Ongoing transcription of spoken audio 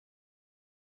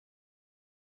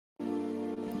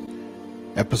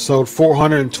Episode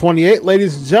 428,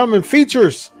 ladies and gentlemen,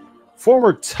 features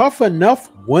former Tough Enough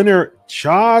winner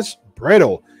Josh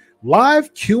Bredl.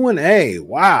 Live Q&A.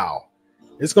 Wow.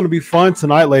 It's going to be fun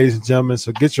tonight, ladies and gentlemen.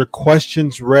 So get your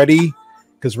questions ready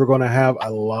because we're going to have a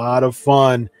lot of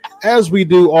fun as we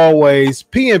do always.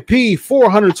 PNP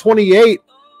 428.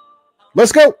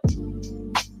 Let's go.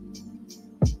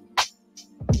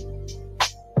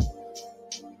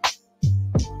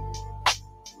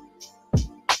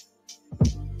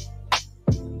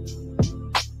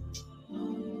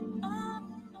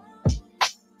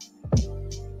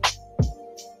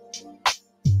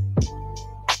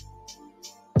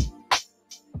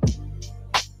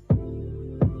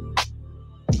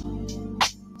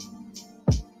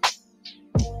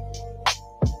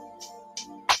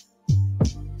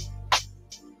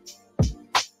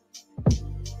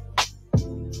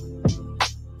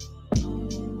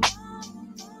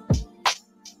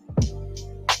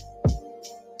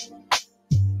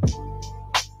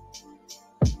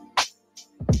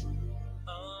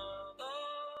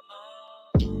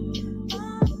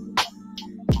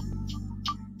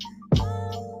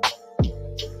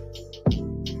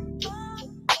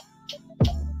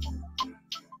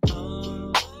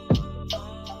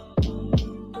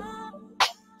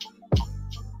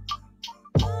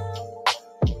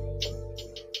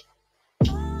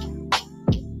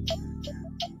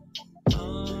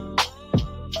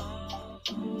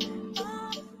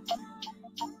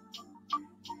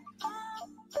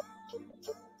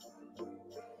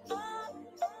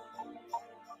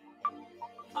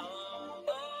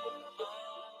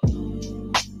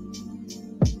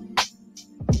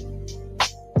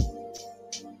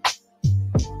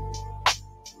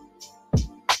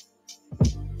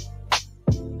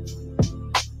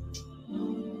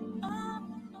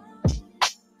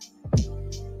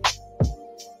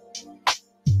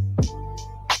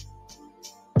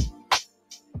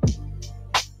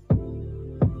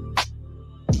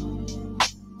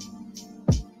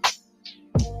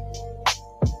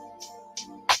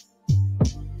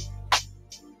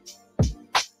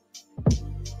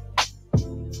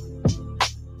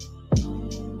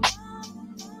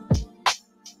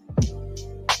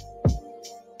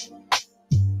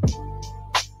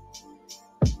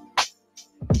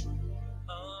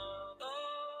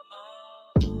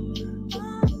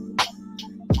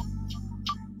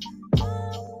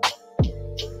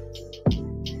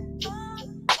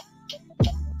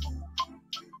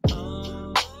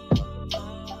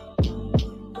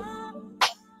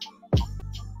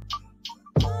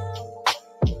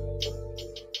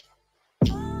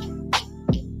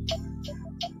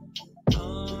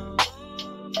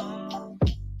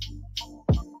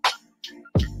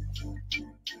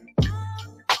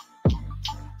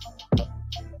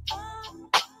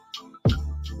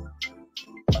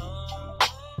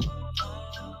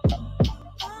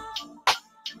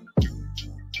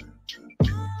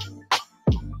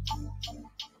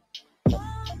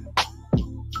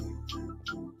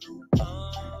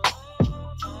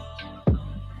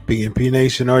 PNP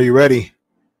Nation, are you ready?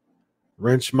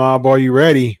 Wrench Mob, are you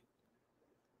ready?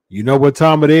 You know what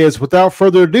time it is. Without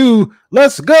further ado,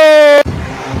 let's go!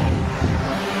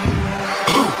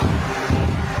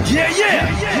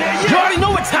 Yeah. You already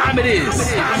know what time it is.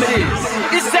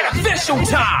 It's that official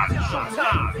time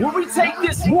where we take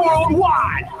this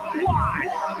worldwide.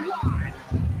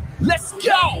 Let's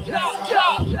go.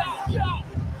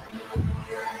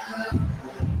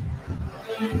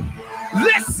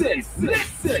 Listen.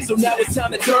 So now it's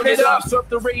time to turn it up. Surf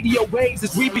the radio waves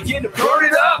as we begin to burn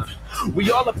it up.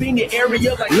 We all up in your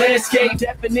area like landscape.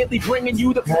 Definitely bringing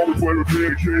you the power of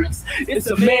pancakes. It's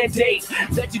a mandate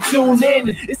that you tune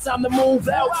in. It's time to move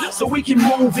out so we can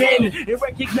move in and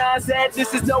recognize that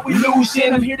this is no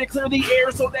illusion. I'm here to clear the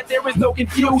air so that there is no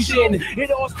confusion. It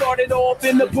all started off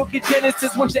in the book of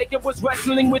Genesis when Jacob was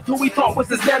wrestling with who he thought was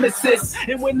his nemesis.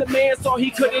 And when the man saw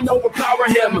he couldn't overpower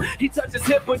him, he touched his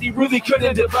hip but he really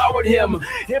couldn't devour him.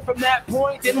 And from that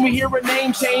point, then we hear a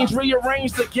name change,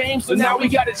 rearrange the game, so now we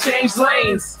gotta change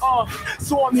lanes.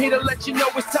 So I'm here to let you know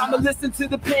it's time to listen to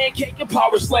the Pancake and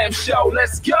Powerslam show.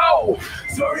 Let's go!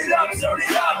 Turn it up, it's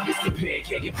the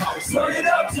Pancake and Powerslam. Turn it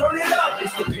up,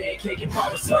 it's the Pancake and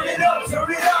Powerslam. Turn it up,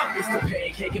 it's the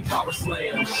Pancake and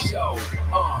Powerslam show.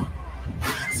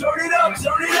 Turn it up,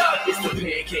 it's the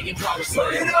Pancake and Powerslam.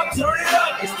 Turn it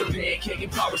up, it's the Pancake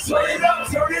and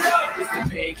Powerslam. Turn it up, it's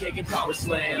the Pancake and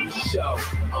Powerslam show.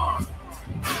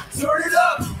 Turn it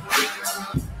up.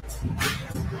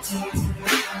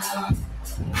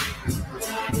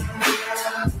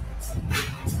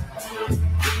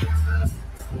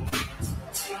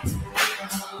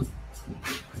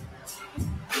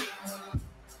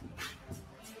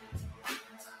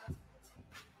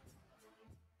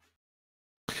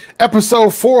 Episode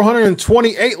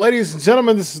 428, ladies and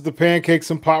gentlemen. This is the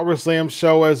Pancakes and Powerslams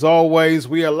show. As always,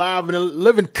 we are live in a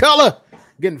living color,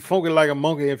 getting funky like a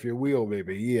monkey, if you will,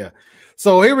 baby. Yeah.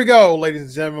 So here we go, ladies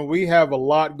and gentlemen. We have a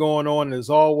lot going on.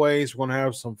 As always, we're going to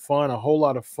have some fun, a whole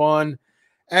lot of fun,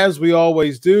 as we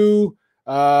always do.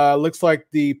 Looks like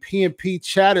the PNP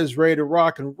chat is ready to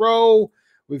rock and roll.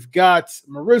 We've got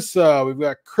Marissa. We've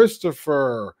got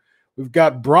Christopher. We've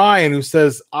got Brian, who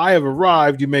says, "I have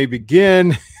arrived. You may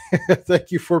begin."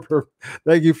 Thank you for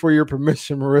your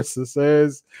permission, Marissa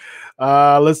says.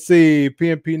 Let's see.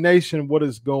 PNP Nation, what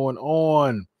is going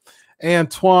on?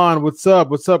 Antoine, what's up?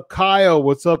 What's up, Kyle?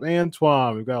 What's up,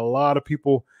 Antoine? We've got a lot of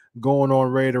people going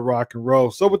on, ready to rock and roll.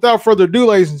 So without further ado,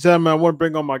 ladies and gentlemen, I want to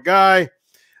bring on my guy.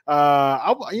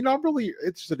 I'm really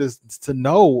interested to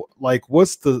know, like,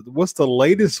 what's the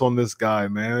latest on this guy,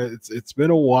 man. It's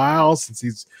been a while since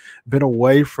he's been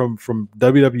away from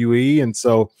WWE, and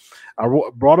so I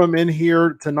brought him in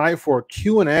here tonight for a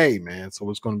Q&A, man. So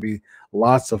it's going to be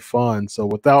lots of fun. So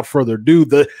without further ado,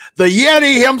 the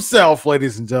Yeti himself,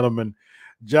 ladies and gentlemen,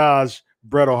 Josh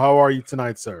Bredl. How are you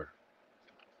tonight, sir?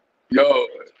 Yo,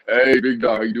 hey, big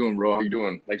dog. How you doing, bro? How you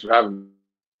doing? Thanks for having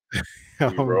me,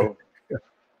 bro.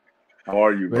 How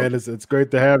are you, bro? Man, it's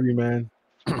great to have you, man.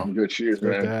 I'm good. Cheers,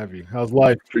 man. Great to have you. How's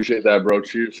life? Appreciate that, bro.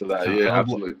 Cheers to that. Yeah,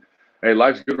 absolutely. Hey,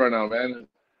 life's good right now, man.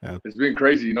 Yeah. It's been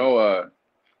crazy, you know.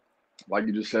 Like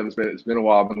you just said, it's been a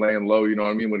while. I've been laying low, you know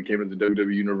what I mean, when it came to the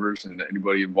WWE universe and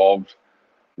anybody involved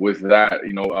with that.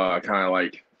 You know, I kind of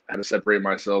like had to separate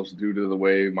myself due to the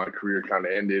way my career kind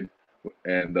of ended.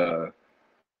 And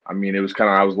I mean, it was kind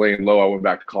of, I was laying low. I went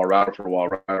back to Colorado for a while.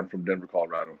 Right? I'm from Denver,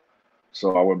 Colorado.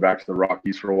 So I went back to the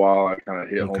Rockies for a while. I kind of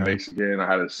hit home base again. I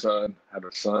had a son, you know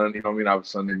what I mean? I have a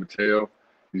son named Mateo.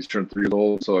 He's turned 3 years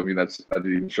old. So, I mean, that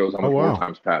even shows how much more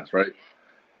time's passed, right?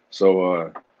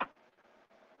 So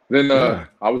then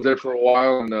I was there for a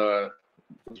while and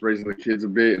was raising the kids a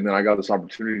bit. And then I got this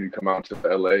opportunity to come out to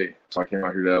LA. So I came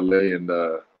out here to LA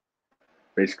and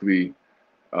basically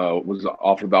was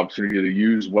offered the opportunity to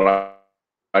use what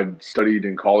I studied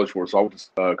in college for. So I went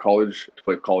to college to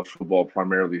play college football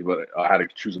primarily, but I had to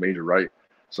choose a major, right?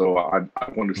 So I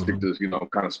wanted to stick to this, you know,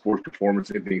 kind of sports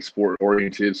performance, anything sport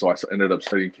oriented. So I ended up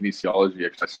studying kinesiology,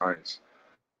 exercise science.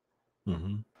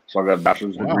 So I got a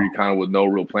bachelor's degree kind of with no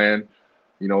real plan.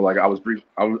 You know, like I was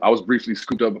briefly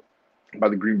scooped up by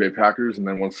the Green Bay Packers. And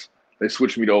then once they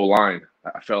switched me to O-line,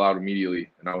 I fell out immediately.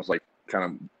 And I was like, kind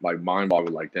of like mind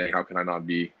boggled, like, dang, how can I not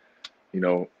be, you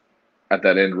know, at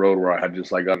that end road where I had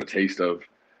just like got a taste of,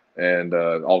 and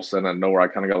all of a sudden I know where I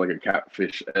kind of got like a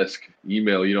catfish-esque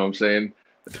email, you know what I'm saying,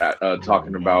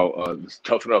 talking about this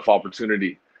tough enough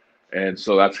opportunity. And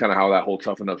so that's kind of how that whole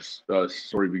tough enough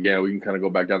story began. We can kind of go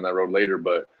back down that road later,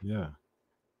 but yeah,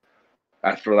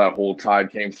 after that whole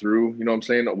tide came through, you know what I'm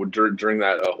saying, during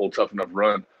that whole tough enough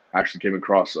run, I actually came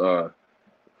across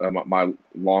my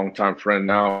longtime friend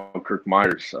now, Kirk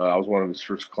Myers. I was one of his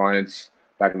first clients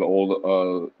back in the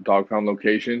old Dog Pound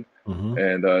location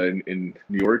and in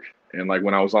New York. And like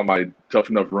when I was on my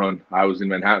tough enough run, I was in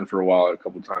Manhattan for a while, a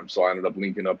couple of times. So I ended up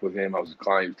linking up with him. I was a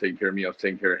client, he was taking care of me. I was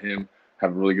taking care of him,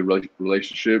 have a really good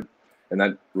relationship. And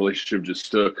that relationship just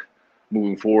stuck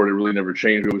moving forward. It really never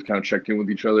changed. We always kind of checked in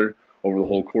with each other over the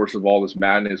whole course of all this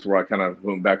madness, where I kind of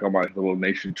went back on my little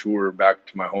nation tour back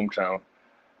to my hometown.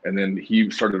 And then he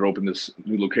started to open this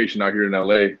new location out here in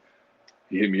LA.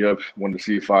 He hit me up, wanted to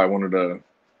see if I wanted to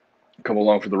come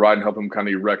along for the ride and help him kind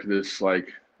of erect this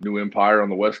like new empire on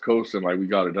the West Coast. And like we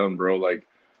got it done, bro. Like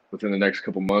within the next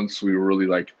couple months, we were really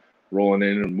like rolling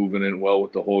in and moving in well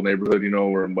with the whole neighborhood. You know,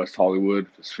 we're in West Hollywood,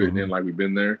 just fitting in like we've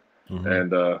been there.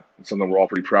 And it's something we're all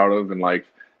pretty proud of. And like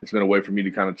it's been a way for me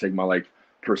to kind of take my like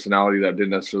personality that didn't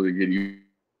necessarily get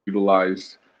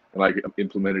utilized and like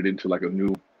implement it into like a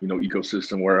new, you know,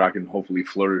 ecosystem where I can hopefully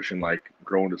flourish and like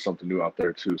grow into something new out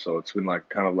there too. So it's been like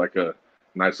kind of like a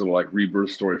nice little like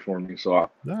rebirth story for me. So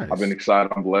I've been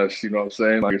excited. I'm blessed. You know what I'm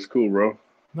saying? Like it's cool, bro.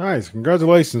 Nice.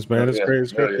 Congratulations, man. It's great.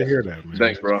 It's great to hear that, man.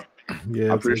 Thanks, bro.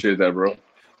 Yeah, I appreciate that, bro.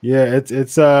 Yeah, it's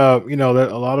you know,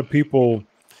 that a lot of people,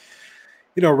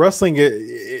 you know, wrestling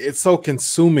it's so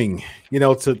consuming, you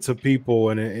know, to people,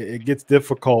 and it gets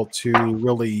difficult to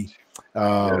really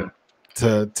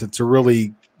to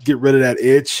really get rid of that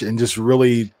itch and just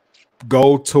really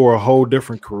go to a whole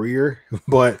different career.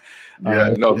 But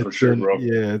for sure, bro.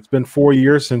 Yeah, it's been 4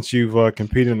 years since you've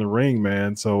competed in the ring,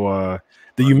 man. So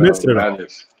do you miss it at all?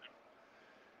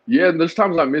 Yeah, there's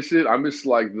times I miss it. I miss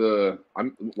like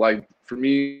for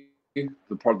me,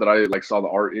 the part that I like saw the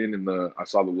art in and I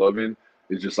saw the love in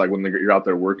is just like when you're out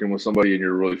there working with somebody and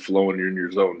you're really flowing, you're in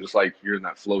your zone, just like you're in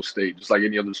that flow state, just like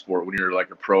any other sport. When you're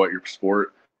like a pro at your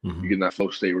sport, You get in that flow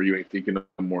state where you ain't thinking no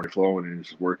more, and flowing, and it's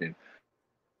just working.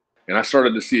 And I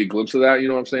started to see a glimpse of that. You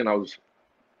know what I'm saying? I was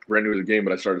brand new to the game,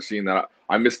 but I started seeing that.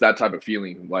 I missed that type of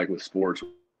feeling, like with sports,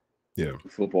 Yeah,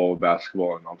 with football, with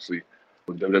basketball, and obviously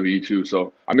with WWE too.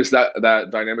 So I miss that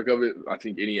dynamic of it. I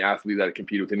think any athlete that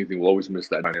compete with anything will always miss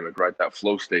that dynamic, right? That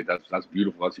flow state. That's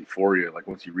beautiful. That's euphoria. Like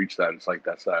once you reach that, it's like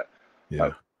that's that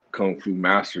kung fu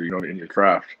master, you know, in your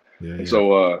craft. And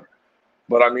so,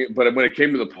 but I mean, but when it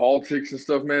came to the politics and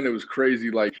stuff, man, it was crazy.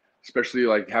 Like especially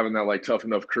like having that like tough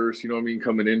enough curse, you know what I mean,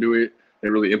 coming into it. They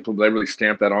really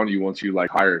stamped that on you once you like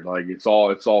hired. Like it's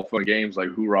all fun games, like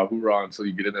hoorah, hoorah, until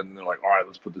you get in and they're like, all right,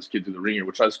 let's put this kid through the ringer,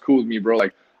 which is cool with me, bro.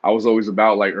 Like I was always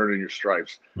about like earning your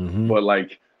stripes. But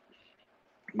like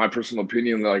my personal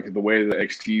opinion, like the way the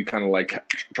XT kind of like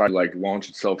tried to like launch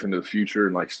itself into the future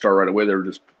and like start right away, they were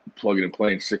just plugging and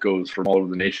playing sickos from all over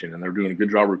the nation, and they're doing a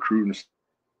good job recruiting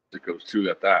sickos too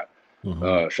at that.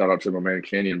 Shout out to my man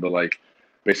Canyon. But like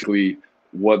basically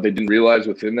what they didn't realize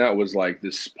within that was like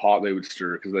this pot they would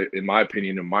stir, because in my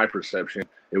opinion, in my perception,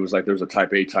 it was like there's a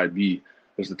type A, type B.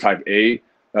 There's the type A.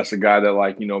 That's the guy that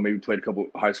like, you know, maybe played a couple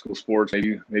high school sports,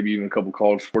 maybe even a couple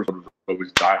college sports, but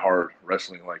was diehard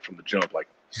wrestling like from the jump, like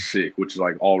sick, which is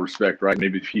like all respect, right?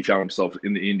 Maybe if he found himself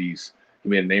in the indies, he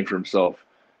made a name for himself,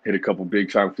 hit a couple big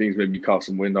time things, maybe caught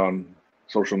some wind on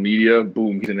social media,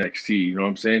 boom, he's in NXT. You know what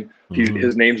I'm saying?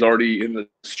 His name's already in the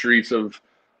streets of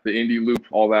the indie loop.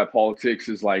 All that politics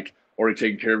is like already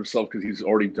taking care of himself because he's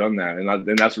already done that,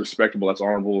 and that's respectable. That's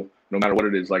honorable, no matter what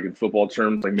it is. Like in football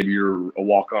terms, like maybe you're a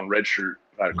walk-on red shirt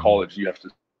out of college, you have to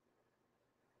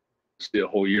stay a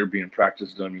whole year being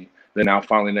practice dummy. Then now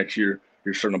finally next year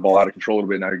you're starting to ball out of control a little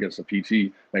bit. Now you're against a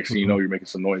PT. Next thing you know, you're making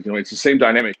some noise. You know, it's the same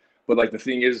dynamic. But like the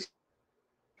thing is,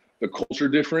 the culture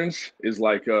difference is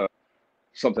like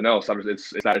something else.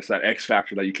 It's that X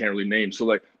factor that you can't really name. So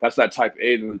like that's that type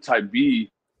A. Then the type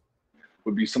B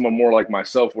would be someone more like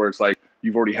myself, where it's like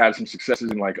you've already had some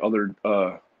successes in like other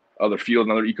field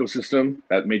and other ecosystem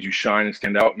that made you shine and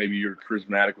stand out. Maybe you're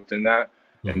charismatic within that.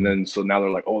 And then so now they're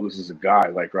like, oh, this is a guy,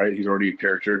 like, right? He's already a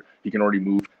character. He can already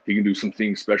move. He can do some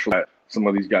things special that some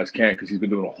of these guys can't because he's been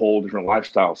doing a whole different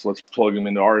lifestyle. So let's plug him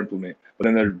into our implement. But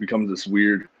then there becomes this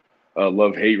weird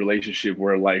love-hate relationship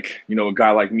where, like, you know, a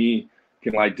guy like me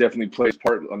can like definitely play his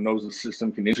part, knows the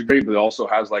system, can integrate, but it also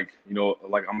has like, you know,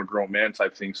 like I'm a grown man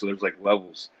type thing. So there's like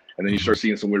levels. And then you start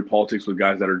seeing some weird politics with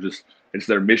guys that are just, it's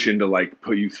their mission to like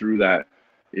put you through that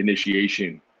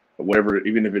initiation, whatever,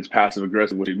 even if it's passive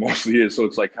aggressive, which it mostly is. So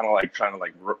it's like kind of like trying to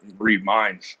like read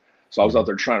minds. So I was out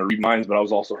there trying to read minds, but I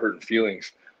was also hurting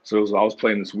feelings. So I was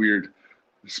playing this weird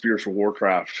spiritual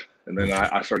warcraft. And then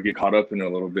I started getting caught up in it a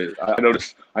little bit. I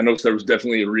noticed there was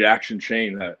definitely a reaction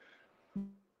chain that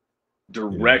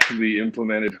directly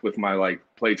implemented with my like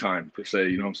playtime per se,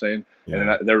 you know what I'm saying? And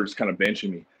then they were just kind of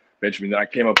benching me. Then I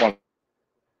came up on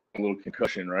a little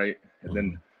concussion, right? And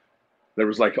then there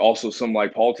was like also some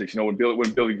like politics, you know,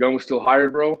 when Billy Gunn was still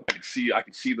hired, bro, I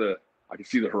could see the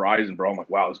horizon, bro. I'm like,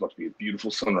 wow, this must be a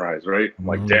beautiful sunrise, right? I'm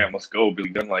like, damn, let's go, Billy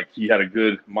Gunn. Like he had a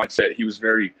good mindset. He was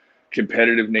very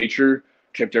competitive nature,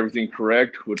 kept everything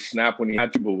correct, would snap when he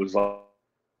had to, but was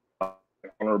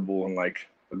honorable and like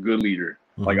a good leader.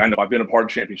 Like I know I've been a part of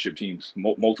championship teams,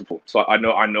 multiple. So I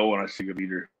know when I see a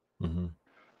leader,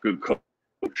 good coach.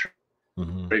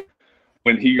 Right?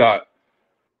 When he got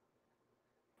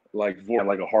like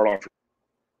a hard on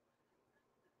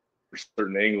for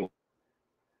certain angles,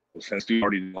 since dude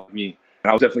already like me, and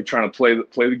I was definitely trying to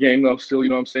play the game though. Still, you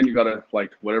know what I'm saying? You gotta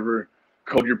like whatever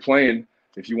code you're playing.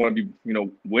 If you want to be, you know,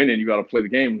 winning, you got to play the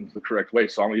game the correct way.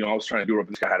 So I was trying to do it.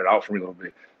 This guy had it out for me a little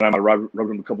bit, and I rubbed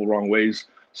him a couple wrong ways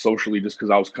socially, just because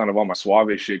I was kind of on my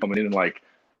suave shit coming in and like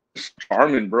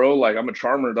charming, bro. Like I'm a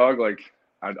charmer, dog. Like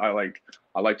I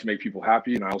like to make people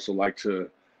happy, and I also like to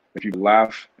make people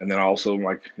laugh. And then I also am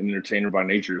like an entertainer by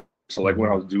nature. So like when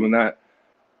I was doing that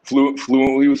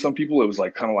fluently with some people, it was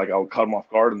like kind of like I would cut them off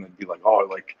guard and then be like, oh,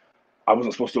 like I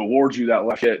wasn't supposed to award you that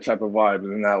laugh yet type of vibe.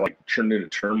 And then that like turned into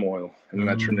turmoil, and then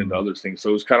that turned into other things.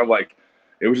 So it was kind of like,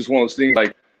 it was just one of those things.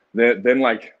 Like then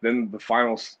the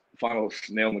final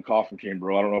nail in the coffin came,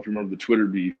 bro. I don't know if you remember the Twitter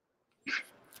beef.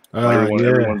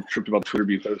 Everyone tripped about the Twitter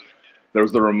beef. There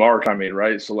was the remark I made,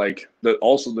 right? So like the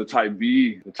type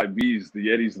Bs, the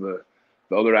Yetis,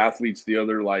 the other athletes, the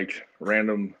other like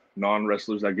random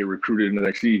non-wrestlers that get recruited into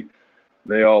NXT,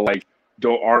 they all like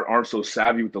aren't so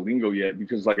savvy with the lingo yet,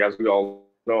 because like as we all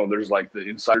know, there's like the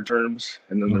insider terms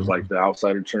and then there's like the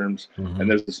outsider terms, and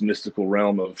there's this mystical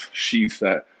realm of sheath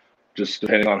that just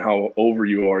depending on how over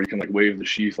you are, you can like wave the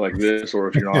sheath like this, or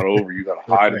if you're not over, you gotta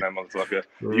hide in that motherfucker.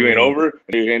 You ain't over,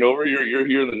 you're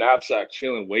here in the knapsack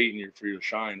chilling, waiting for you to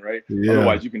shine, right? Yeah.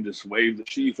 Otherwise, you can just wave the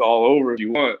sheath all over if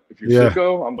you want. If you're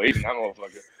sicko, I'm waiting that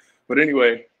motherfucker. But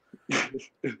anyway,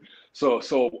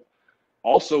 so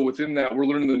also within that, we're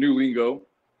learning the new lingo.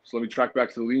 So let me track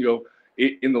back to the lingo.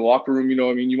 In the locker room, you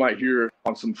know, I mean, you might hear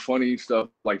on some funny stuff,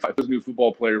 like if I was a new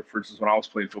football player, for instance, when I was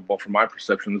playing football, from my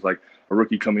perception, it's like a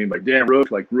rookie coming in, like, damn,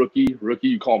 rookie,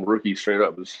 you call him rookie straight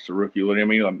up. It's a rookie. You know what I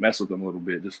mean? I mess with them a little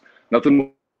bit. Just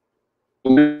nothing,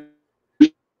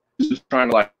 just trying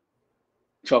to like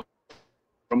tough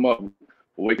them up,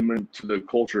 awaken them into the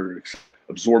culture,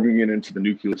 absorbing it into the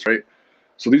nucleus, right?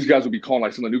 So these guys would be calling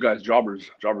like some of the new guys jobber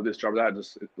this, jobber that,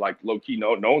 just like low key.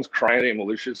 No one's crying, ain't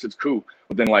malicious, it's cool.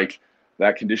 But then like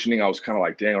that conditioning, I was kind of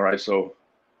like, dang, all right. So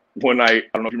one night,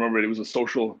 I don't know if you remember, it was a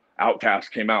Social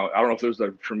Outcast came out. I don't know if it was a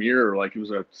premiere or like it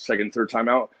was a second, third time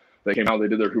out. They came out, they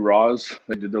did their hurrahs,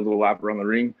 they did their little lap around the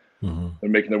ring. They're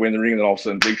making their way in the ring, and then all of a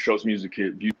sudden, Big Show's music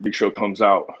hit. Big Show comes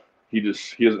out. He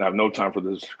doesn't have no time for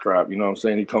this crap. You know what I'm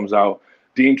saying? He comes out,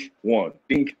 dink 1,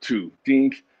 dink 2,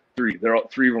 dink 3. They're all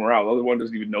 3 of them are out. The other one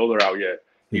doesn't even know they're out yet.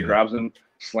 He grabs him,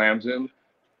 slams him,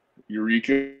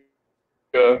 Eureka.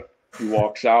 He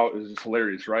walks out. It's just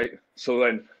hilarious, right? So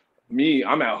then me,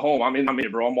 I'm at home. I'm in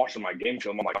it, bro. I'm watching my game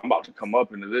film. I'm like, I'm about to come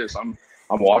up into this. I'm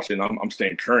watching. I'm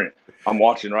staying current. I'm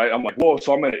watching, right? I'm like, whoa.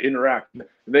 So I'm going to interact.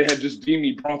 They had just deemed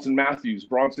me Bronson Matthews.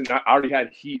 I already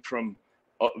had heat from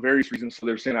various reasons. So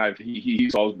they're saying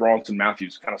so I was Bronson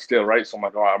Matthews, kind of stale, right? So I'm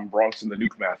like, oh, I'm Bronson the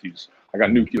Nuke Matthews. I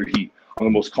got nuclear heat. I'm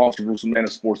the most controversial man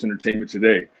of sports entertainment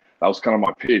today. That was kind of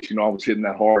my pitch. You know, I was hitting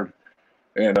that hard.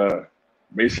 And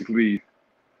basically,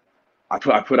 I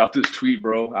put out this tweet,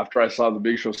 bro, after I saw the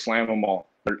Big Show slam them all.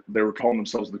 They were calling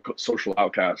themselves the Social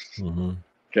Outcasts.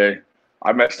 Okay.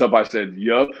 I messed up. I said,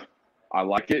 yup, I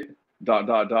like it, ...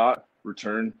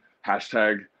 return,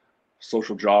 hashtag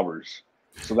social jobbers.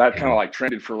 So that kind of like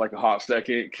trended for like a hot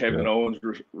second. Kevin Owens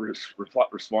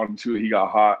responded to it. He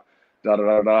got hot, ...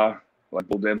 Like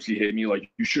Bull Dempsey hit me like,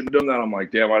 you shouldn't have done that. I'm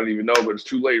like, damn, I didn't even know, but it's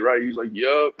too late, right? He's like,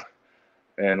 yup.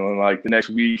 And then like the next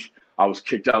week, I was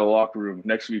kicked out of the locker room.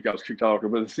 Next week, I was kicked out of the locker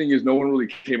room. But the thing is, no one really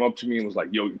came up to me and was like,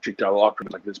 yo, you kicked out of the locker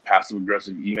room. Like this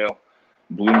passive-aggressive email.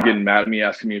 Bloom getting mad at me,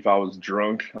 asking me if I was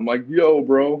drunk. I'm like, yo,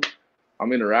 bro,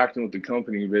 I'm interacting with the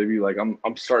company, baby. Like, I'm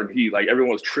starting heat. Like,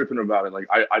 everyone was tripping about it. Like,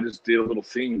 I just did a little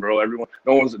thing, bro.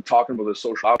 No one's talking about the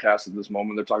Social Outcast at this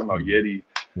moment. They're talking about Yeti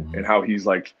and how he's,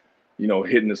 like, you know,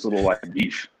 hitting this little, like,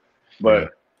 beef.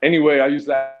 But anyway, I used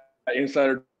that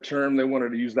insider term. They wanted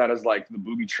to use that as, like, the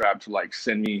booby trap to, like,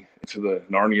 send me into the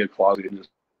Narnia closet and just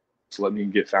let me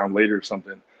get found later or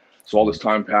something. So all this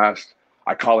time passed.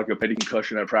 I caught, like, a petty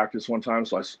concussion at practice one time.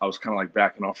 So I was kind of, like,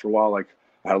 backing off for a while. Like,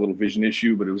 I had a little vision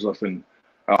issue, but it was nothing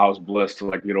I was blessed to,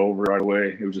 like, get over right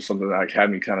away. It was just something that, like,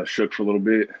 had me kind of shook for a little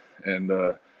bit. And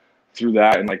through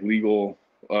that and, like, legal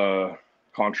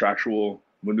contractual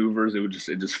maneuvers, it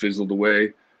just fizzled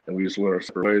away. And we just went our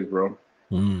separate ways, bro.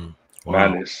 Wow.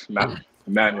 Madness in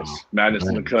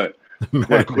the cut.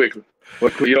 What quick,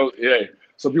 you know, yeah.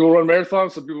 Some people run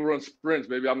marathons, some people run sprints,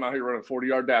 baby. I'm out here running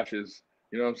 40-yard dashes.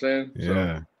 You know what I'm saying?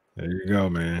 Yeah. So. There you go,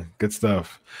 man. Good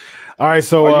stuff. All right,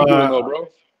 so how you doing, though, bro?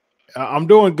 I'm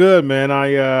doing good, man.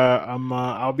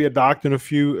 I'll be a doctor in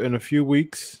a few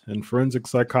weeks in forensic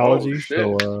psychology.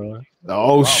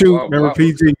 Wow, remember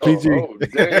PG. Oh,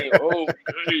 dang.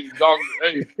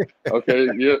 Hey. Okay,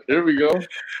 yeah, here we go.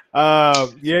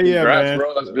 Congrats, man.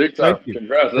 Bro. That's big time.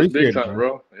 Congrats, that's big time,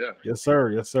 bro. Yeah. Yes,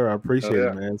 sir. I appreciate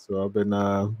it, man. So I've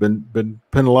been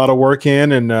putting a lot of work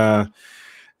in, and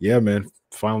man,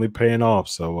 finally paying off.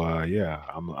 So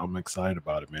I'm excited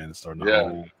about it, man. Starting a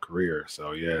whole career.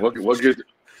 So yeah. What good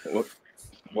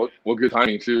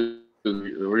timing too.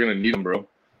 We're gonna need them, bro.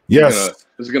 Yes.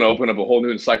 This is gonna open up a whole new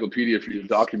encyclopedia for you to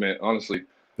document. Honestly,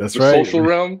 that's the right. Social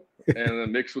realm, and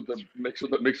then mix with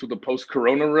the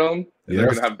post-corona realm, and they're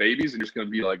gonna have babies, and you're just gonna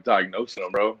be like diagnosing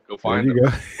them, bro. Go find them.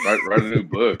 Write a new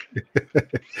book.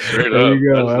 Straight up.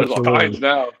 There's all kinds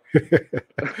now.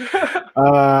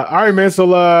 All right, man.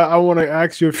 So I want to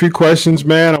ask you a few questions,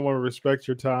 man. I want to respect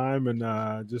your time and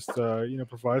just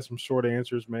provide some short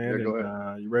answers, man. Yeah, go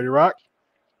ahead. You ready to rock?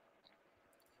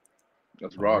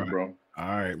 Let's rock, bro. All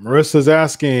right. Marissa's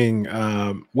asking,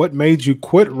 what made you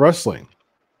quit wrestling?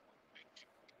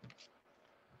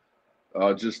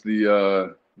 Just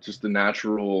the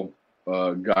natural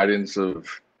guidance of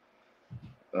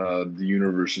the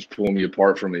universe just pulling me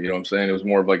apart from it. You know what I'm saying? It was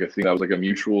more of like a thing that was like a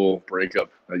mutual breakup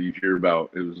that you hear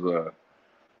about. It was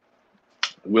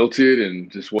wilted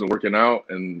and just wasn't working out,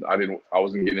 and I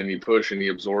wasn't getting any push, any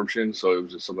absorption, so it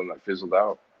was just something that fizzled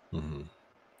out. All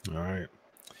right.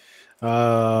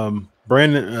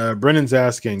 Brennan's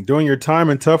asking, during your time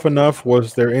in Tough Enough,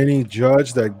 was there any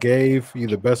judge that gave you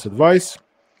the best advice?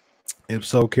 If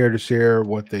so, care to share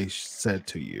what they said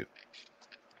to you?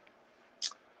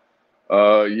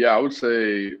 Yeah, I would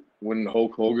say when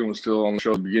Hulk Hogan was still on the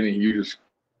show at the beginning, he just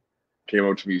came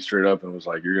up to me straight up and was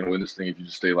like, "You're gonna win this thing if you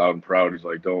just stay loud and proud." He's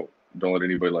like, "Don't let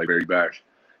anybody like bear you back."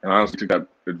 And I honestly took that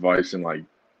advice and like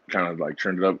kind of like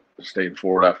turned it up, staying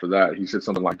forward after that. He said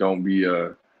something like, "Don't be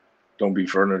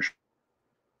furniture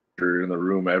in the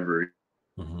room ever."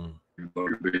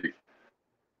 You're big.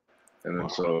 And then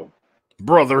so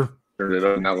brother turned it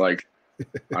up, and that like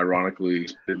ironically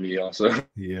did me also.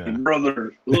 Yeah.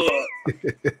 Brother.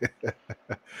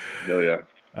 Hell yeah.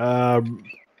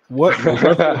 What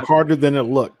was harder than it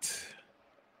looked?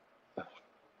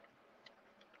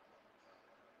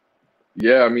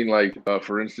 Yeah, I mean, like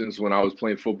for instance, when I was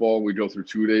playing football, we'd go through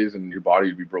 2 days, and your body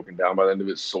would be broken down by the end of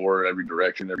it, sore in every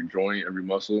direction, every joint, every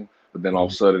muscle. But then all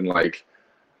of a sudden, like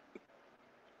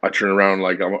I turn around,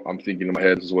 like I'm thinking in my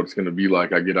head, this is what it's gonna be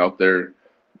like. I get out there,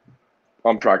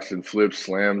 I'm practicing flips,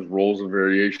 slams, rolls, and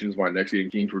variations. My next game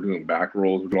teams were doing back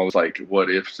rolls, we're doing all this like what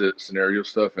if scenario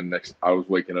stuff. And next, I was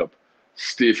waking up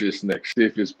stiffest neck,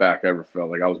 stiffest back I ever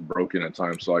felt. Like I was broken at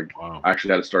times, so like I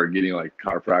actually had to start getting like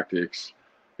chiropractics.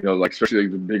 You know, like especially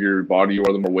like the bigger body you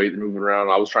are, the more weight you're moving around.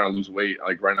 I was trying to lose weight.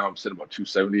 Like right now, I'm sitting about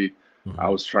 270. I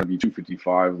was trying to be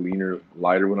 255, leaner,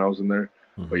 lighter when I was in there.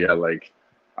 But yeah, like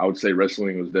I would say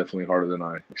wrestling was definitely harder than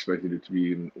I expected it to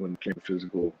be when it came to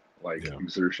physical like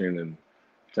exertion and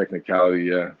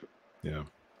technicality. Yeah.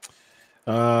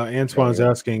 Antoine's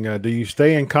asking, do you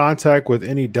stay in contact with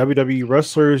any WWE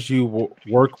wrestlers you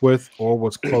work with or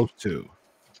was close to?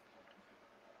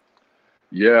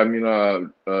 Yeah, I mean,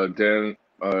 Dan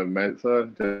Matha,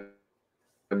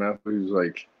 he's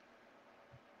like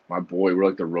my boy. We're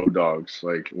like the road dogs.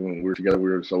 Like when we were together, we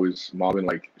were just always mobbing,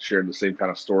 like sharing the same kind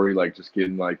of story, like just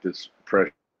getting like this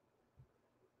pressure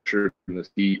and this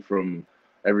heat from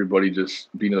everybody just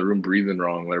being in the room breathing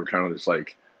wrong. They were kind of just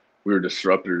like we were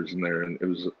disruptors in there, and it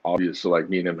was obvious. So like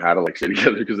me and him had to like stay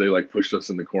together because they like pushed us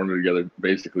in the corner together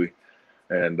basically.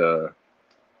 And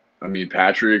I mean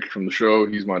Patrick from the show,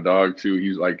 he's my dog too.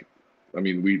 He's like, I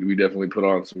mean we definitely put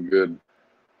on some good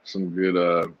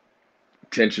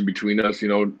tension between us. You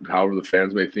know, however the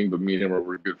fans may think, but me and him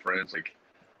we're good friends. Like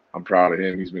I'm proud of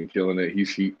him. He's been killing it.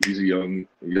 He's a young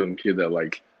kid that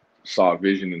like saw a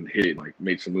vision and hit it, like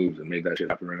made some moves and made that shit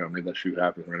happen right now. Made that shoot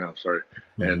happen right now. Sorry.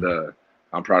 And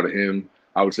I'm proud of him.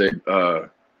 I would say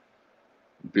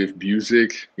Biff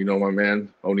Busick, you know my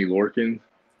man, Oni Lorcan.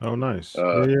 Oh, nice.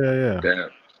 Yeah. Damn.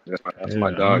 That's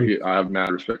my dog. I have mad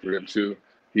respect for him too.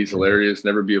 He's hilarious.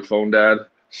 Never be a phone dad.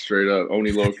 Straight up.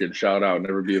 Oni Lorcan, shout out.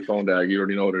 Never be a phone dad. You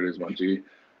already know what it is, my G.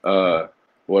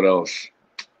 What else?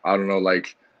 I don't know,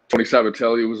 like Tony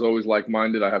Sabatelli was always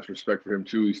like-minded. I have respect for him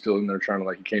too. He's still in there trying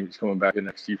to he's coming back in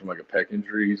NXT from like a pec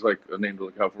injury. He's like a name to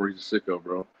look out for. He's a sicko,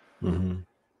 bro.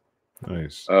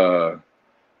 Nice.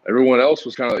 Everyone else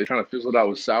was kind of fizzled out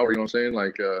with sour. You know what I'm saying?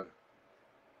 Like,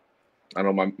 I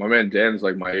don't know. My man Dan's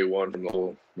like my A1 from the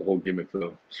whole gimmick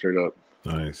though. Straight up.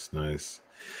 Nice.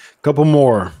 Couple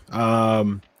more. How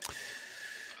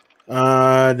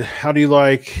do you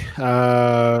like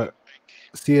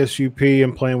CSUP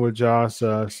and playing with Josh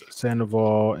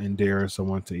Sandoval and Darius? I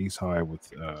went to East High with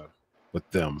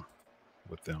them.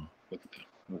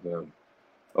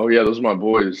 Oh yeah, those are my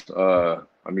boys.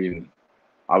 I mean,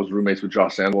 I was roommates with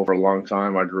Josh Sandoval for a long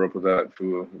time. I grew up with that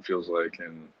fool, it feels like,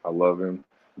 and I love him.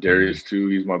 Darius too.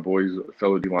 He's my boy. He's a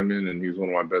fellow D lineman, and he's one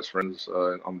of my best friends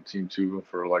on the team too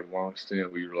for like a long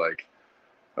stint. We were like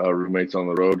roommates on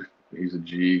the road. He's a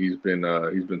G. He's been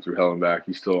through hell and back.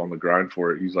 He's still on the grind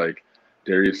for it. He's like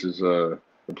Darius is been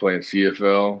playing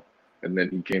CFL, and then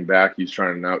he came back. He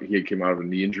came out of a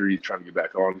knee injury. He's trying to get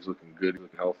back on. He's looking good. He's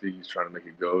looking healthy. He's trying to make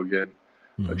it go again.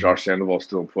 Josh Sandoval's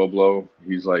still in Pueblo.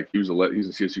 He's a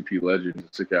CSUP legend. He's a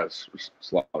sick ass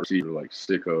slot receiver, like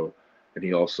sicko, and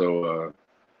he also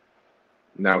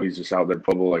now he's just out there in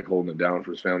Pueblo, like holding it down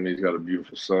for his family. He's got a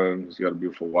beautiful son. He's got a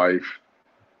beautiful wife.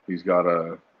 He's got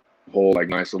a whole like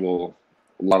nice little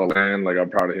lot of land. Like I'm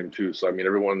proud of him too. So I mean,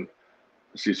 everyone,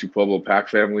 CSU Pueblo Pack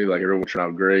family, like everyone turned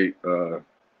out great.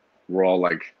 We're all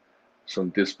like some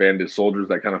disbanded soldiers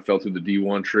that kind of fell through the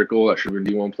D1 trickle. That should have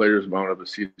been D1 players, wound up at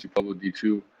CSU Pueblo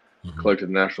D2, collected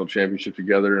the national championship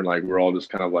together, and like we're all just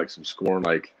kind of like some scorn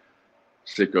like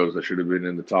sickos that should have been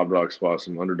in the top dog spot,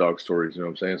 some underdog stories, you know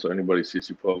what I'm saying? So anybody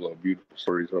CSU Pueblo, beautiful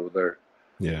stories over there.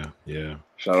 Yeah.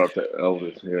 Shout out to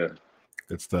Elvis, yeah.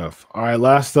 Good stuff. All right,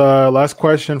 last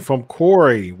question from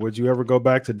Corey. Would you ever go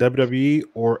back to WWE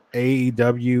or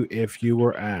AEW if you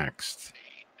were asked?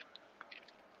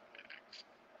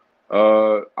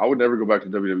 I would never go back to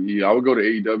WWE. I would go to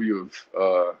AEW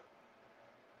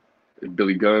if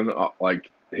Billy Gunn like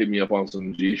hit me up on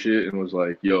some G shit and was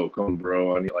like, "Yo, come,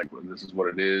 bro. I need like this is what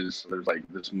it is. There's like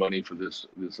this money for this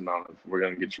amount of. We're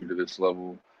gonna get you to this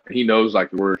level." And he knows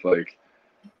like the work. Like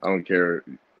I don't care.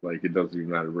 Like it doesn't even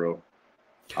matter, bro.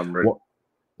 I'm ready.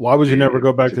 Why would you never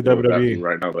go back to WWE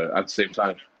right now? But at the same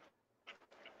time,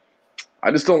 I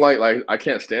just don't like I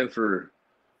can't stand for.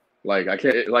 Like I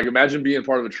can't like imagine being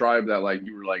part of a tribe that like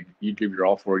you were like you give your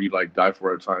all for it, you like die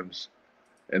for it at times,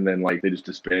 and then like they just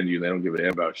disband you and they don't give a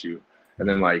damn about you. And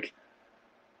then like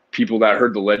people that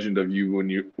heard the legend of you when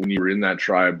you were in that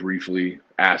tribe briefly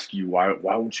ask you why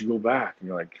won't you go back? And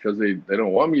you're like, because they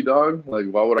don't want me, dog. Like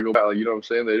why would I go back? Like, you know what I'm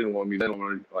saying? They didn't want me. They don't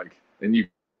want to, like, and you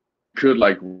could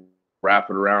like wrap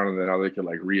it around and then how they could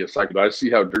like recycle. But I see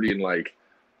how dirty and like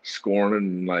scorn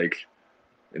and like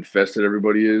infested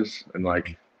everybody is, and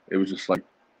like. It was just like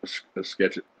a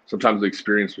sketch. Sometimes the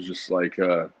experience was just like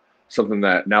something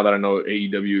that now that I know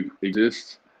AEW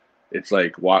exists, it's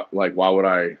like why would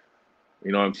I,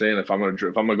 you know what I'm saying? If I'm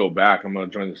gonna go back, I'm gonna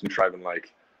join this new tribe and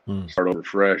like start over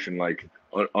fresh and like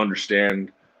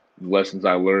understand the lessons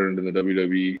I learned in the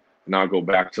WWE. Not go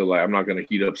back to like I'm not gonna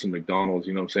heat up some McDonald's.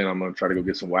 You know what I'm saying? I'm gonna try to go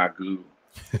get some wagyu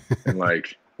and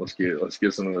like let's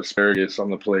get some asparagus on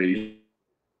the plate.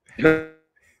 You know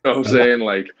what I'm saying?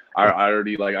 Like I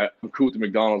already like I'm cool with the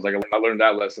McDonald's. Like I learned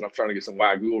that lesson. I'm trying to get some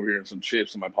wagyu over here and some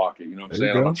chips in my pocket. You know what I'm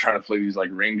saying? I'm not trying to play these like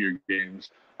reindeer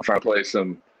games. I'm trying to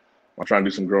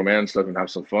do some grown man stuff and have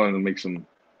some fun and make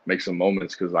some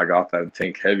moments because I got that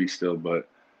tank heavy still. But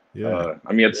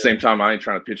I mean at the same time I ain't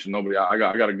trying to pitch to nobody. I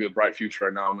got a good bright future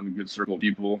right now. I'm in a good circle of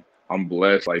people. I'm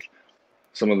blessed. Like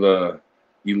some of the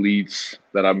elites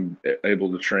that I'm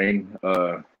able to train.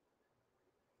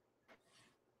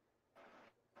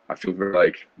 I feel very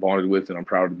like bonded with, and I'm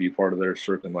proud to be part of their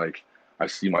circle. And like I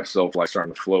see myself like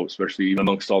starting to float, especially even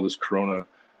amongst all this Corona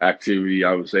activity.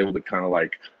 I was able to kind of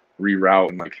like reroute,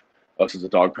 and like us as a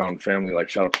dog pound family, like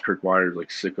shout out to Kirk Myers, like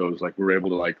sickos, like we're able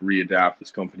to like readapt this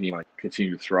company and like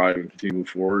continue to thrive and continue to move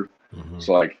forward.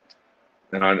 So like,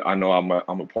 and I know I'm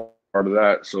a part of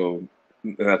that. So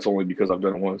and that's only because I've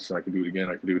done it once and I can do it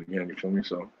again. You feel me?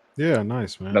 So yeah,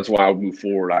 nice, man. That's why I would move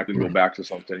forward. I can go back to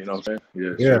something. You know what I'm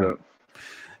saying? Yeah.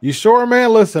 You sure,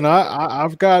 man? Listen,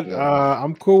 I've got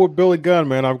I'm cool with Billy Gunn,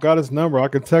 man. I've got his number. I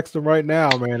can text him right now,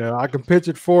 man, and I can pitch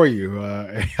it for you.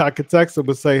 I can text him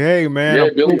and say, "Hey, man,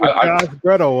 I'm Billy, cool with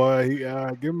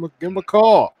Bredl. Give him a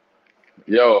call."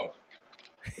 Yo,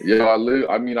 I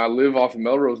live off of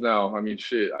Melrose now. I mean,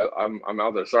 shit, I'm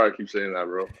out there. Sorry, I keep saying that,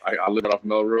 bro. I live off of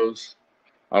Melrose.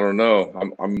 I don't know.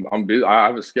 I'm busy. I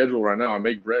have a schedule right now. I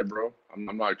make bread, bro.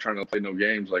 I'm not trying to play no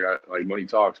games. Like money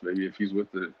talks, baby. If he's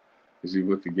with the Is he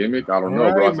with the gimmick? I don't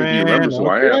know, bro. I think he remembers who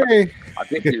I am. I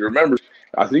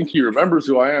think he remembers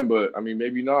who I am, but I mean,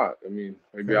 maybe not. I mean,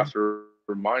 maybe I have to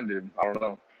remind him. I don't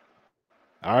know.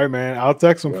 All right, man. I'll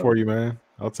text him for you, man.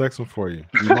 I'll text him for you.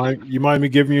 You mind me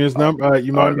giving you his number?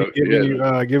 You mind me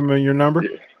giving him your number?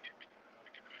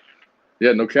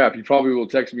 Yeah, no cap. He probably will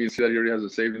text me and say that he already has it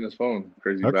saved in his phone.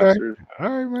 Crazy bastard. All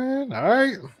right, man. All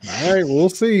right. We'll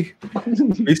see.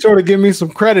 Be sure to give me some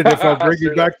credit if I bring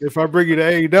you back. If I bring you to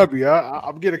AEW,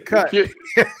 I'm getting cut. Yo,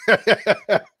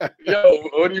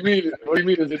 what do you mean? What do you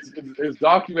mean? It's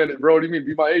documented, bro. What do you mean?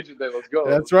 Be my agent then. Let's go.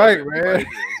 That's right, man.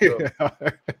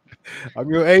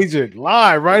 I'm your agent.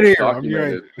 Live right here. I'm your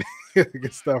agent.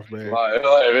 Good stuff, man.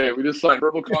 Hey, we just signed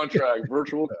verbal contract,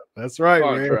 virtual. That's right,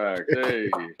 contract. Man. Hey,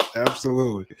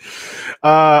 absolutely.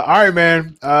 All right,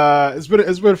 man. It's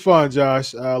been fun,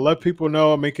 Josh. Let people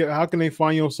know. How can they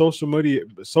find you on social media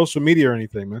or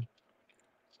anything, man?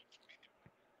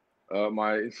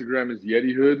 My Instagram is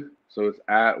Yetihood, so it's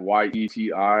at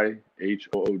YETIHOOD.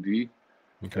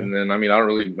 Okay. And then I don't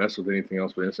really mess with anything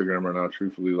else but Instagram right now.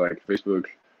 Truthfully, like Facebook,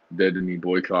 dead to me,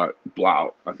 boycott,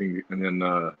 blow. I think, and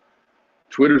then.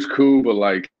 Twitter's cool, but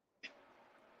like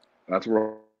that's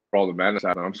where all the madness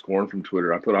happened. I'm scoring from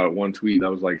Twitter. I put out one tweet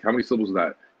that was like, how many syllables is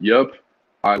that? Yup,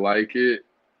 I like it.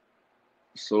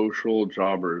 Social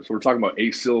jobbers. So we're talking about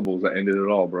 8 syllables that ended it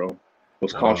all, bro.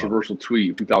 Most controversial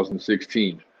tweet,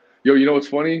 2016. Yo, you know what's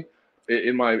funny?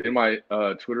 In my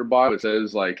Twitter bio, it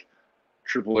says like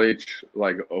Triple H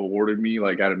like awarded me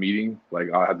like at a meeting.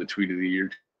 Like I had the tweet of the year.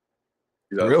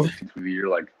 Really? Tweet of the year,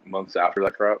 like months after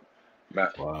that crap.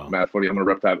 Matt funny. I'm gonna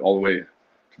rep that all the way to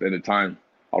the end of time.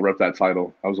 I'll rep that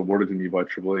title. That was awarded to me by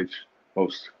Triple H.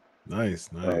 Most nice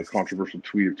controversial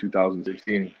tweet of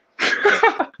 2016.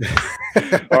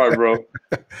 All right, bro.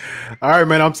 All right,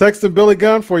 man. I'm texting Billy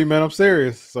Gunn for you, man. I'm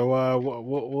serious. So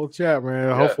we'll chat, man.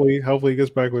 Yeah. Hopefully he gets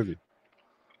back with you.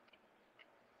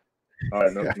 All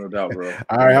right, no doubt, bro.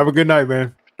 All right, have a good night,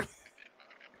 man.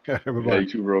 Yeah, you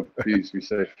too, bro. Peace. Be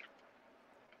safe.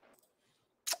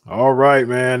 All right,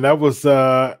 man. That was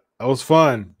fun. That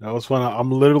was fun.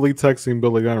 I'm literally texting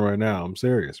Billy Gunn right now. I'm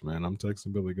serious, man. I'm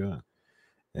texting Billy Gunn.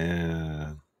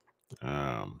 And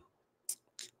I'm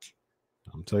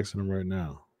texting him right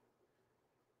now.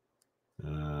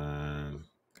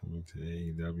 Coming to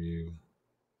AEW.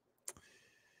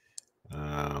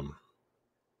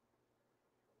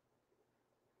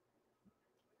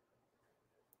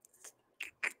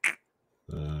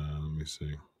 Let me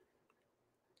see.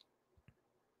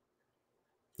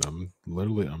 I'm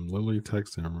literally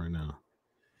texting him right now.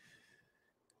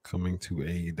 Coming to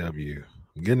AEW.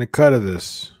 I'm getting a cut of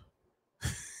this.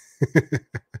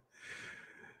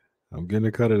 I'm getting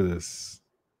a cut of this.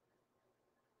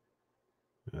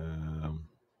 All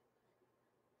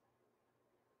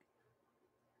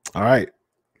right.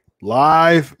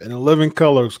 Live and a living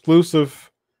color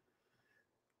exclusive.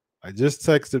 I just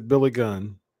texted Billy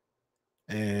Gunn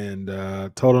and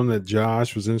told him that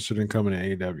Josh was interested in coming to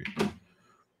AEW.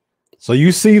 So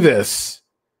you see this,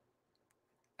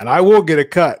 and I will get a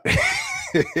cut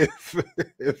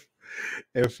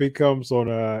if he comes on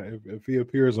if he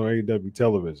appears on AEW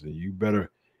television.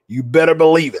 You better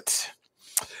believe it.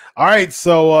 All right,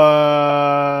 so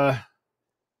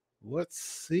let's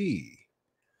see.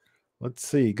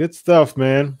 Good stuff,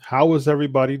 man. How is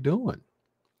everybody doing?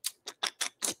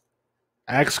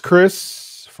 Ask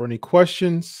Chris for any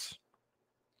questions.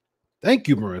 Thank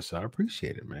you, Marissa. I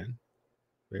appreciate it, man.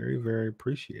 Very, very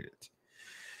appreciate it.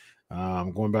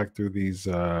 I'm going back through these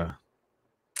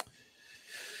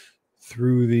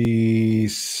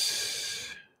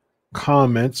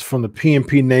comments from the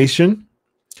PNP Nation.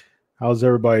 How's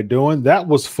everybody doing? That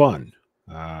was fun.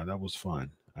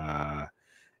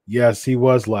 Yes, he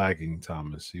was lagging,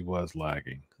 Thomas. He was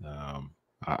lagging. I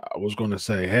was going to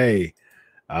say, hey,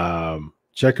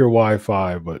 check your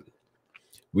Wi-Fi, but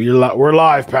we're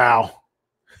live, pal.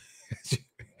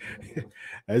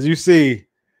 As you see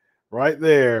right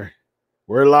there,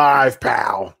 we're live,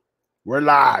 pal. We're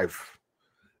live.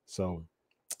 So,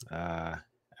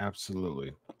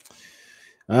 absolutely.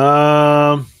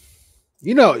 Mo,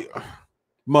 you know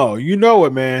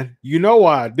it, man. You know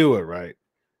why I do it, right?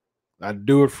 I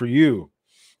do it for you.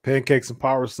 Pancakes and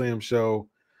Powerslam show.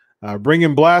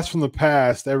 Bringing blasts from the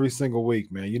past every single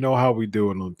week, man. You know how we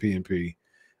do it on PNP.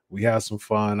 We have some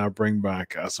fun. I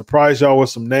surprise y'all with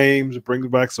some names, bring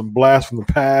back some blasts from the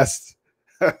past.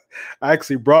 I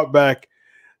actually brought back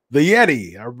the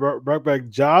Yeti. I brought back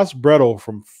Josh Bredl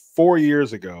from 4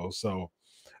 years ago. So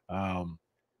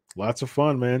lots of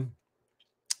fun, man.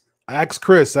 Ask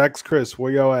Chris.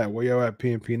 Where y'all at?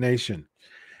 PNP Nation?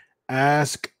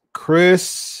 Ask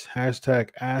Chris.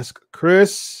 Hashtag Ask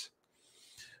Chris.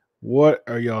 What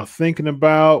are y'all thinking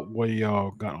about? What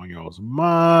y'all got on y'all's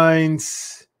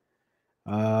minds?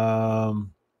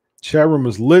 Chat room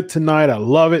is lit tonight. I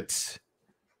love it.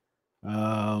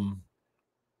 Alma,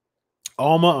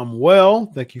 I'm well.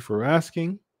 Thank you for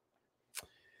asking.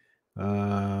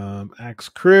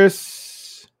 Ask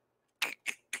Chris.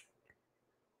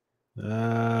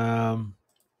 Welcome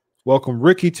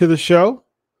Ricky to the show.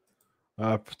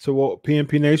 To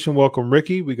PNP Nation, welcome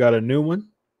Ricky. We got a new one.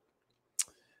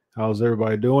 How's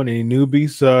everybody doing? Any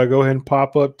newbies? Go ahead and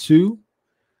pop up too.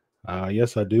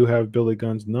 Yes, I do have Billy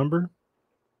Gunn's number.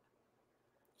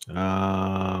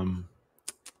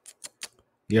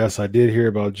 Yes, I did hear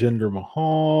about Jinder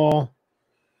Mahal.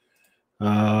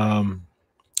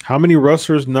 How many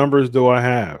wrestlers' numbers do I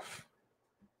have?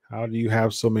 How do you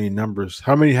have so many numbers?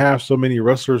 How many have so many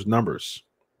wrestlers' numbers?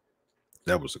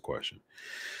 That was the question.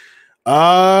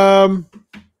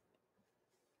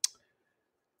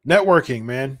 Networking,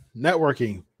 man.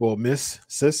 Networking. Well,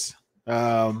 sis.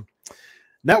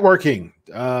 Networking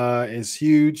is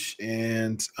huge,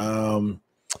 and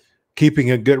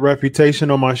keeping a good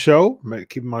reputation on my show,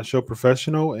 keeping my show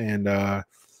professional, and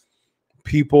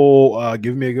people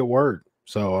give me a good word.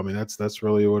 So, I mean, that's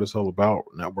really what it's all about,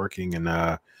 networking,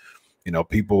 and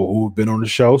people who've been on the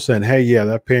show saying, "Hey, yeah,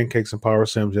 that Pancakes and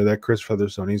Powerslams, yeah, that Chris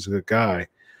Featherstone, he's a good guy,"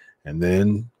 and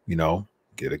then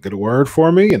get a good word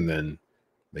for me, and then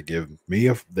they give me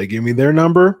their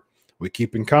number. We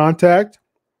keep in contact.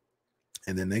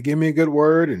 And then they give me a good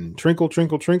word and trinkle,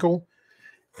 trinkle, trinkle.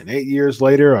 And 8 years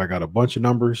later, I got a bunch of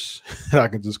numbers that I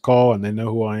can just call and they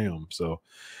know who I am. So,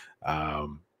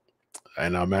 and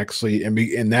I'm actually,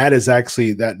 and that is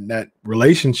actually that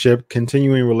relationship,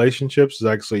 continuing relationships is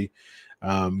actually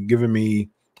giving me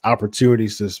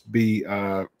opportunities to be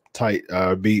tight,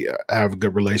 have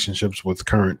good relationships with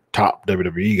current top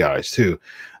WWE guys too,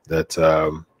 that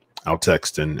I'll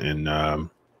text and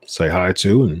say hi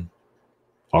to, and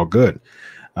all good,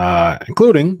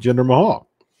 including Jinder Mahal.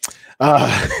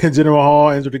 Jinder Mahal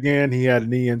injured again. He had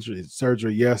knee injury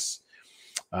surgery. Yes,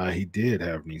 he did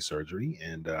have knee surgery,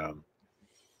 and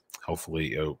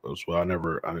hopefully it was well.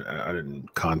 I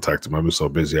didn't contact him. I've been so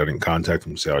busy. I didn't contact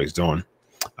him to see how he's doing.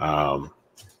 As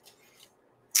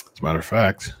a matter of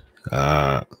fact,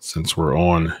 since we're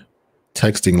on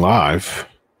texting live,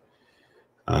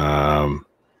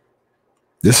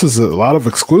 this is a lot of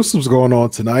exclusives going on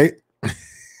tonight.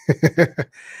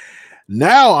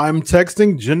 Now I'm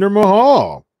texting Jinder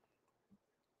Mahal.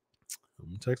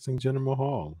 I'm texting Jinder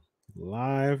Mahal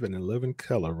live and in living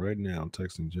color right now. I'm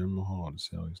texting Jinder Mahal to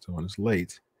see how he's doing. It's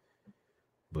late,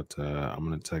 but I'm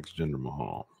going to text Jinder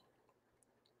Mahal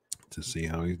to see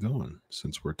how he's doing.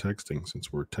 Since we're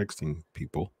texting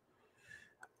people,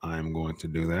 I'm going to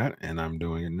do that, and I'm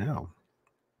doing it now.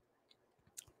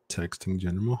 Texting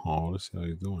Jinder Mahal to see how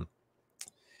he's doing.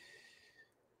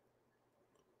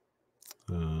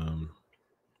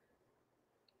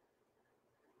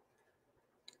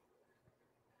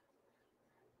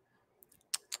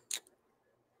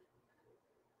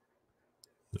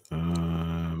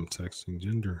 I'm texting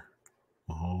Jinder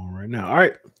Mahal right now. All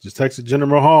right, just texted Jinder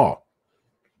Mahal.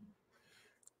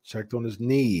 Checked on his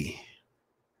knee.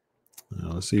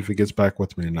 Let's see if he gets back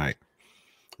with me tonight.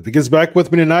 If he gets back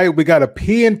with me tonight, we got a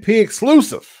P&P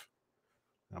exclusive.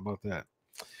 How about that?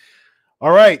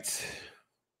 All right.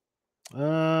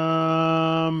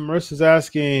 Marissa's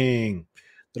asking,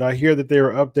 did I hear that they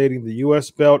were updating the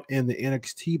US belt and the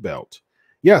NXT belt?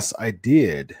 Yes, I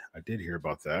did. I did hear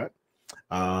about that.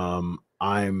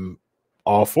 I'm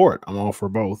all for it. I'm all for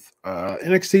both.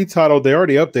 NXT title, they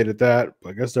already updated that.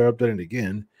 I guess they're updating it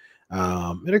again.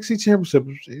 NXT championship,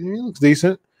 it looks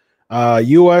decent.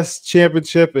 US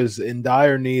championship is in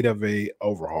dire need of a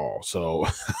overhaul. So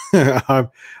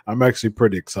I'm actually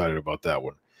pretty excited about that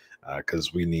one,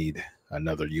 because we need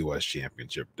another US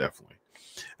championship, definitely.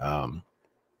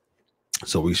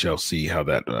 So we shall see how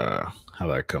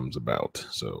that comes about.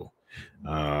 So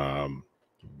let me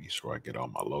be sure I get all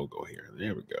my logo here.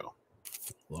 There we go.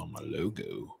 All my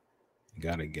logo.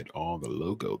 Gotta get all the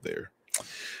logo there.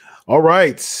 All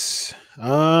right. Let's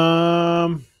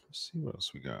see what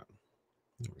else we got.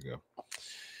 There we go.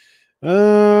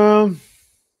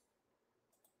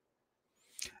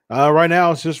 Right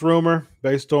now it's just rumor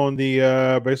based on the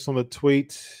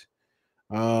tweet.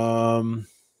 Based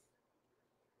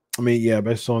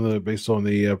on the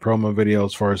promo video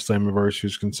as far as Slammiversary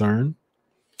is concerned.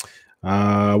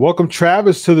 Welcome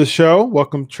Travis to the show.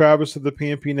 Welcome Travis to the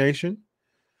PNP Nation.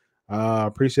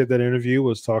 Appreciate that interview.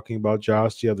 Was talking about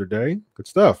Josh the other day. Good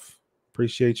stuff.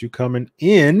 Appreciate you coming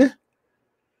in.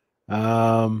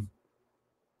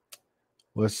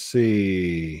 Let's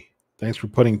see. Thanks for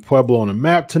putting Pueblo on the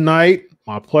map tonight.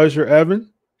 My pleasure, Evan.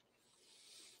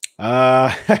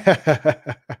 I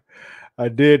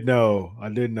did know,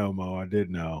 Mo. I did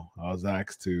know. I was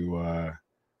asked to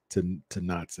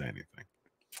not say anything.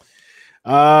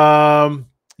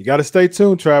 You got to stay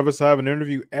tuned, Travis. I have an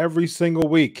interview every single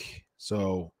week.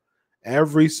 So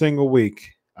every single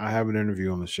week I have an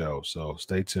interview on the show. So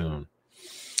stay tuned.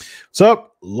 What's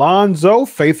up, Lonzo?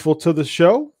 Faithful to the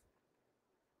show.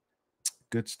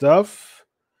 Good stuff.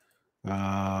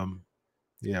 Welcome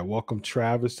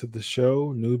Travis to the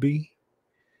show, newbie.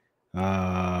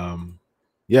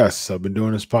 Yes, I've been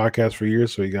doing this podcast for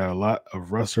years, so you got a lot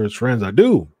of wrestlers friends. I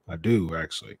do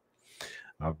actually.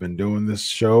 I've been doing this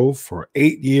show for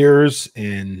 8 years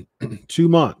and 2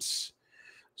 months.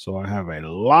 So I have a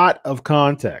lot of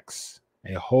contacts,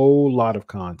 a whole lot of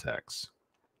contacts.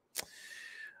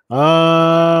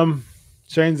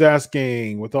 Shane's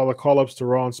asking, with all the call-ups to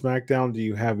Raw and SmackDown, do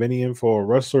you have any info on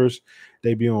wrestlers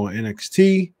debuting on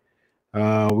NXT?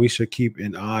 We should keep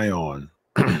an eye on.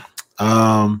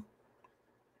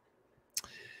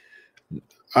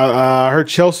 I heard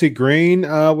Chelsea Green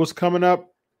was coming up.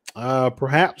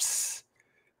 Perhaps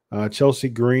Chelsea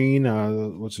Green,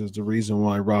 which is the reason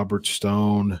why Robert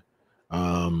Stone,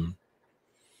 Robert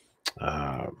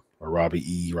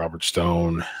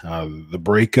Stone, the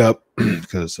breakup,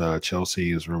 because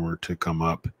Chelsea is rumored to come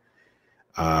up.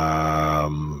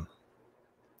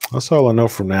 That's all I know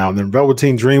for now. And then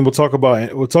Velveteen Dream, we'll talk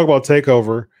about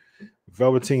TakeOver.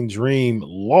 Velveteen Dream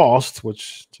lost,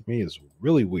 which to me is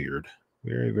really weird.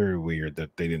 Very, very weird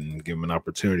that they didn't give him an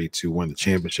opportunity to win the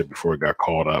championship before it got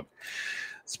called up.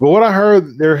 But what I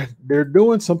heard, they're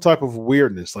doing some type of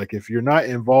weirdness. Like if you're not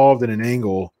involved in an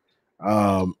angle,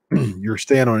 you're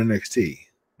staying on NXT.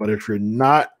 But if you're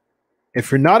not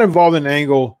involved in an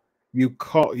angle, you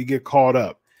get caught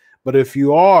up. But if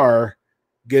you are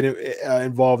getting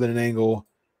involved in an angle,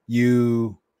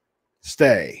 you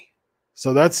stay.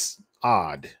 So that's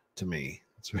odd to me.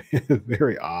 It's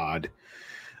very odd.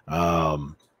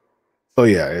 So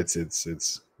yeah,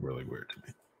 it's really weird to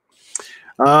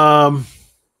me.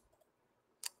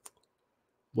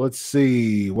 Let's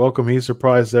see. Welcome. He's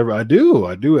surprised ever. I do,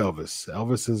 Elvis.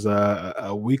 Elvis is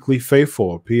a weekly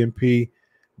faithful, a PNP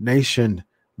Nation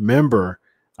member.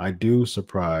 I do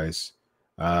surprise.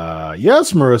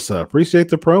 Yes, Marissa. Appreciate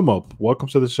the promo. Welcome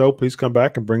to the show. Please come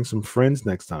back and bring some friends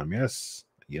next time. Yes.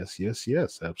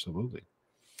 Absolutely.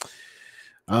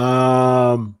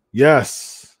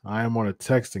 Yes, I am on a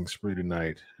texting spree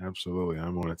tonight. Absolutely.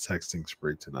 I'm on a texting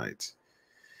spree tonight.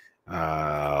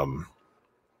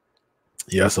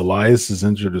 Yes, Elias is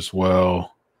injured as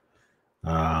well.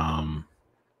 Let's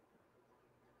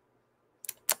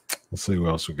see who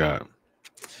else we got.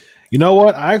 You know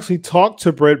what? I actually talked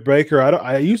to Britt Baker.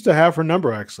 I used to have her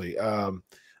number actually,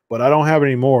 but I don't have it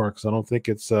anymore because I don't think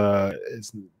it's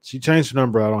she changed her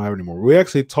number. I don't have it anymore. We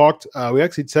actually talked. We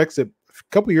actually texted a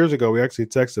couple years ago. We actually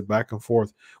texted back and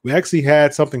forth. We actually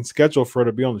had something scheduled for her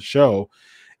to be on the show,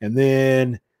 and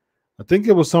then I think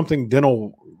it was something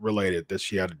dental related that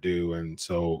she had to do, and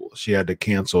so she had to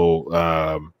cancel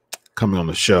coming on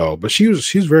the show. But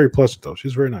she's very pleasant though.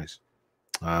 She's very nice.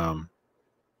 Yeah,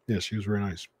 she was very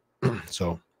nice.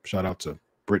 So shout out to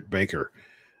Britt Baker.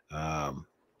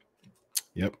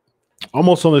 Yep,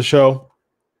 almost on the show.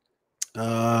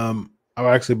 I'll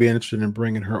actually be interested in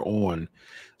bringing her on.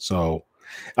 So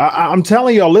I'm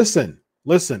telling y'all, listen.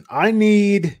 I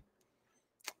need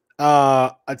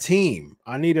a team.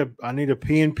 I need a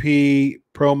PNP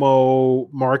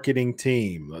promo marketing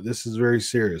team. This is very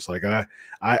serious. Like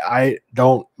I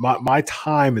don't. My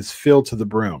time is filled to the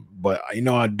brim. But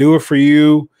I do it for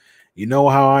you. You know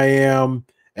how I am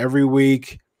every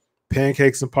week.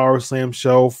 Pancakes and Powerslam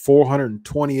show,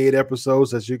 428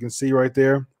 episodes, as you can see right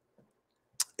there,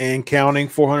 and counting.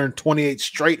 428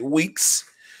 straight weeks.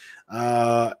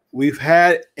 We've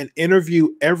had an interview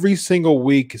every single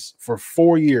week for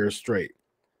 4 years straight.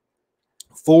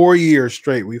 4 years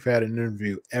straight, we've had an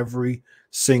interview every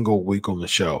single week on the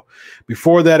show.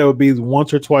 Before that, it would be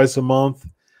once or twice a month.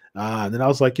 And then I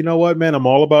was like, you know what, man? I'm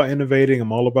all about innovating.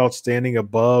 I'm all about standing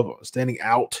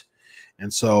out.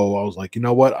 And so I was like, you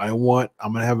know what? I'm going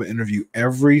to have an interview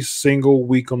every single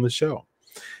week on the show.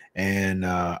 And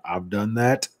I've done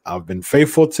that. I've been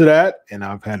faithful to that. And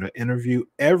I've had an interview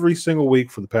every single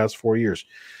week for the past 4 years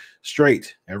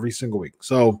straight, every single week.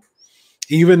 So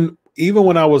even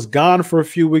when I was gone for a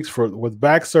few weeks with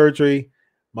back surgery,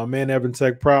 my man Evan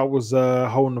Tech Proud was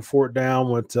holding the fort down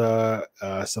with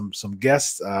some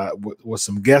guests, with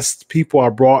some guest people I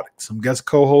brought, some guest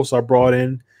co-hosts I brought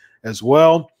in as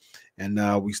well,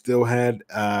 and we still had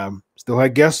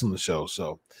guests on the show.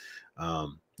 So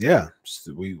yeah,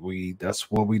 we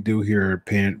that's what we do here at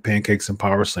Pancakes and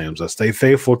Powerslams. I stay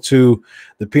faithful to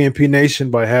the PNP Nation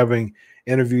by having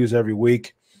interviews every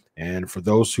week. And for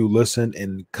those who listen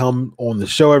and come on the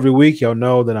show every week, y'all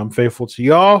know that I'm faithful to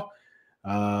y'all.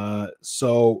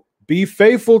 So be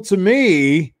faithful to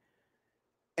me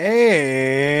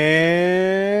and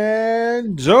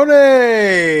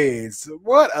donates.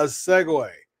 What a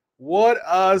segue.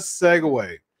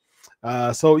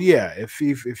 So yeah, if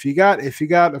you got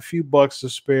a few bucks to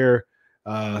spare,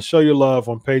 show your love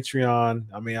on Patreon.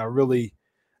 I mean,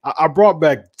 I brought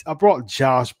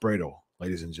Josh Bredl,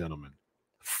 ladies and gentlemen.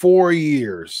 4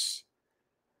 years.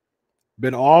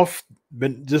 Been off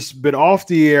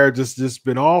the air, just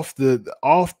been off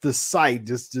the site,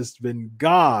 just been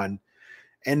gone,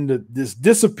 and this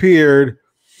disappeared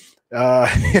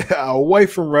away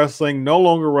from wrestling, no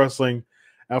longer wrestling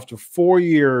after 4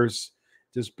 years,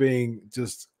 just being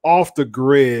off the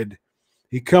grid.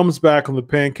 He comes back on the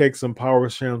Pancakes and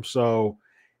Powerslams show,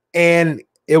 and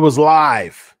it was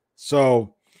live.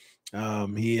 So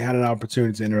he had an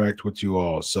opportunity to interact with you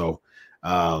all. So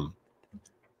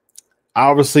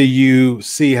obviously, you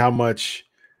see how much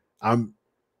I'm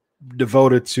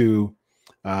devoted to,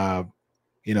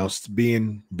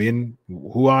 being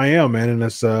who I am, man. And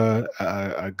that's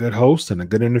a good host and a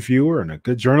good interviewer and a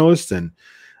good journalist and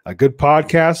a good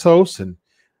podcast host. And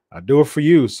I do it for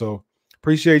you. So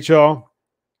appreciate y'all.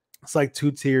 It's like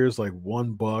 2 tiers, like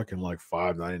 $1 and like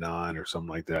 $5.99 or something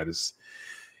like that. It's,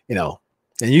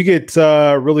 and you get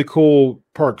really cool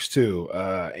perks too.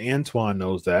 Antoine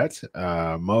knows that.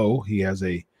 Mo, he has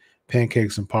a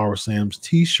Pancakes and Powerslams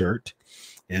t-shirt,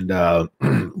 and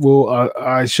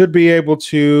I should be able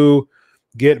to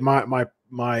get my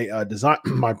design,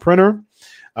 my printer.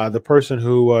 The person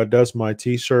who does my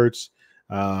t-shirts,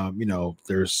 you know,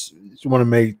 there's want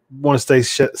to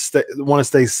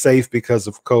stay safe because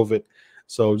of COVID.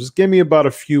 So just give me about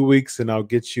a few weeks and I'll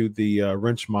get you the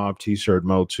Wrench Mob t-shirt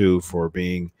Mo 2 for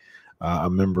being a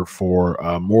member for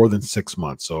more than 6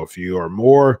 months. So if you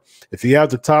have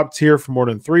the top tier for more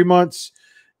than 3 months,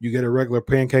 you get a regular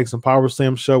Pancakes and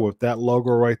Powerslam show with that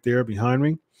logo right there behind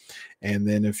me. And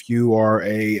then if you are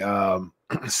a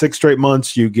 6 straight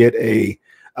months, you get a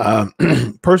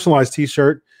personalized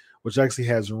t-shirt, which actually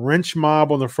has Wrench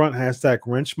Mob on the front, hashtag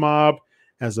Wrench Mob,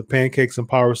 has the Pancakes and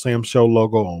Powerslam show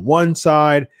logo on one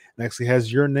side, and actually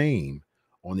has your name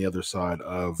on the other side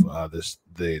of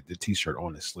the t-shirt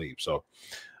on the sleeve. So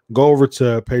go over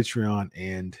to Patreon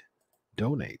and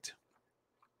donate.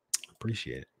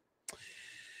 Appreciate it.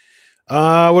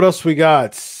 What else we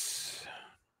got?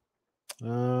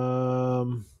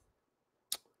 Were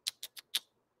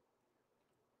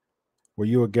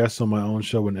you a guest on my own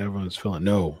show when everyone was feeling?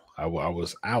 No, I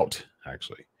was out,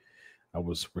 actually. I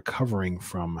was recovering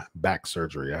from back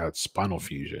surgery. I had spinal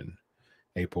fusion,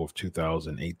 April of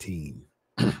 2018.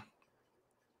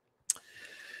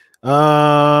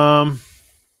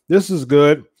 This is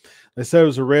good. They said it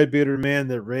was a red bearded man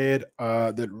that ran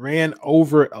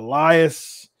over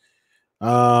Elias.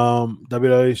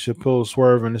 WWE should pull a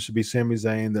swerve, and it should be Sami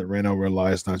Zayn that ran over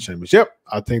Elias, not Sheamus. Yep,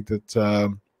 I think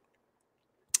that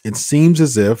it seems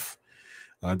as if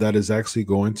that is actually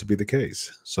going to be the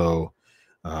case. So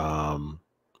I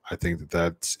think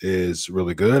that is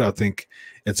really good. I think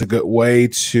it's a good way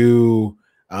to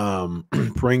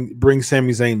bring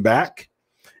Sami Zayn back.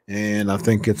 And I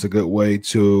think it's a good way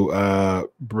to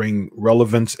bring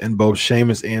relevance in both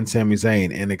Sheamus and Sami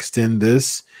Zayn and extend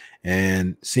this.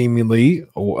 And seemingly,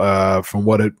 from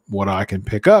what I can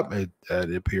pick up, it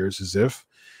appears as if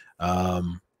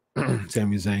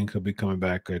Sami Zayn could be coming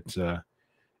back at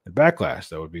Backlash.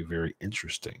 That would be very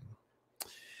interesting.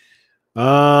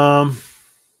 All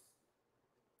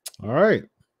right.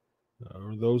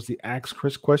 Are those the Ask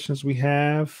Chris questions we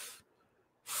have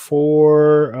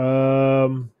for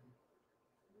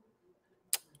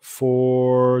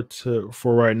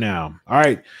right now? All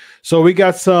right. So we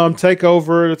got some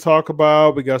takeover to talk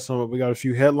about. We got a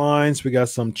few headlines. We got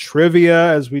some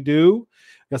trivia as we do.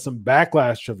 Got some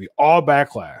Backlash trivia, all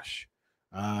Backlash.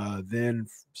 Then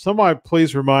somebody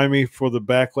please remind me for the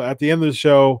Backlash at the end of the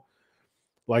show,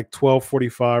 like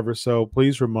 12:45 or so.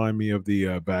 Please remind me of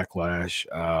the Backlash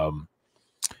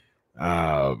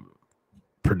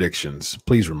predictions.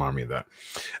 Please remind me of that.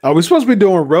 We're supposed to be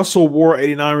doing Wrestle War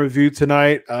 89 review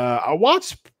tonight. I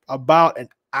watched about an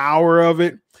hour of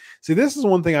it. See, this is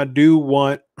one thing I do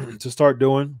want to start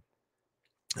doing.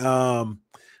 I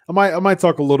might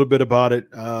talk a little bit about it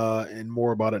and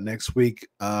more about it next week.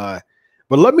 But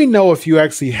let me know if you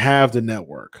actually have the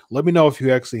network. Let me know if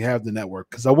you actually have the network,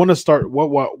 because I want to start.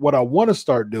 What I want to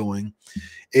start doing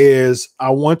is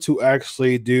I want to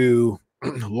actually do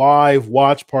live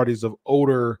watch parties of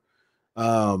older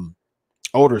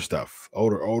stuff,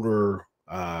 older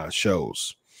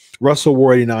shows. Wrestle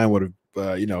War 89 would have,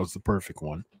 it's the perfect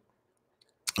one.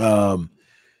 So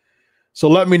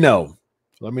let me know.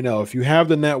 Let me know if you have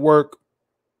the network.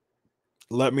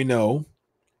 Let me know.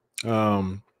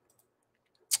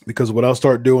 Because what I'll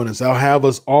start doing is I'll have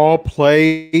us all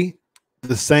play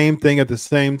the same thing at the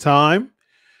same time,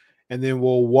 and then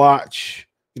we'll watch.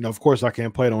 Of course, I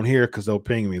can't play it on here because they'll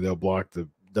ping me. They'll block the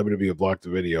WWE will block the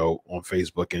video on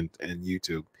Facebook and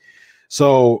YouTube.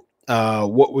 So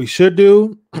what we should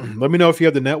do, let me know if you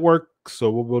have the network.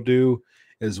 So what we'll do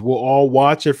is we'll all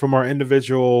watch it from our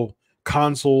individual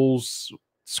consoles,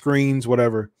 screens,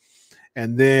 whatever,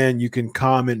 and then you can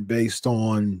comment based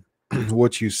on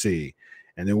what you see.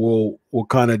 And then we'll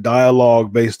kind of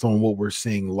dialogue based on what we're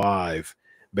seeing live,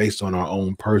 based on our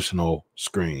own personal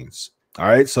screens. All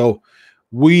right, so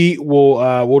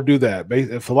we'll do that.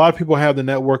 If a lot of people have the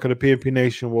network of the PNP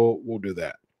Nation, we'll do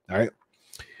that. All right,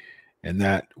 and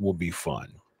that will be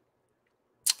fun.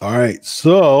 All right,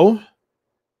 so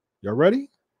y'all ready?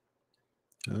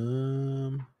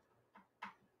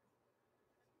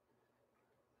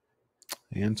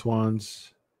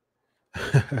 Antoine's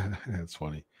that's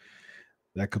funny.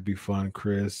 That could be fun,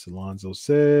 Chris. Alonzo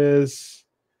says.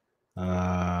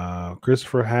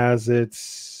 Christopher has it.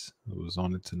 It was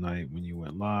on it tonight when you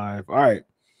went live. All right.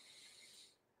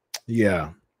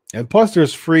 Yeah. And plus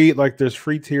there's free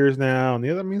tiers now. And the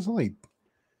other, it's only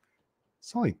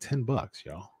 $10,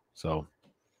 y'all. So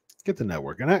get the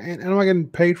network. And I'm not getting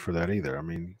paid for that either.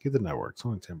 Get the network. It's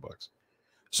only $10.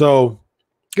 So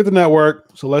get the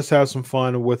network. So let's have some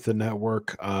fun with the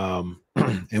network. And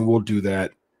we'll do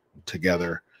that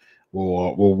together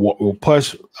We'll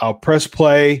push. I'll press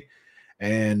play,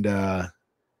 and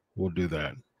we'll do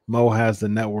that. Mo has the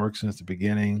network since the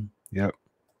beginning. Yep,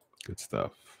 good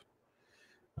stuff.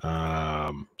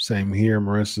 Same here.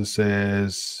 Marissa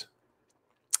says,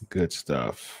 good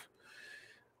stuff.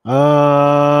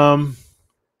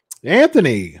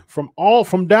 Anthony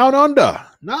from down under.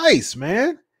 Nice,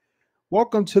 man.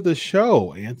 Welcome to the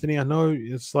show, Anthony. I know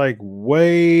it's like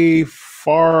way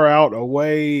far out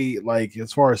away, like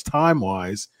as far as time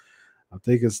wise. I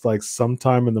think it's like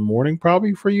sometime in the morning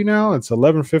probably for you now. It's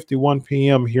 11:51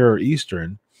 p.m. here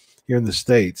Eastern, here in the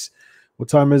States. What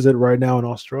time is it right now in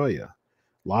Australia?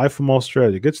 Live from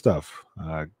Australia. Good stuff.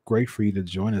 Great for you to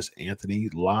join us, Anthony,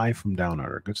 live from down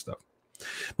under. Good stuff.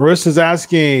 Marissa's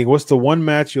asking, what's the one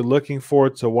match you're looking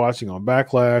forward to watching on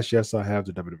Backlash? Yes, I have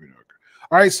the WWE.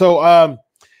 All right, so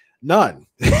none.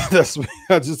 That's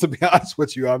just to be honest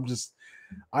with you.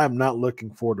 I am not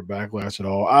looking forward to Backlash at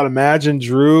all. I'd imagine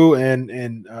Drew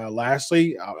and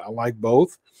Lashley. I like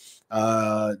both.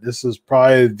 This is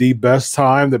probably the best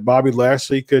time that Bobby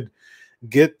Lashley could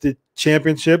get the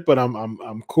championship, but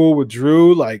I'm cool with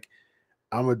Drew. Like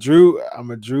I'm a Drew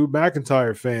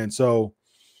McIntyre fan, so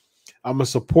I'm a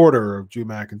supporter of Drew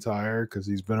McIntyre because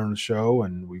he's been on the show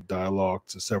and we've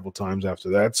dialogued several times after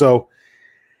that. So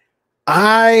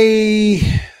but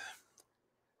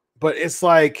it's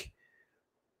like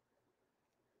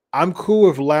I'm cool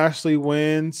if Lashley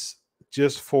wins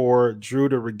just for Drew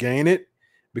to regain it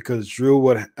because Drew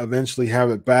would eventually have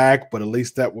it back, but at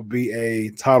least that would be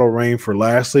a title reign for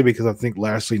Lashley because I think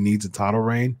Lashley needs a title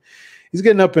reign. He's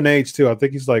getting up in age too. I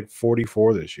think he's like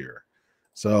 44 this year.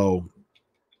 So,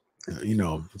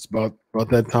 it's about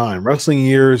that time. Wrestling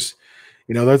years,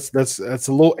 that's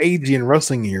a little agey in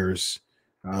wrestling years.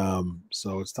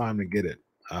 So it's time to get it.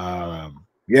 So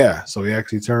he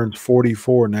actually turns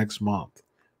 44 next month.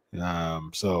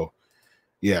 He'll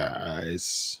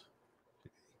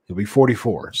be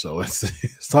 44. So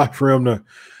it's time for him to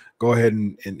go ahead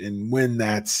and win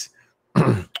that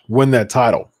win that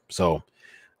title. So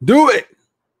do it.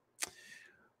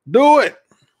 But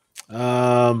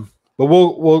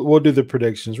we'll do the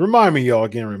predictions. Remind me, y'all,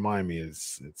 again,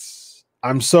 it's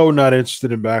I'm so not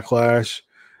interested in Backlash.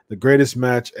 The greatest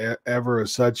match ever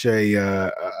is such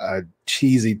a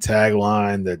cheesy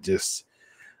tagline that just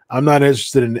I'm not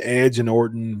interested in Edge and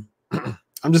Orton.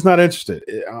 I'm just not interested.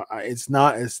 It's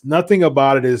nothing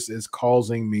about it is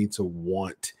causing me to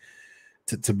want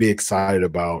to be excited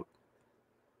about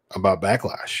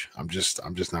Backlash. I'm just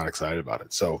not excited about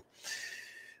it. So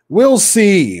we'll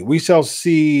see. We shall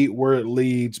see where it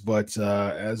leads. But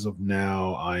as of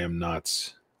now, I'm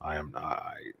not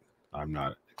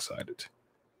excited.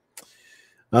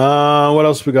 What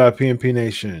else we got? PNP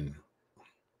Nation.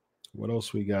 What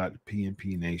else we got?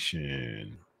 PNP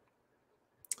Nation.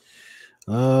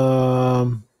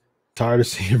 Tired of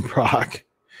seeing Brock.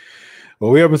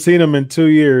 Well, we haven't seen him in 2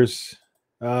 years.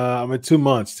 2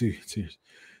 months.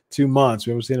 2 months.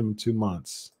 We haven't seen him in 2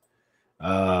 months.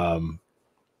 And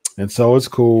so it's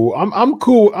cool. I'm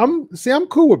cool. I'm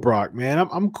cool with Brock, man.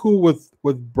 I'm cool with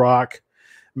Brock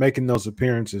making those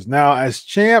appearances. Now, as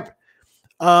champ,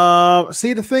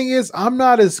 the thing is, I'm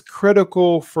not as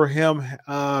critical for him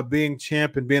being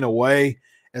champ and being away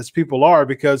as people are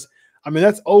because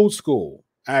that's old school.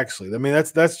 Actually,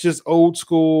 that's just old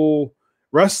school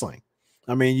wrestling.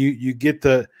 You get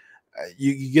the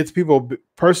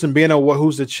person being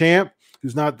who's the champ,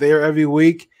 who's not there every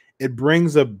week. It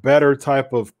brings a better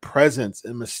type of presence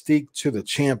and mystique to the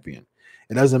champion.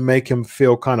 It doesn't make him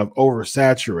feel kind of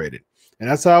oversaturated. And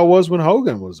that's how it was when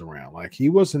Hogan was around. Like he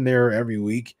wasn't there every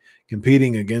week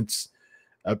competing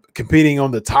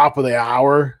on the top of the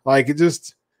hour. Like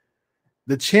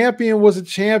the champion was a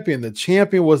champion. The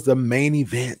champion was the main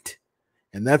event.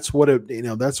 And that's what it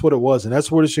was. And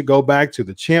that's what it should go back to,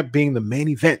 the champ being the main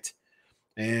event.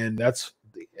 And that's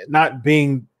not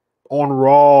being on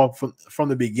Raw from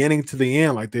the beginning to the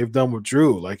end, like they've done with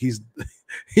Drew. Like he's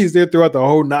there throughout the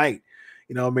whole night.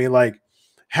 Like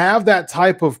have that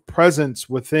type of presence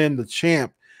within the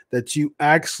champ that you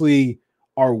actually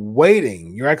are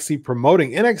waiting. You're actually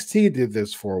promoting. NXT did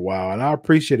this for a while, and I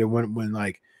appreciate it when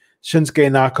like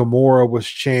Shinsuke Nakamura was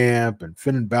champ and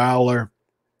Finn Balor.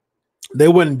 They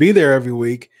wouldn't be there every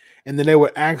week, and then they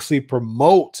would actually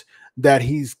promote that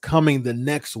he's coming the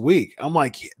next week. I'm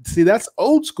like, see, that's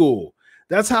old school.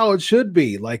 That's how it should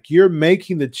be. Like you're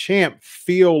making the champ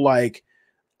feel like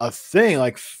a thing,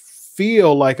 like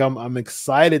feel like I'm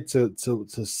excited to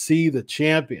see the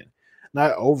champion,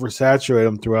 not oversaturate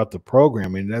him throughout the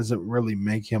program. It doesn't really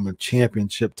make him a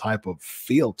championship type of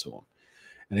feel to him.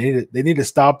 And they need to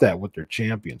stop that with their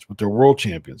champions, with their world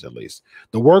champions at least.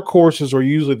 The workhorses are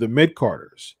usually the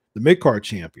mid-carders, the mid-card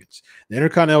champions. The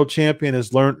Intercontinental champion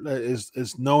is known as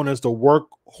the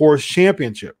Workhorse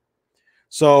Championship.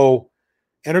 So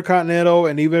Intercontinental,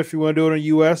 and even if you want to do it in the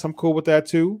US, I'm cool with that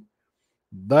too.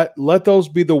 Let those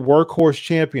be the Workhorse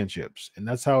Championships, and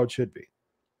that's how it should be.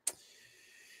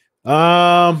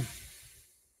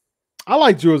 I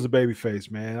like Drew as a baby face,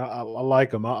 man. I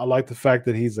like him. I like the fact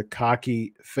that he's a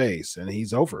cocky face and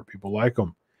he's over. People like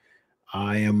him.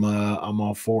 I'm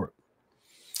all for it.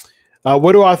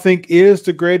 What do I think is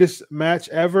the greatest match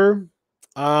ever?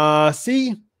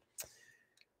 See,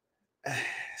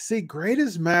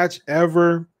 greatest match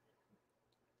ever.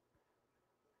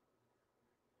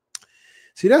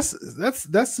 See, that's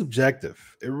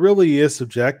subjective. It really is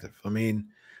subjective. I mean,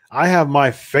 I have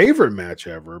my favorite match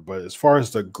ever, but as far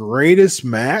as the greatest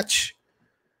match,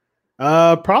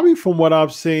 probably from what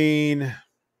I've seen,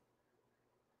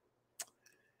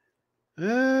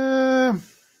 I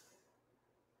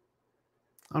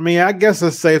mean, I guess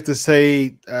it's safe to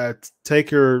say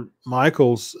Taker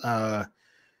Michaels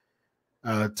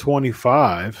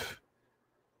 25.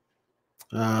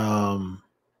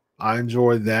 I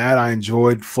enjoyed that. I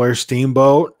enjoyed Flair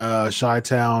Steamboat,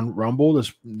 Chi-Town Rumble.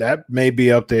 That may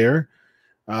be up there.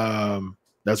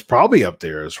 That's probably up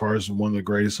there as far as one of the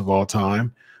greatest of all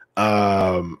time.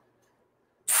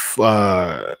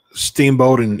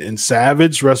 Steamboat and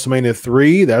Savage, WrestleMania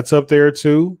 3, that's up there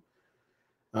too.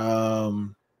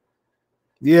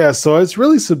 Yeah, so it's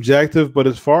really subjective, but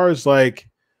as far as like,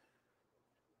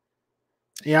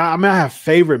 yeah, I mean, I have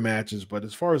favorite matches, but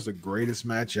as far as the greatest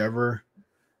match ever,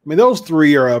 I mean, those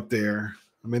three are up there.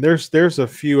 I mean, there's a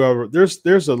few other,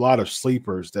 there's a lot of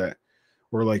sleepers that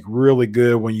were like really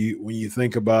good when you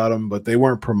think about them, but they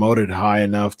weren't promoted high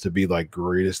enough to be like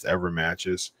greatest ever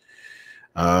matches.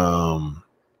 Yeah.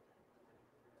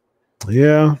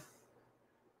 I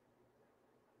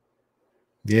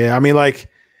mean, like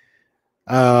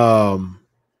I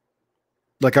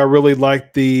really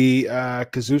liked the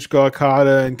Kazuchika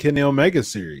Okada and Kenny Omega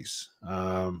series.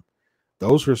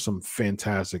 Those were some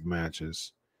fantastic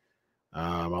matches.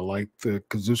 I liked the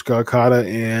Kazuchika Okada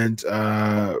and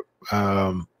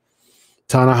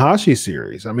Tanahashi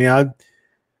series. I mean,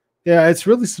 yeah, it's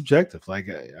really subjective. Like,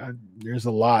 there's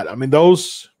a lot. I mean,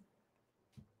 those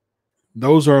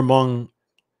are among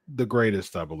the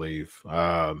greatest, I believe.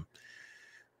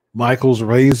 Michael's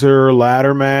Razor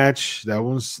ladder match, that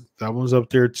one's up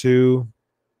there too.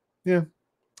 Yeah.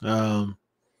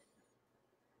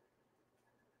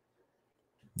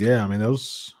 Yeah, I mean,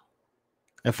 those,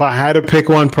 if I had to pick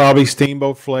one, probably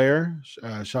Steamboat Flair,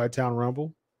 Chi-Town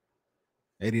Rumble,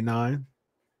 89.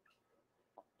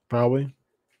 Probably.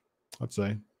 I'd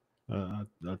say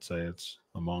it's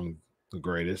among the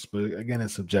greatest, but again,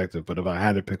 it's subjective. But if I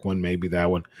had to pick one, maybe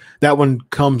that one. That one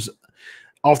comes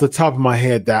off the top of my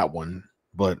head, that one,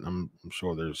 but I'm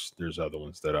sure there's other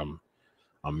ones that I'm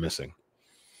missing.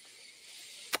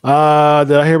 Did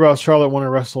I hear about Charlotte wanting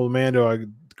to wrestle Amanda? I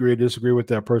agree, disagree with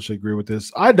that. I personally agree with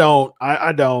this. I don't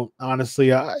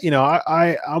honestly.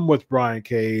 I'm with Brian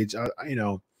Cage.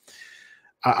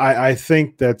 I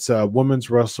think that's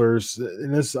women's wrestlers,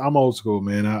 and this, I'm old school,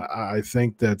 man. I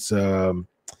think that's I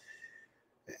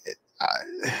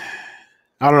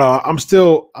don't know. I'm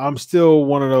still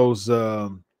one of those.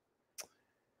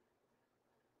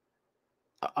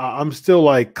 I'm still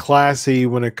like classy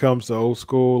when it comes to old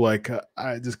school. Like,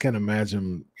 I just can't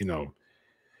imagine,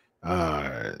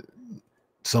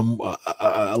 some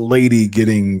a lady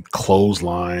getting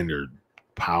clotheslined or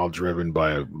pile driven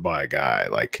by a guy.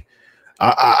 Like,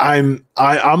 I'm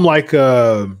like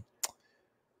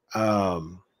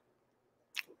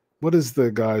what is the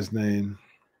guy's name?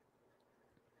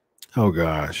 Oh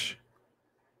gosh,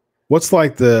 what's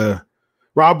like the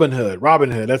Robin Hood?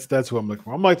 That's who I'm looking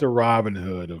for. I'm like the Robin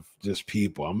Hood of just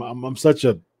people. I'm such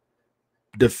a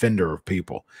defender of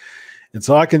people, and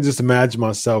so I can just imagine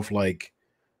myself like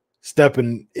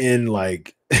stepping in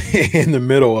like in the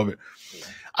middle of it.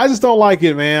 I just don't like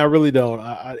it, man. I really don't.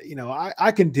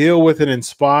 I can deal with it in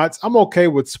spots. I'm okay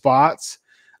with spots.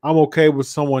 I'm okay with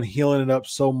someone healing it up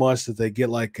so much that they get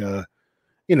like a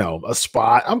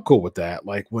spot. I'm cool with that.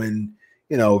 Like when,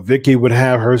 Vicky would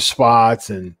have her spots,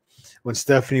 and when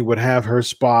Stephanie would have her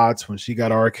spots when she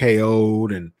got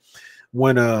RKO'd, and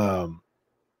when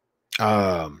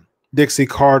Dixie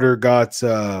Carter got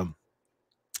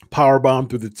powerbombed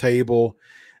through the table,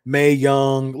 Mae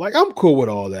Young, like, I'm cool with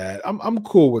all that. I'm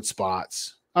cool with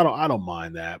spots. I don't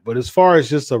mind that. But as far as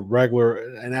just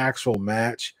an actual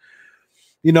match,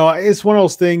 it's one of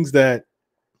those things that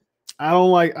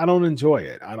I don't enjoy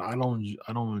it. I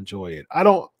don't enjoy it. I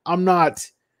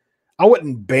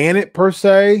wouldn't ban it per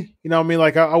se. You know what I mean?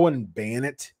 Like I wouldn't ban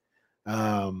it.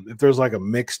 If there's like a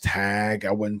mixed tag,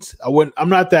 I wouldn't, I'm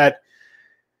not that.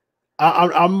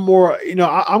 I'm more, you know,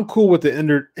 I'm cool with the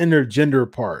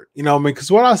intergender part, you know what I mean?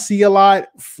 Because what I see a lot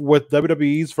with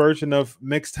WWE's version of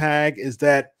mixed tag is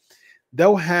that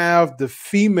they'll have the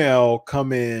female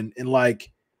come in and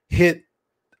like hit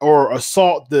or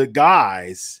assault the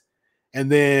guys,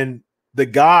 and then the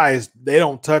guys, they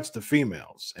don't touch the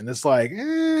females. And it's like,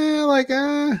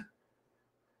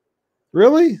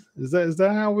 really? Is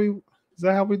that how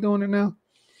we doing it now?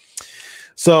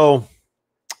 So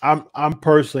I'm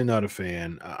personally not a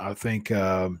fan. I don't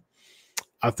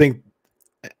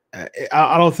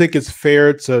think it's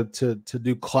fair to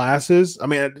do classes. I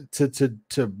mean,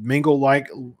 to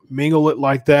mingle it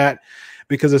like that,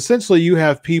 because essentially you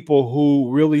have people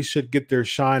who really should get their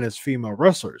shine as female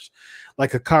wrestlers,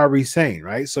 like a Kairi Sane,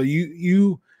 right? So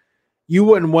you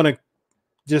wouldn't want to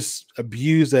just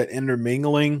abuse that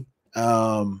intermingling,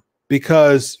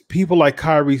 because people like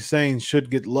Kairi Sane should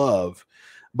get love.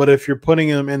 But if you're putting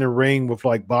them in a ring with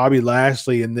like Bobby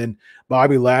Lashley, and then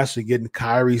Bobby Lashley getting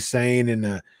Kairi Sane in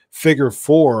a figure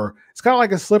four, it's kind of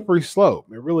like a slippery slope.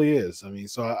 It really is. I mean,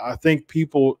 so I think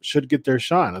people should get their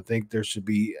shine. I think there should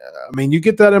be, I mean, you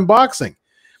get that in boxing.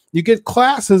 You get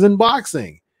classes in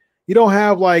boxing. You don't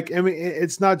have like, I mean,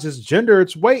 it's not just gender,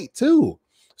 it's weight too.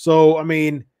 So, I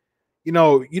mean, you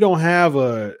know, you don't have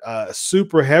a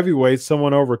super heavyweight,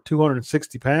 someone over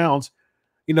 260 pounds.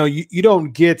 You know, you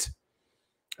don't get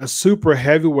a super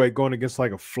heavyweight going against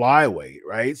like a flyweight,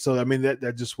 right? So I mean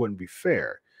that just wouldn't be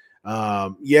fair.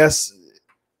 Yes,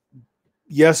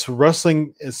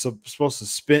 wrestling is supposed to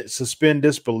suspend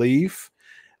disbelief,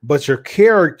 but your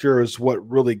character is what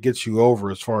really gets you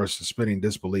over as far as suspending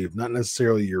disbelief, not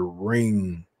necessarily your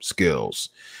ring skills,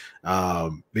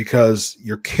 because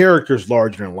your character is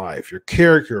larger than life. Your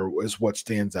character is what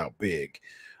stands out big,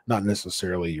 not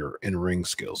necessarily your in-ring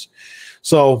skills.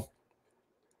 So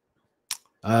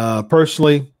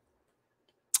personally,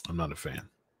 I'm not a fan.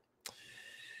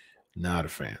 Not a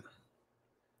fan.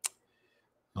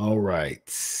 All right.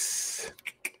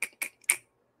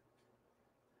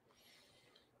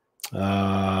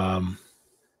 All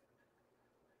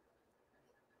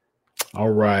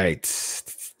right.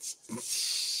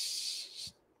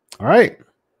 All right.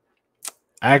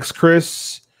 Ask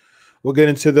Chris. We'll get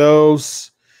into those.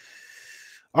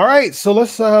 All right. So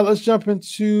let's jump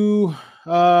into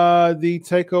the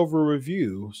takeover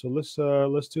review. So let's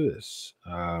do this.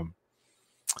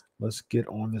 Let's get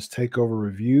on this takeover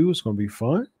review. It's going to be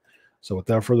fun. So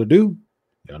without further ado,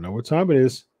 y'all know what time it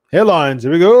is. Headlines.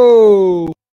 Here we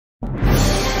go.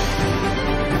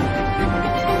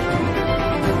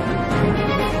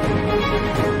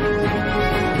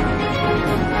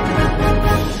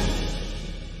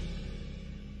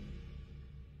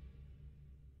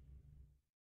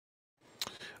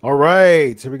 All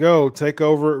right, here we go.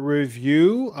 Takeover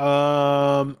review.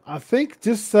 I think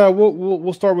just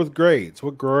we'll start with grades.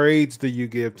 What grades do you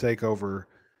give Takeover?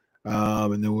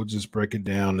 And then we'll just break it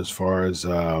down as far as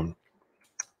the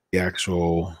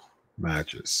actual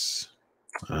matches.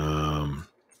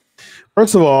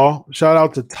 First of all, shout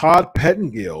out to Todd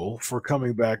Pettengill for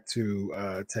coming back to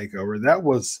Takeover. That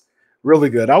was really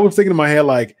good. I was thinking in my head,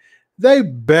 like, they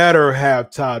better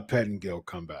have Todd Pettengill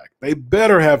come back. They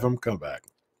better have him come back.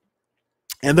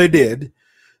 And they did.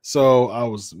 So I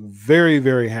was very,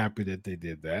 very happy that they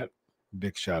did that.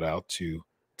 Big shout out to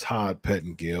Todd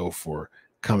Pettengill for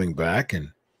coming back. And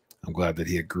I'm glad that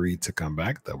he agreed to come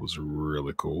back. That was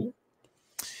really cool.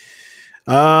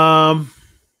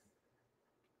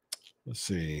 Let's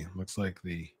see. Looks like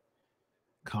the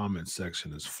comment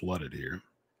section is flooded here.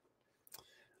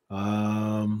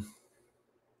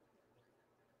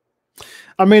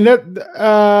 I mean,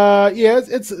 yeah,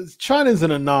 it's China's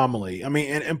an anomaly. I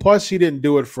mean, and plus she didn't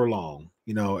do it for long.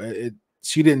 You know,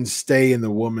 she didn't stay in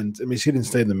the women's. I mean, she didn't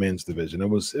stay in the men's division. It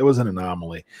was an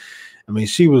anomaly. I mean,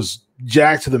 she was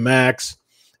jacked to the max,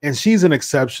 and she's an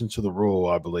exception to the rule,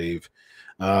 I believe.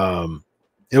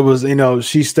 It was, you know,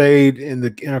 she stayed in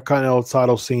the Intercontinental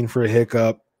title scene for a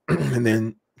hiccup, and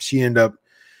then she ended up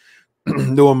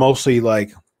doing mostly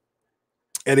like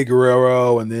Eddie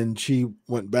Guerrero, and then she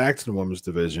went back to the women's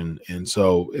division, and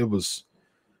so it was,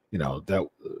 you know, that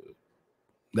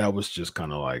was just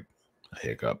kind of like a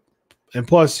hiccup. And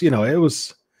plus, you know,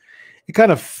 it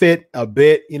kind of fit a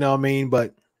bit, you know what I mean?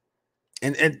 But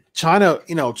and China,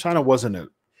 you know, China wasn't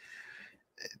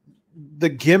the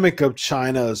gimmick of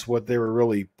China is what they were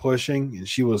really pushing, and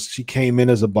she came in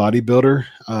as a bodybuilder.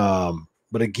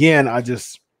 But again,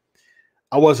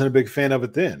 I wasn't a big fan of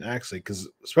it then, actually,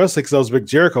 especially because I was a big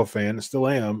Jericho fan. I still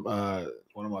am.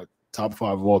 One of my top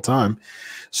 5 of all time.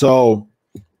 So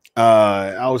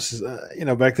I was,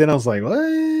 back then I was like,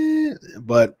 what?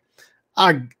 But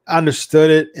I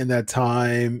understood it in that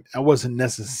time. I wasn't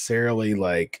necessarily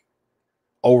like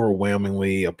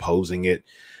overwhelmingly opposing it.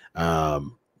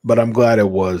 But I'm glad it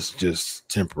was just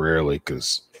temporarily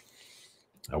because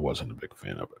I wasn't a big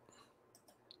fan of it.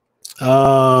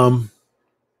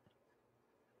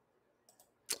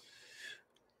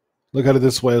 Look at it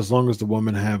this way: as long as the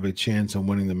woman have a chance of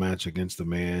winning the match against the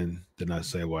man, then I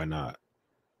say why not.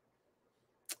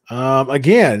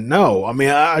 Again, no. I mean,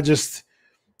 I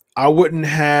wouldn't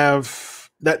have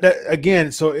that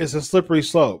again. So it's a slippery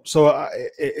slope. So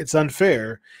it's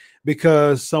unfair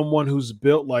because someone who's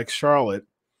built like Charlotte,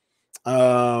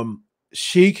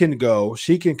 she can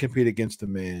compete against the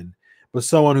men, but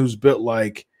someone who's built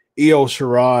like Io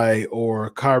Shirai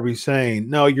or Kairi Sane,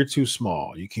 no, you're too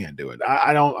small. You can't do it.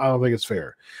 I don't think it's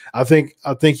fair. I think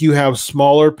you have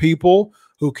smaller people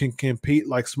who can compete,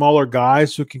 like smaller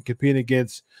guys who can compete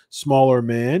against smaller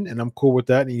men, and I'm cool with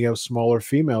that. And you have smaller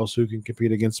females who can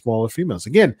compete against smaller females.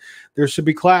 Again, there should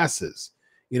be classes,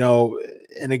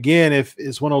 and again, if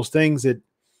it's one of those things that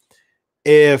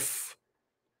if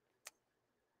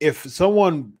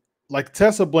someone like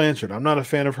Tessa Blanchard, I'm not a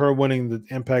fan of her winning the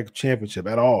Impact Championship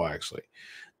at all, actually,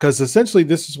 because essentially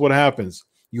this is what happens.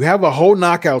 You have a whole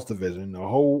knockouts division, a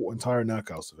whole entire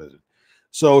knockouts division.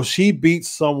 So she beats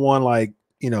someone like,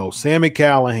 Sami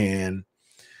Callihan,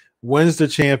 wins the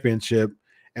championship,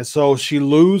 and so she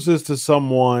loses to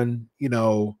someone,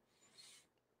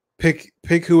 pick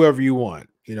whoever you want,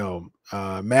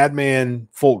 Madman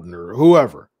Fulton or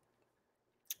whoever.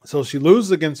 So she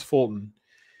loses against Fulton.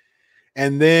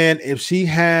 And then if she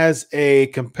has a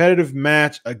competitive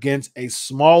match against a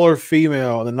smaller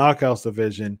female in the knockouts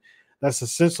division, that's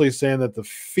essentially saying that the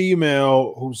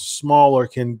female who's smaller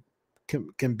can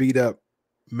beat up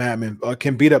Madman,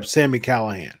 can beat up Sami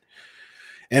Callihan.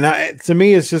 And to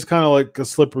me, it's just kind of like a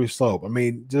slippery slope. I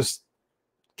mean, just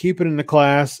keep it in the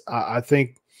class. I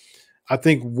think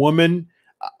women,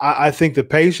 I think the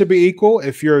pay should be equal.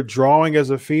 If you're drawing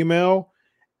as a female,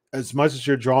 as much as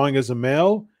you're drawing as a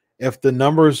male, if the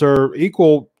numbers are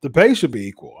equal, the pay should be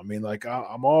equal. I mean, like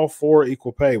I'm all for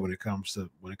equal pay when it comes to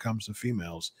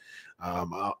females.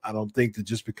 I don't think that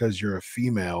just because you're a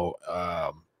female,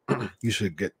 you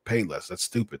should get paid less. That's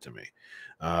stupid to me.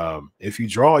 If you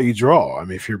draw, you draw. I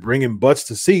mean, if you're bringing butts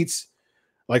to seats,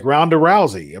 like Ronda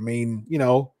Rousey, I mean,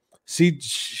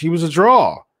 she was a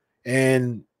draw,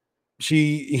 and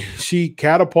she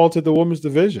catapulted the women's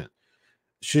division.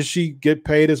 Should she get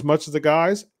paid as much as the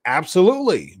guys?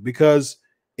 Absolutely, because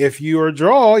if you're a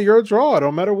draw, you're a draw. It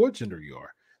don't matter what gender you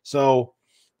are. So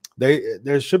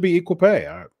there should be equal pay.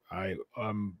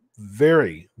 I'm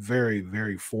very, very,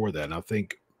 very for that. And I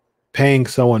think paying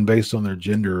someone based on their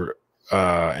gender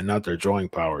and not their drawing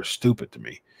power is stupid to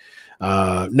me.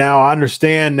 Now I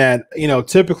understand that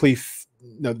typically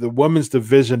the women's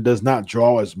division does not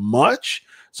draw as much.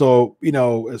 So,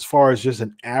 as far as just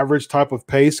an average type of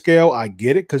pay scale, I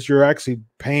get it because you're actually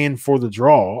paying for the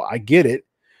draw. I get it.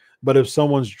 But if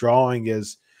someone's drawing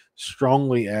as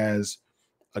strongly as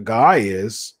a guy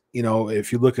is,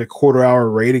 if you look at quarter-hour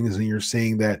ratings and you're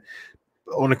seeing that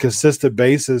on a consistent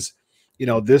basis,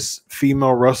 this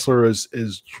female wrestler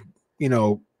is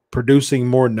producing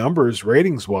more numbers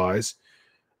ratings-wise,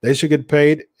 they should get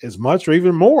paid as much or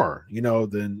even more,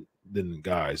 than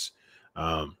guys.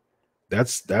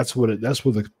 That's what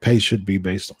the pay should be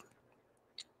based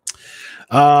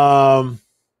on.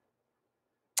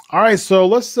 All right, so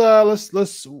let's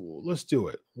do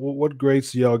it. What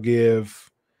grades do y'all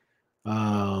give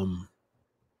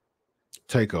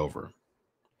Takeover?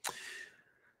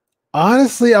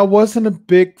 Honestly, I wasn't a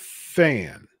big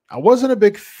fan. I wasn't a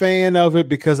big fan of it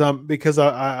because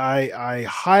I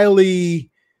highly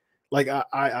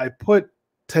I put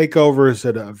takeovers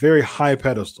at a very high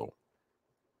pedestal.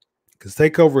 Because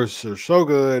takeovers are so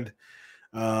good,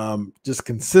 just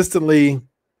consistently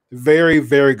very,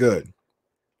 very good.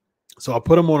 So I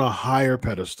put them on a higher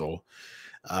pedestal.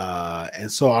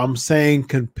 And so I'm saying,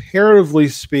 comparatively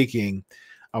speaking,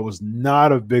 I was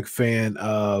not a big fan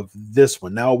of this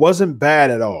one. Now, it wasn't bad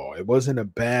at all. It wasn't a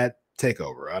bad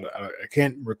takeover. I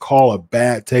can't recall a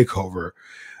bad takeover.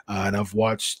 And I've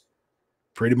watched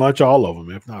pretty much all of them,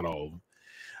 if not all of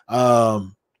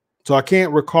them. So I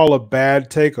can't recall a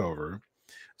bad takeover.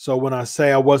 So when I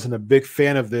say I wasn't a big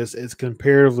fan of this, it's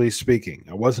comparatively speaking.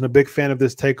 I wasn't a big fan of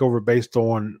this takeover based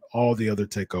on all the other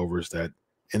takeovers that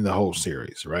in the whole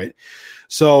series, right?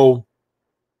 So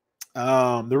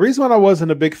The reason why I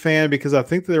wasn't a big fan because I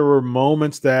think there were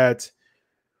moments that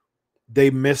they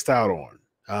missed out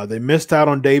on. They missed out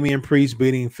on Damian Priest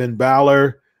beating Finn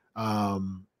Balor.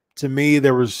 To me,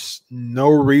 there was no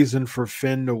reason for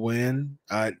Finn to win.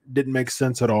 It didn't make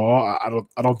sense at all. I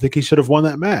don't think he should have won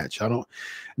that match. I don't.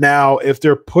 Now, if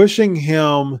they're pushing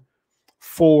him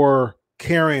for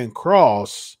Karrion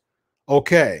Kross,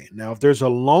 okay. Now, if there's a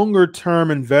longer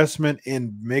term investment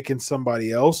in making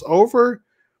somebody else over,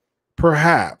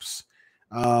 perhaps.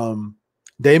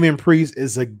 Damian Priest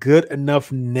is a good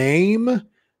enough name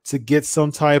to get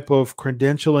some type of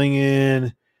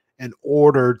credentialing in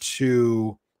order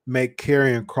to make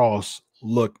Karrion Kross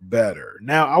look better.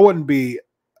 Now, I wouldn't be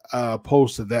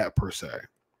opposed to that per se.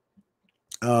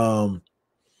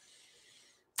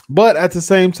 But at the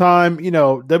same time, you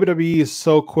know, WWE is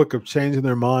so quick of changing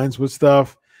their minds with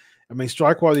stuff. I mean,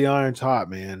 strike while the iron's hot,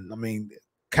 man. I mean,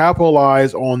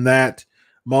 capitalize on that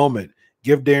moment.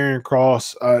 Give Damian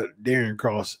Priest,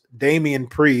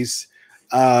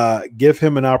 give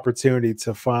him an opportunity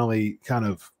to finally kind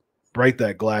of break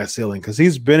that glass ceiling because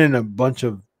he's been in a bunch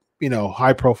of, you know,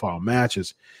 high profile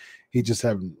matches. He just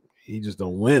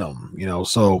don't win them, you know.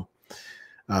 So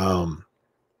I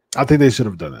think they should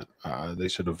have done it. They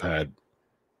should have had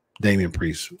Damian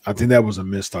Priest. I think that was a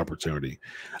missed opportunity.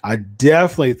 I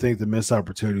definitely think the missed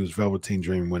opportunity was Velveteen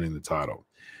Dream winning the title.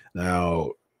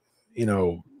 Now, you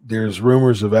know, there's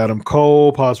rumors of Adam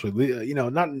Cole possibly, you know,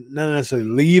 not necessarily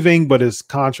leaving, but his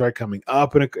contract coming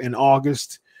up in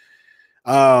August.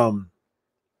 So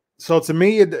to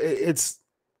me, it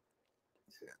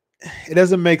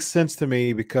doesn't make sense to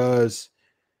me because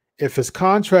if his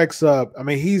contract's up, I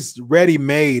mean, he's ready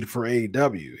made for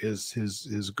AEW.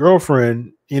 His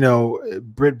girlfriend, you know,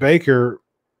 Britt Baker,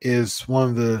 is one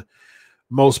of the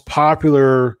most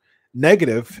popular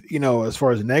negative, you know, as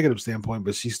far as a negative standpoint,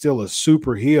 but she's still a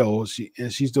super heel.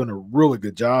 She's doing a really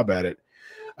good job at it.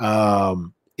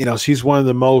 You know, she's one of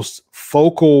the most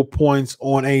focal points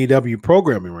on AEW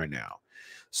programming right now.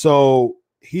 So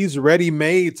he's ready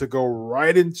made to go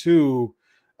right into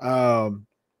AEW.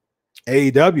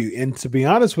 And to be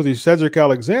honest with you, Cedric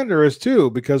Alexander is too,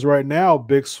 because right now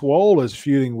Big Swole is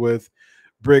feuding with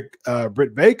Britt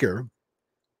Baker.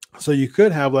 So you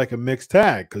could have like a mixed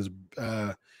tag because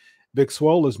Big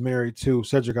Swole is married to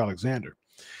Cedric Alexander.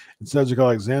 And Cedric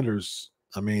Alexander's,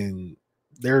 I mean,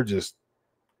 they're just,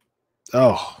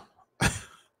 talk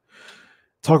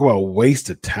about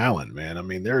wasted talent, man. I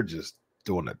mean, they're just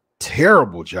doing a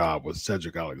terrible job with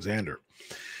Cedric Alexander.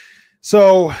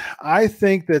 So I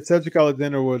think that Cedric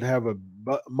Alexander would have a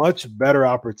much better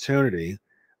opportunity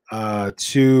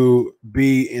to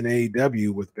be in AEW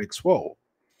with Big Swole.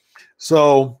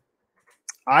 So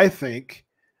I think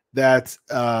that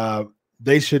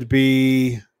it should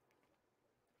be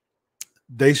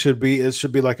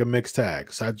like a mixed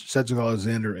tag. Cedric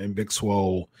Alexander and Big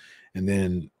Swole, and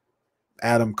then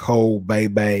Adam Cole,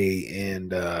 Bay,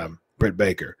 and Britt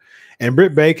Baker. And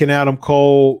Britt Baker and Adam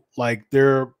Cole, like,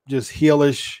 they're just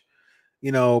heelish,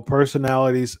 you know,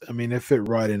 personalities. I mean, they fit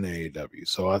right in AEW.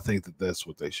 So I think that that's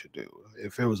what they should do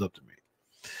if it was up to me.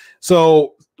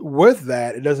 So with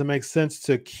that, it doesn't make sense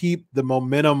to keep the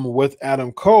momentum with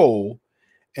Adam Cole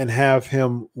and have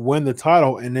him win the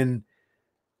title. And then,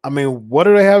 I mean, what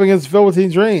are they having against Velveteen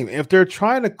Dream? If they're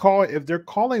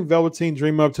calling Velveteen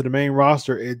Dream up to the main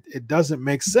roster, it doesn't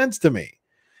make sense to me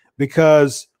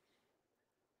because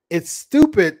it's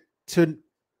stupid to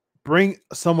bring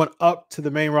someone up to the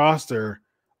main roster,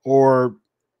 or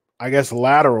I guess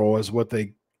lateral is what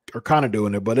they are kind of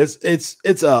doing it, but it's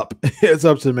up. It's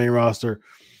up to the main roster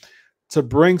to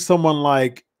bring someone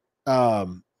like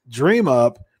Dream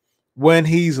up when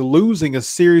he's losing a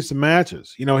series of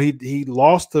matches. You know, he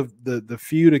lost the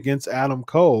feud against Adam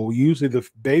Cole. Usually the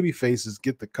baby faces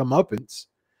get the comeuppance,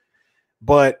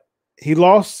 but he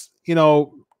lost, you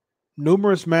know,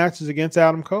 numerous matches against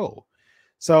Adam Cole.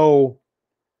 So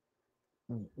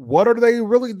what are they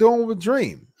really doing with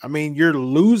Dream? I mean, you're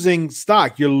losing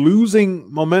stock. You're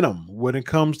losing momentum when it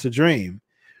comes to Dream.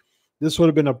 This would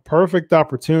have been a perfect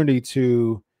opportunity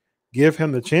to give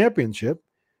him the championship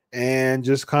and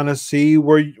just kind of see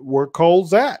where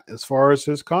Cole's at as far as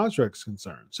his contract's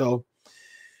concerned. So,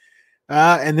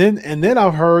 and then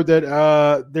I've heard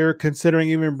that they're considering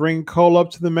even bringing Cole up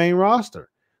to the main roster.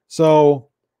 So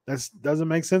that doesn't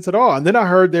make sense at all. And then I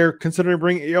heard they're considering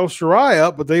bringing Io Shirai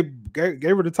up, but they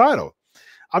gave her the title.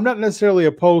 I'm not necessarily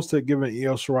opposed to giving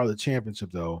Io Shirai the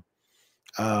championship, though.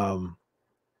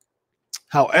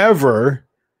 However,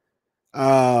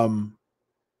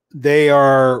 they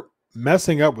are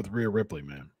messing up with Rhea Ripley,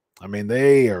 man. I mean,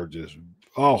 they are just,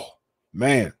 oh,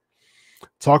 man.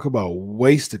 talk about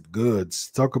wasted goods.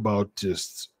 Talk about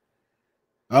just,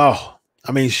 oh,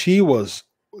 I mean, she was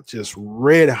just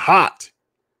red hot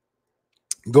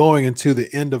going into the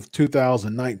end of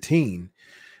 2019.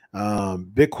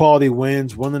 Big quality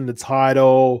wins, winning the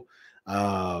title,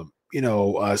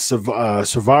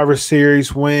 Survivor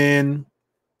Series win,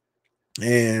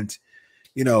 and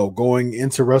going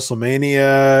into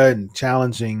WrestleMania and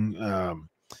challenging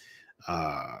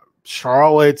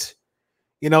Charlotte.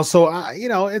 So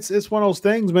it's one of those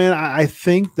things, man. I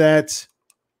think that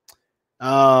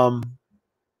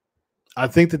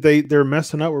they're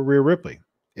messing up with Rhea Ripley.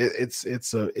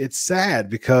 It's sad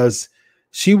because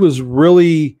she was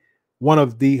really one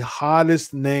of the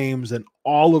hottest names in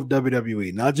all of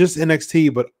WWE, not just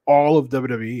NXT, but all of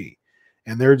WWE.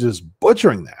 And they're just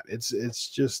butchering that. It's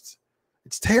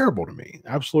terrible to me.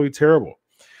 Absolutely terrible.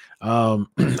 I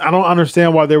don't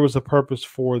understand why there was a purpose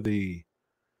for the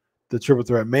triple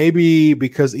threat. Maybe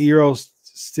because Iro's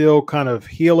still kind of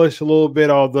heelish a little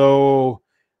bit, although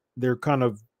they're kind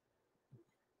of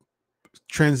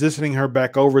transitioning her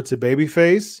back over to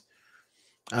babyface.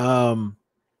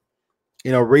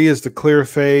 Rhea's the clear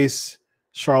face,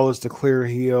 Charlotte's the clear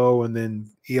heel, and then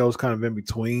Io's kind of in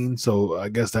between. So I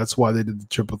guess that's why they did the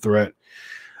triple threat.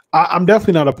 I'm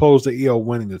definitely not opposed to Io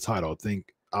winning the title. I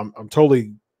think I'm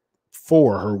totally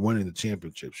for her winning the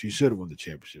championship. She should have won the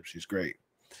championship. She's great.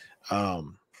 But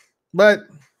I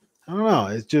don't know.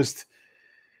 It's just,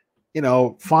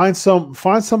 find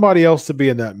somebody else to be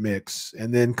in that mix,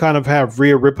 and then kind of have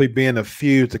Rhea Ripley be in a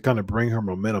feud to kind of bring her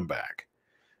momentum back.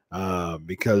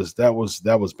 Because that was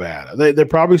bad. They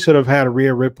probably should have had a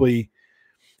Rhea Ripley.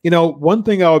 One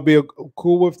thing I would be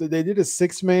cool with, that they did a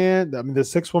 6-man, the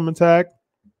 6-woman tag.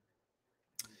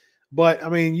 But I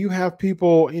mean, you have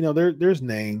people, there's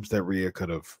names that Rhea could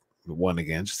have won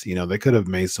against. They could have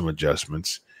made some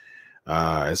adjustments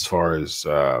as far as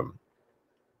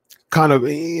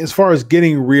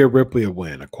getting Rhea Ripley a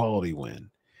win, a quality win.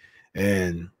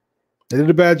 And they did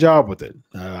a bad job with it.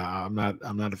 I'm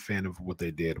not a fan of what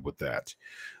they did with that.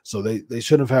 So they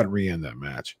shouldn't have had Rhea in that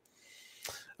match.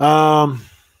 What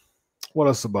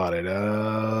else about it?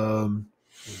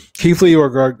 Keith Lee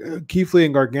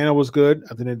and Gargano was good.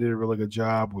 I think they did a really good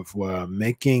job with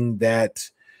making that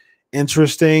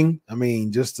interesting. I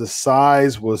mean, just the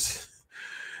size was.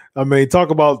 I mean, talk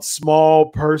about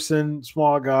small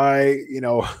guy,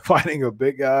 fighting a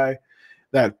big guy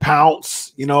that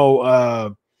pounce.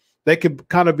 They could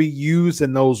kind of be used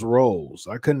in those roles.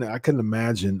 I couldn't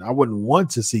imagine. I wouldn't want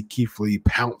to see Keith Lee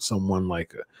pounce someone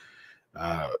like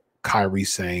Kyrie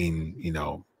Sane,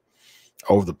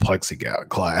 over the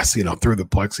plexiglass, through the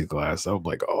plexiglass. I was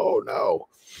like, oh no.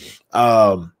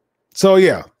 So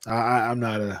yeah, I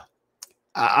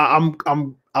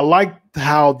liked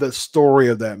how the story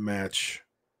of that match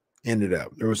ended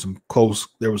up. There was some false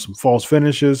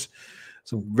finishes,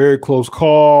 some very close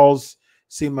calls.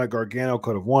 Seemed like Gargano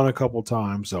could have won a couple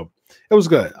times, so it was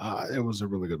good. It was a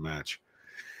really good match.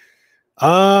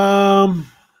 Talked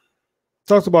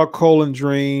about Cole and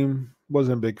Dream.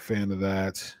 Wasn't a big fan of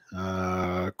that.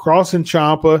 Cross and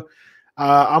Ciampa.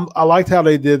 I liked how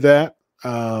they did that.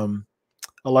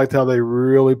 I liked how they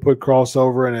really put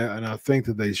crossover, and I think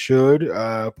that they should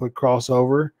put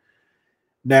crossover.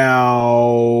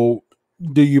 Now,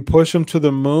 do you push him to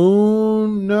the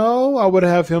moon? No, I would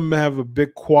have him have a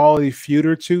big quality feud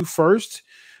or two first,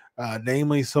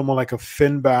 namely someone like a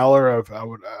Finn Balor. I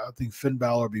think Finn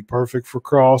Balor would be perfect for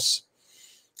Cross.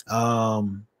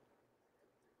 Another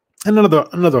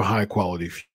high quality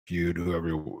feud, whoever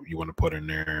you want to put in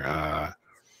there.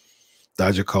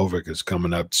 Dijakovic is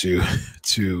coming up to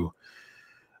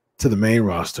the main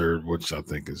roster, which I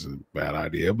think is a bad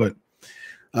idea. But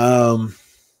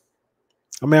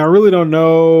I mean, I really don't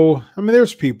know. I mean,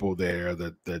 there's people there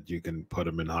that you can put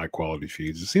them in high quality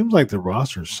feeds. It seems like the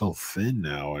roster is so thin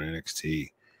now in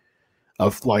NXT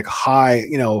of like high,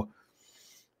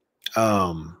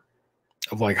 of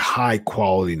like high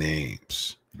quality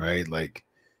names, right? Like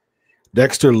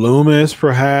Dexter Lumis,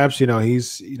 perhaps. He's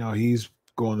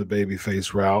going the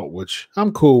babyface route, which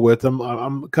I'm cool with.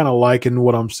 I'm kind of liking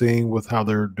what I'm seeing with how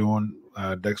they're doing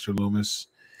Dexter Lumis,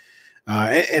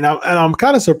 and I'm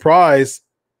kind of surprised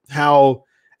how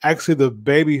actually the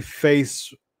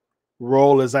babyface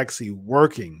role is actually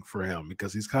working for him,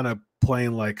 because he's kind of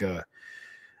playing like a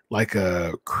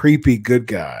creepy good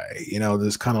guy,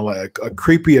 this kind of like a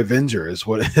creepy Avenger is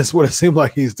what it seemed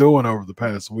like he's doing over the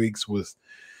past weeks with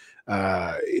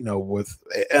with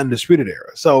Undisputed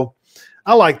Era. So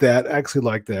I like that. I actually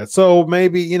like that. So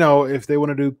maybe, if they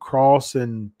want to do Cross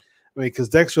because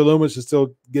Dexter Lumis is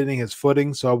still getting his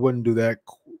footing, so I wouldn't do that.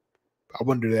 I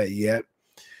wouldn't do that yet.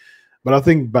 But I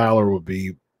think Balor would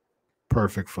be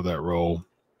perfect for that role.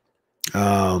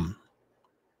 And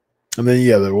then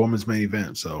the women's main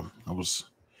event. So I was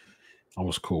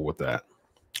cool with that.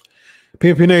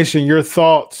 PNP Nation, your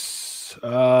thoughts?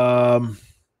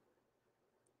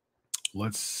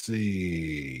 Let's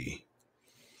see.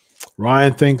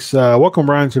 Ryan thinks, welcome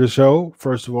Ryan to the show.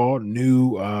 First of all,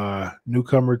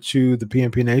 newcomer to the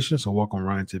PNP Nation. So welcome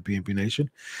Ryan to the PNP Nation.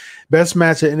 Best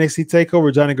match at NXT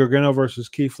TakeOver, Johnny Gargano versus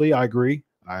Keith Lee. I agree.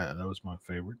 That was my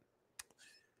favorite.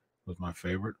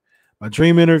 My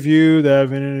dream interview that I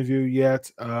haven't interviewed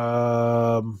yet.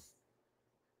 The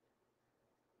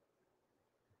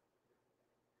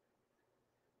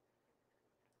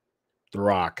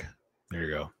Rock. There you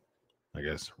go. I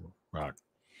guess Rock.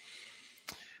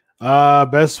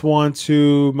 Best one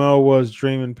to Mo was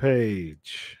Dream and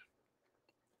Page.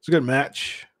 It's a good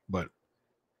match, but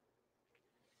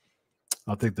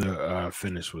I think the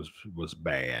finish was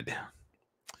bad.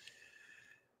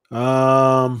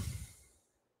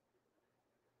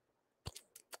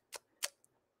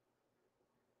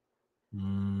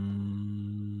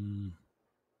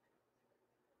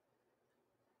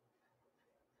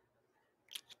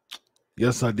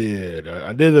 Yes, I did.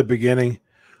 I did at the beginning.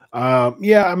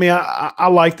 Yeah, I mean, I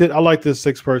liked it. I liked this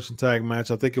 6-person tag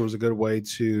match. I think it was a good way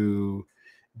to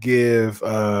give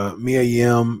Mia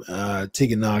Yim,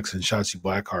 Tegan Nox, and Shotzi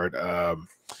Blackheart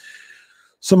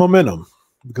some momentum,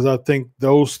 because I think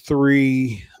those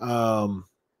 3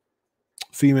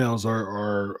 females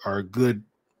are good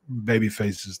baby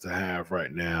faces to have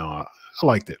right now. I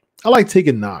liked it. I like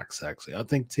Tegan Nox, actually. I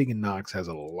think Tegan Nox has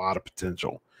a lot of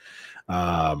potential.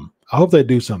 I hope they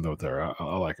do something with her.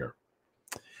 I like her.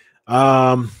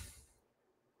 All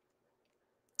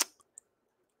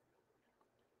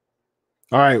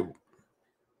right.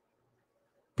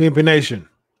 PNP Nation.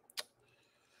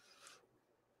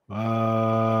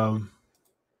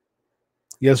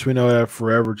 Yes, we know that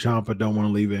Forever Ciampa don't want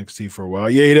to leave NXT for a while.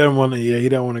 Yeah, he doesn't want to. Yeah, he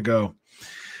don't want to go,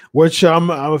 which I'm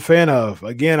a fan of.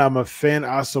 Again, I'm a fan.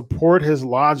 I support his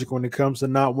logic when it comes to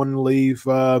not wanting to leave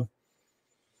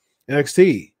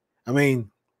NXT. I mean,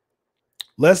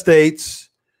 less dates,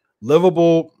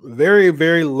 livable, very,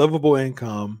 very livable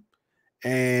income,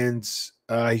 and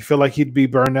he feel like he'd be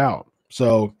burned out.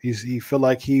 So he feel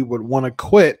like he would want to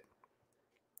quit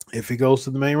if he goes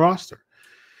to the main roster.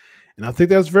 And I think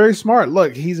that's very smart.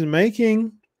 Look, he's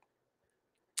making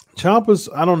Ciampa's.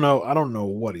 I don't know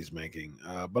what he's making,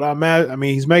 but I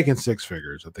mean, he's making 6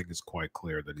 figures. I think it's quite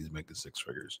clear that he's making 6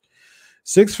 figures,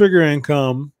 6-figure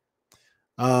income,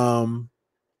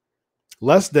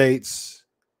 less dates,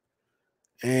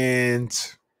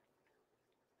 and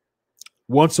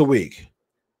once a week,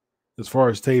 as far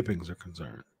as tapings are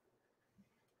concerned.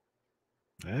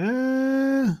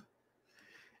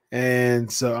 And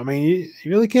so, I mean,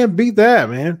 you really can't beat that,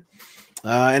 man.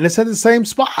 And it's at the same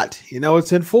spot.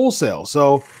 It's in Full Sail.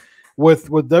 So with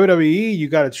WWE, you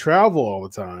got to travel all the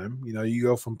time. You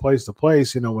go from place to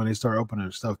place, when they start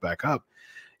opening stuff back up.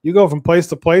 You go from place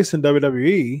to place in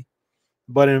WWE,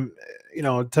 but in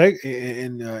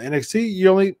NXT,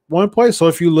 you're only one place. So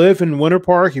if you live in Winter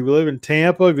Park, if you live in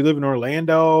Tampa, if you live in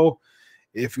Orlando,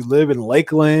 if you live in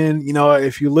Lakeland,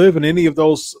 if you live in any of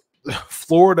those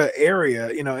Florida area,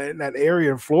 in that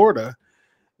area in Florida,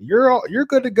 you're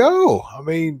good to go. I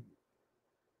mean,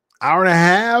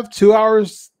 1.5, 2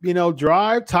 hours,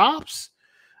 drive tops,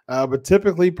 but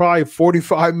typically probably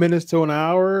 45 minutes to an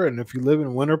hour. And if you live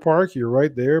in Winter Park, you're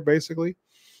right there basically.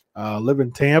 Live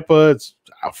in Tampa, it's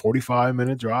a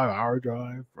 45-minute drive, hour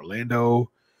drive.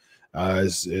 Orlando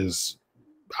is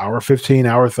hour 15,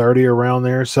 hour 30 around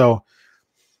there. So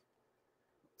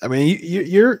I mean,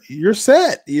 you're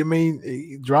set. I mean,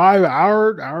 you drive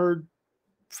hour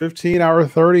 15, hour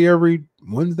 30 every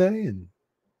Wednesday, and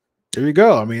there you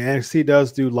go. I mean, NXT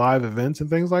does do live events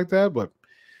and things like that, but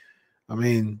I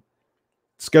mean,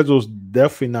 schedule's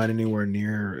definitely not anywhere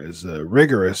near as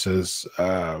rigorous as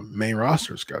main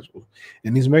roster schedule,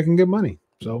 and he's making good money.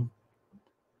 So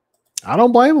I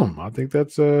don't blame him. I think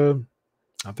it's a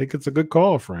good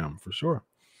call for him for sure.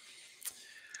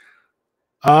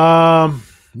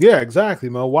 Yeah, exactly,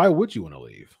 Mo. Why would you want to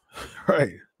leave?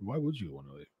 Right. Why would you want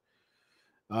to leave?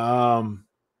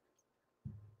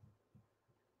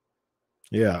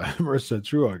 Yeah, Marissa,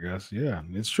 true, I guess. Yeah,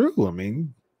 it's true. I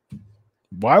mean,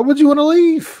 why would you want to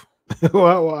leave?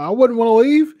 Well, I wouldn't want to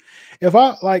leave.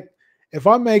 If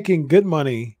I'm making good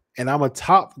money and I'm a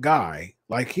top guy,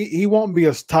 like he won't be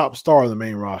a top star in the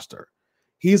main roster.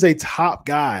 He's a top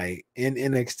guy in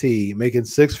NXT making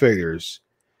 6 figures.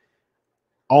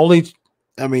 Only,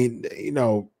 I mean,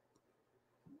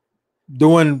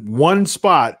 doing one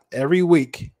spot every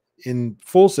week in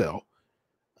Full Sail,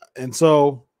 And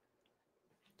so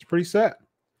it's pretty sad.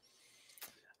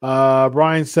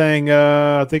 Brian saying,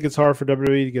 I think it's hard for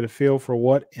WWE to get a feel for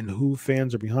what and who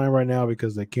fans are behind right now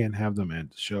because they can't have them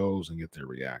at the shows and get their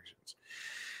reactions.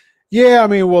 Yeah, I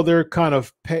mean, well, they're kind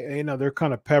of peppering,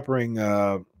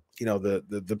 the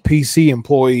PC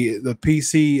employee, the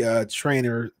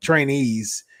PC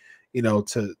trainees,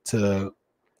 to.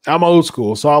 I'm old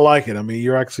school, so I like it. I mean,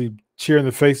 you're actually cheering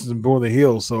the faces and booing the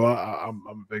heels, so I'm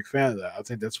a big fan of that. I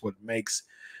think that's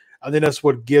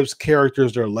what gives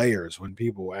characters their layers when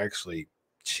people actually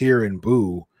cheer and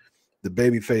boo the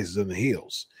baby faces and the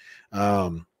heels.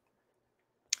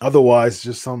 Otherwise,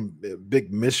 just some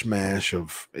big mishmash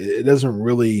of it doesn't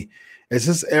really. It's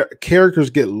just characters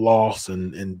get lost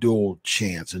in dual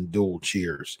chants and dual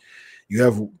cheers.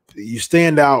 You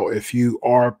stand out if you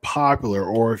are popular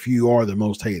or if you are the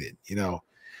most hated.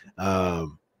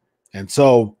 And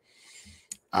so.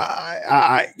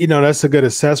 That's a good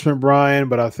assessment, Brian,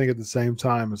 but I think at the same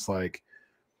time, it's like,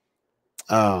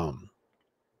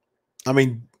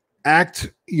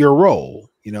 act your role,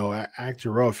 act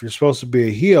your role. If you're supposed to be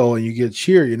a heel and you get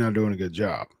cheered, you're not doing a good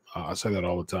job. I say that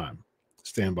all the time.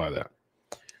 Stand by that.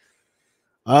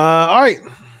 All right,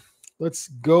 let's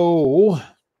go.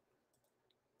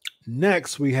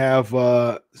 Next, we have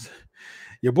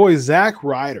your boy, Zack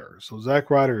Ryder. So Zack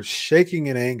Ryder is shaking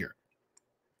in anger.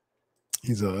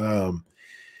 He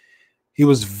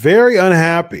was very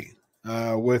unhappy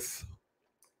with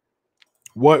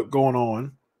what going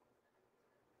on.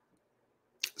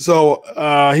 So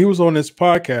he was on this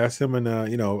podcast, him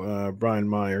and Brian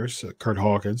Myers, Kurt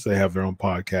Hawkins. They have their own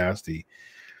podcast.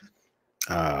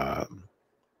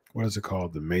 What is it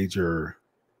called? The Major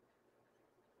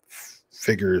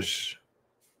Figures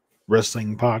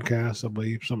Wrestling Podcast, I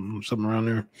believe, something around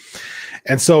there.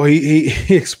 And so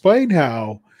he explained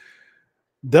how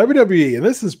WWE, and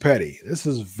this is petty. This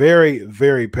is very,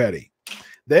 very petty.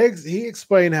 He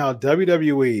explained how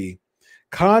WWE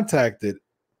contacted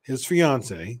his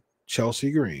fiance,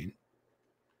 Chelsea Green.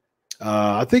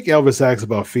 I think Elvis asked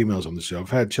about females on the show. I've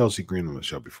had Chelsea Green on the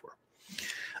show before.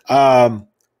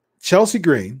 Chelsea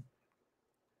Green.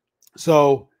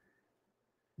 So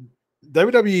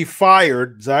WWE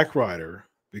fired Zack Ryder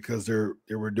because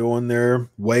they were doing their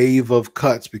wave of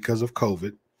cuts because of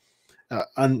COVID.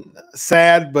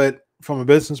 Sad, but from a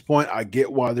business point, I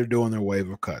get why they're doing their wave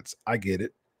of cuts. I get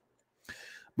it.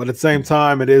 But at the same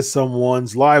time, it is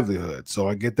someone's livelihood. So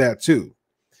I get that too.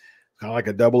 Kind of like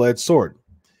a double-edged sword.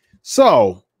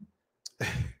 So,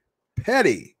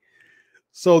 petty.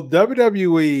 So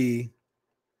WWE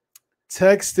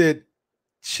texted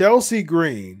Chelsea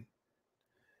Green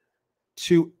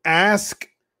to ask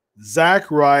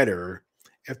Zack Ryder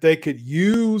if they could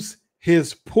use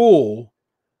his pool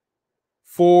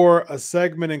for a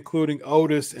segment including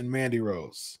Otis and Mandy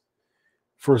Rose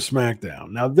for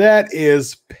SmackDown. Now that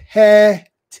is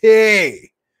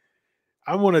petty.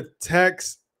 I'm going to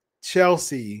text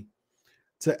Chelsea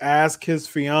to ask his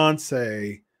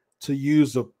fiance to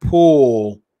use a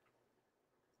pool,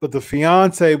 but the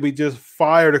fiance we just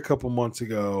fired a couple months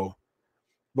ago,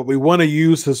 but we want to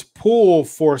use his pool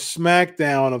for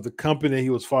SmackDown of the company he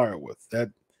was fired with.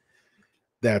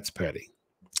 That's petty.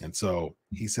 And so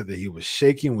he said that he was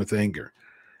shaking with anger.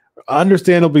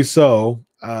 Understandably so,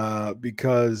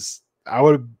 because I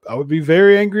would be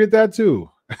very angry at that too.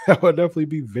 I would definitely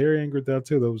be very angry at that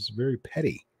too. That was very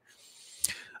petty.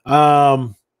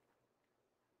 PP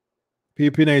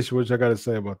Nation, which I got to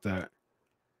say about that.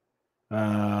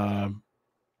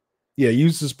 Yeah,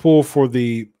 use this pool for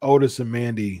the Otis and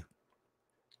Mandy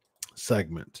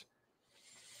segment.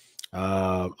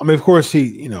 Of course,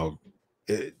 he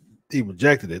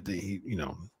rejected it.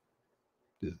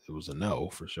 It was a no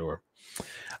for sure.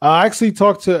 I actually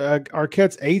talked to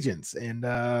Arquette's agents, and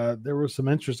there was some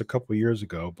interest a couple of years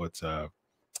ago, but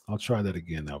I'll try that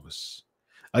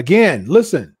again.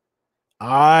 Listen,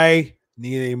 I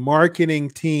need a marketing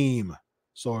team.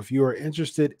 So if you are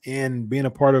interested in being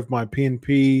a part of my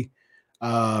PNP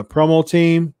promo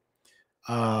team,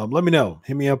 let me know.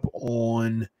 Hit me up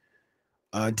on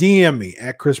DM me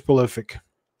at Chris Prolific.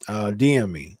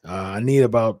 DM me. I need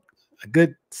about a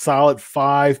good solid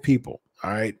 5 people.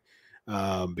 All right.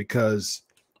 Because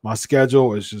my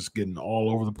schedule is just getting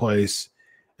all over the place.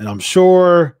 And I'm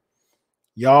sure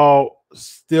y'all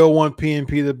still want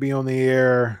PNP to be on the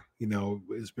air.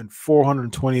 It's been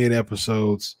 428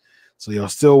 episodes. So y'all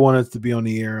still want it to be on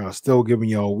the air. I'm still giving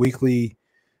y'all weekly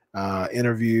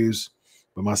interviews.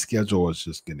 But my schedule is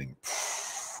just getting.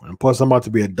 And plus, I'm about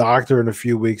to be a doctor in a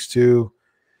few weeks too.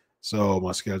 So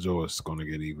my schedule is going to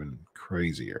get even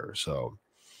crazier. So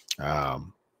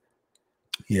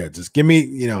yeah, just give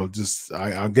me,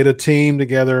 I'll get a team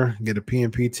together, get a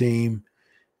PNP team,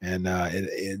 and I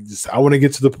want to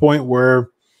get to the point where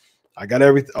I got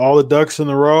all the ducks in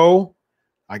a row.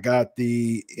 I got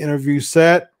the interview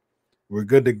set. We're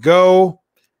good to go,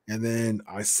 and then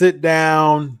I sit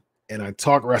down and I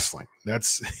talk wrestling.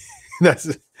 That's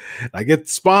I get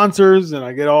sponsors and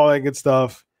I get all that good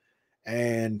stuff,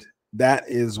 and that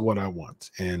is what I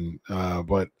want. And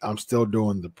but I'm still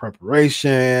doing the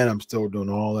preparation. I'm still doing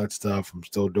all that stuff. I'm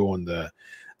still doing the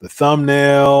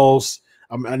thumbnails.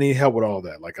 I need help with all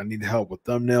that. Like, I need help with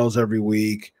thumbnails every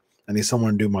week. I need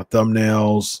someone to do my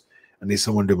thumbnails. I need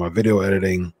someone to do my video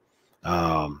editing.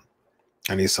 I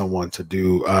need someone to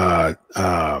do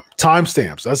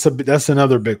timestamps. That's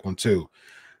another big one too.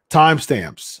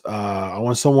 Timestamps. I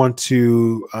want someone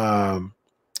to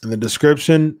in the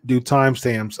description do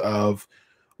timestamps of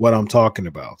what I'm talking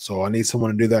about. So I need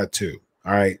someone to do that too.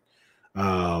 All right.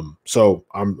 So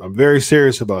I'm very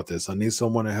serious about this. I need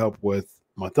someone to help with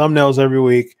my thumbnails every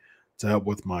week, to help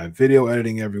with my video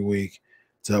editing every week,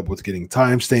 to help with getting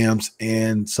timestamps,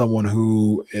 and someone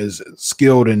who is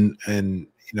skilled in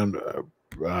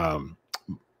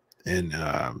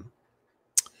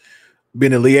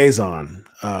being a liaison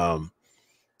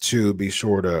to be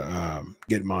sure to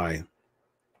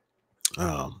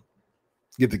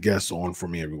get the guests on for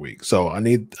me every week. So I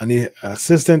need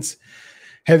assistance,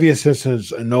 heavy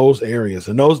assistance in those areas,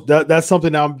 and that's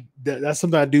something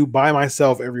I do by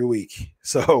myself every week.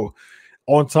 So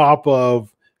on top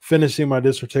of finishing my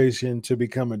dissertation to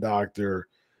become a doctor,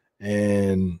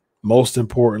 and most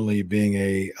importantly, being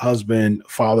a husband,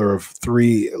 father of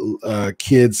 3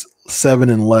 kids, 7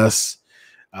 and less,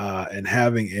 and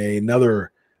having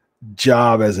another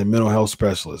job as a mental health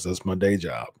specialist. That's my day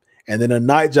job. And then a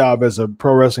night job as a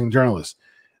pro wrestling journalist.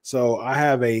 So I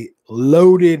have a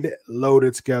loaded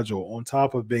schedule on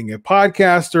top of being a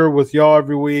podcaster with y'all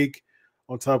every week,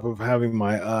 on top of having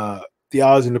my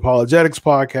Theology and Apologetics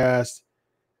podcast.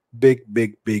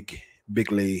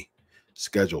 Bigly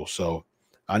schedule. So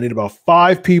I need about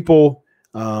 5 people.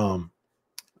 DM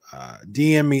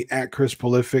me at Chris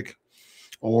Prolific,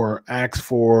 or ask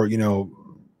for,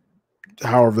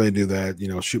 however they do that,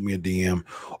 shoot me a DM,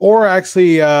 or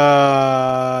actually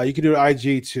you can do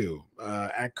IG too,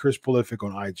 at Chris Prolific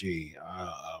on IG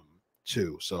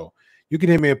too. So you can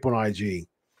hit me up on IG.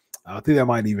 I think that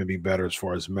might even be better as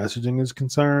far as messaging is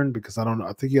concerned, because I don't know.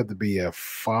 I think you have to be a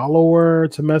follower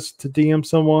to DM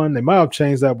someone. They might have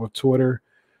changed that with Twitter.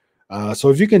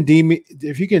 So if you can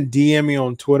DM me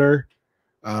on Twitter,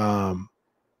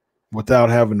 without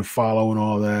having to follow and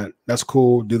all that, that's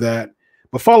cool. Do that.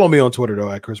 But follow me on Twitter,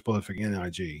 though, at Chris Prolific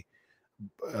NIG.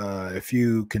 If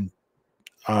you can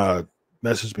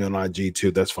message me on IG too,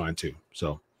 that's fine too.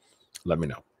 So let me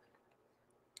know.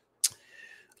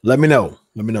 Let me know.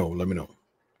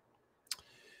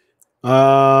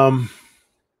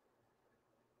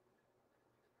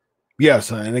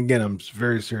 Yes, and again, I'm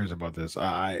very serious about this.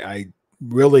 I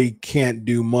really can't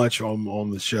do much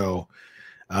on the show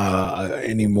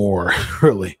anymore.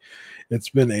 Really, it's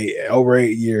been over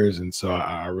 8 years, and so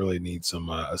I really need some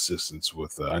assistance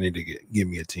with. I need to give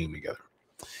me a team together.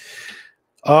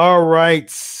 All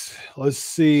right, let's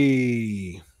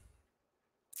see.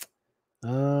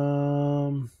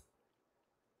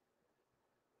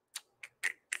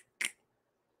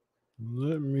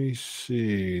 Let me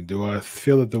see. Do I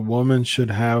feel that the woman should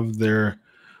have their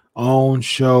own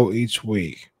show each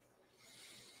week?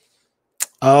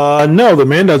 No, the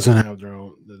man doesn't have their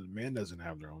own. The man doesn't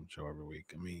have their own show every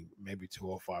week. I mean, maybe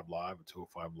 205 Live, but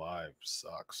 205 Live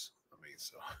sucks. I mean,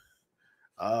 so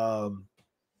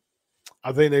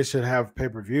I think they should have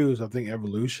pay-per-views. I think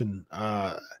Evolution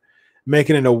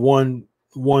making it a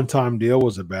one-time deal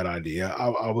was a bad idea.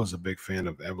 I was a big fan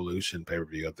of Evolution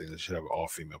pay-per-view. I think they should have an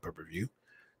all-female pay-per-view.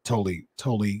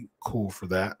 Totally cool for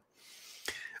that.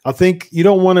 I think you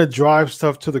don't want to drive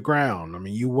stuff to the ground. I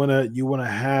mean, you want to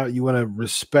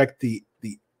respect the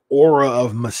aura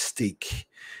of mystique,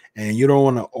 and you don't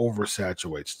want to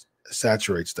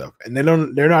saturate stuff. And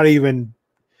they're not even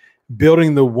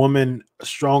building the woman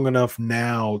strong enough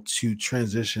now to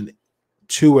transition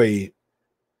to a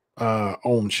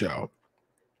own show.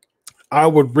 I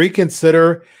would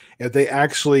reconsider if they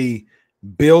actually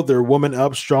build their woman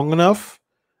up strong enough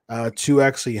to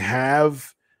actually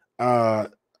have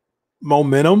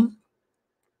momentum.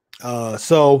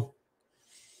 So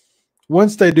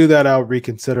once they do that, I'll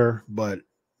reconsider, but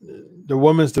the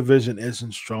women's division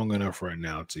isn't strong enough right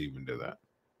now to even do that.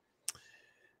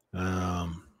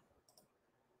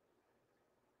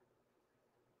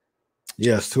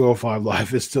 Yes, 205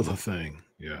 Live is still a thing.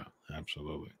 Yeah,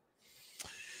 absolutely.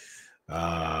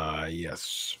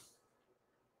 Yes.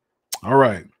 All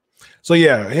right. So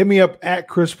yeah, hit me up at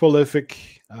Chris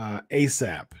Prolific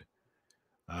ASAP.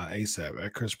 ASAP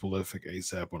at Chris Prolific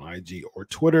ASAP on IG or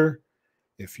Twitter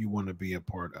if you want to be a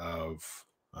part of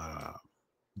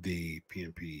the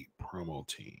PNP promo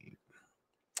team.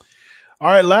 All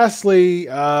right, lastly,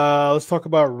 let's talk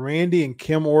about Randy and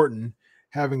Kim Orton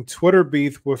having Twitter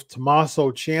beef with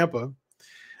Tommaso Ciampa,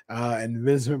 and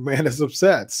Vince McMahon is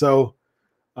upset. So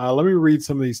let me read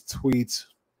some of these tweets.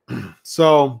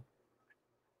 So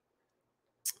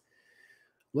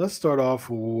let's start off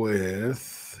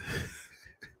with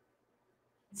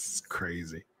this is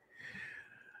crazy.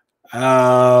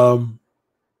 Let's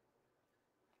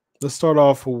start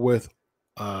off with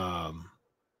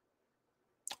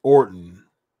Orton.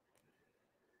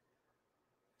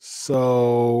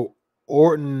 So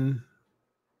Orton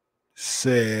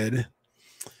said,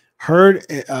 heard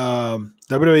WWE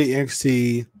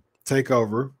NXT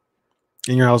takeover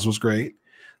in your house was great.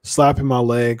 Slapping my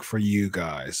leg for you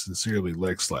guys. Sincerely,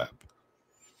 leg slap.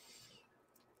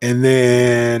 And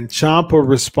then Ciampa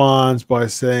responds by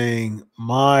saying,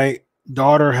 my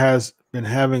daughter has been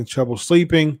having trouble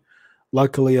sleeping.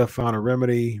 Luckily, I found a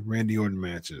remedy. Randy Orton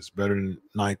matches. Better than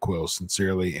NyQuil.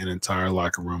 Sincerely, an entire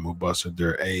locker room who busted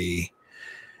their A.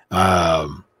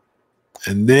 And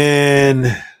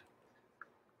then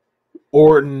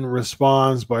Orton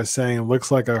responds by saying, looks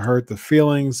like I hurt the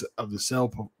feelings of the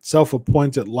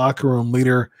self-appointed locker room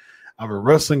leader of a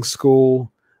wrestling school.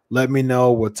 Let me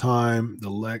know what time the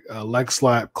leg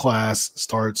slap class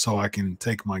starts so I can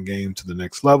take my game to the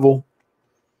next level.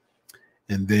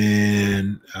 And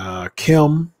then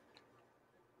Kim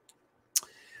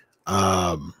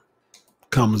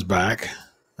comes back.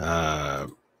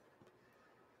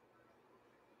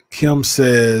 Kim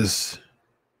says,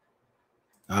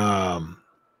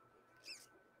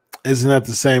 isn't that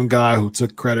the same guy who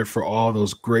took credit for all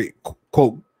those great,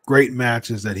 quote, great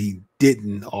matches that he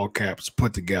didn't, all caps,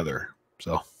 put together?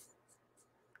 So,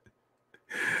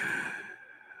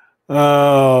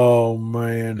 oh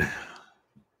man.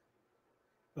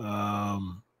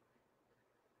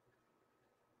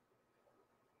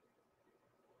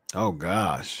 Oh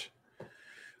gosh.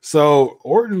 So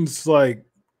Orton's like,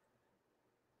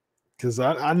 because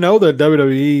I know that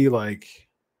WWE like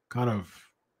kind of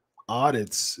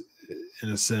audits,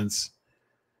 in a sense,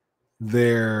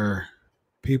 their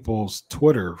people's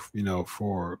Twitter, you know,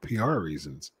 for PR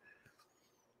reasons.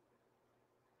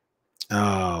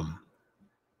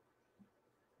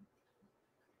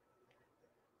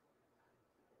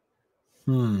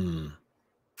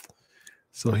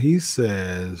 So he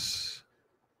says,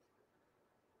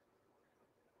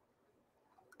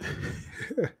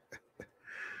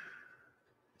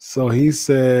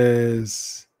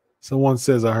 someone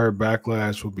says, I heard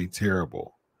Backlash will be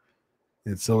terrible.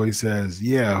 And so he says,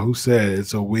 yeah, who said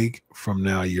it's a week from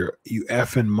now? You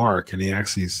effing Mark. And he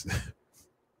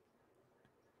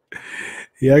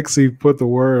actually put the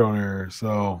word on her.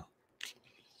 So,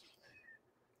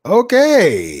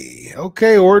 okay,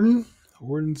 Orton.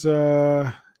 Orton's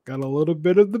got a little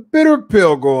bit of the bitter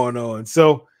pill going on.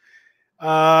 So,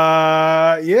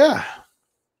 yeah,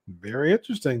 very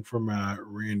interesting from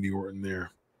Randy Orton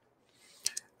there.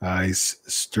 He's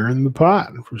stirring the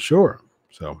pot for sure.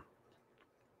 So,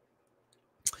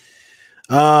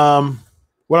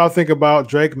 what I think about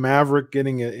Drake Maverick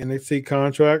getting an NXT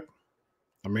contract.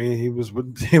 I mean, he was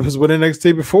with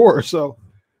NXT before, so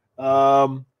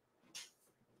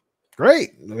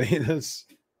great. I mean, it's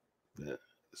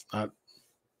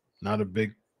not a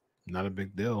big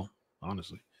deal,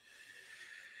 honestly.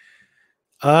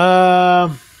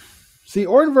 See,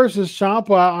 Orton versus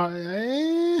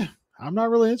Ciampa, I'm not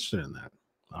really interested in that,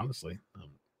 honestly.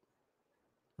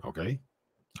 Okay, I'm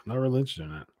not really interested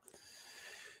in that.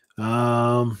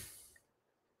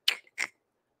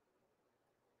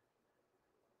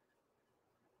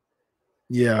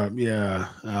 Yeah.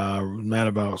 Mad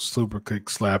about Superkick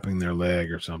slapping their leg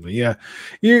or something. Yeah,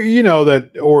 you know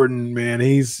that Orton, man,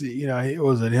 he's, you know, it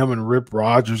was it him and Rip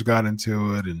Rogers got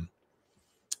into it, and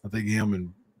I think him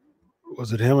and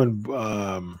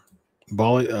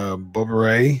Bubba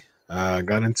Ray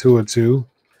got into it too.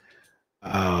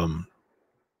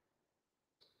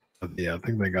 Yeah, I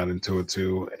think they got into it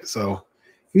too. So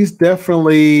he's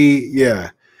definitely, yeah,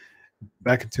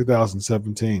 back in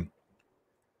 2017.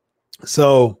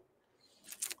 So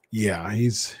yeah,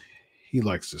 he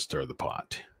likes to stir the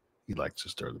pot. He likes to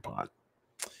stir the pot.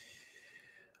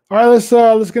 All right,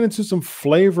 let's get into some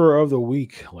flavor of the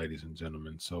week, ladies and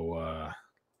gentlemen. So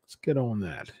let's get on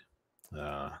that.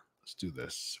 Let's do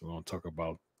this. We're gonna talk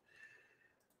about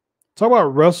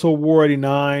Wrestle War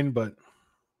 89, but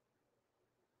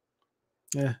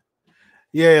Yeah.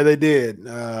 Yeah, they did.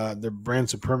 The brand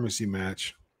supremacy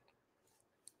match.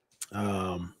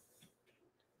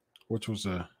 Which was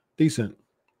a decent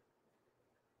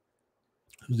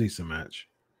match.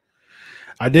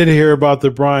 I did hear about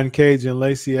the Brian Cage and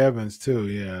Lacey Evans too.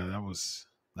 Yeah, that was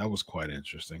quite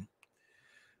interesting.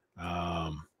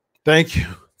 Thank you.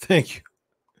 Thank you.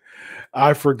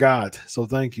 I forgot. So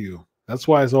thank you. That's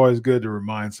why it's always good to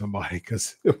remind somebody,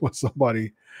 because it was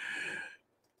somebody,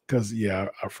 because yeah,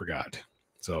 I forgot.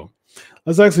 So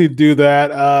let's actually do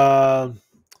that.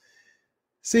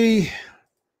 See,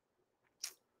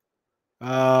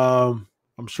 I'm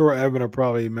sure Evan will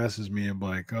probably message me and be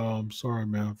like, "Oh, I'm sorry,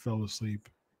 man, I fell asleep."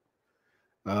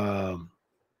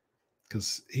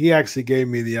 Because he actually gave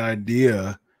me the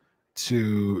idea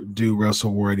to do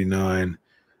Wrestle War 89,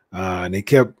 and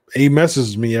he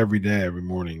messages me every day, every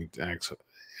morning, to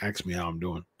ask me how I'm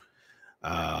doing.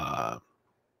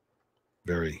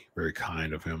 Very, very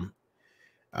kind of him.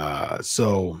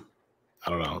 So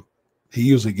I don't know. He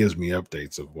usually gives me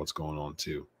updates of what's going on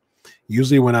too.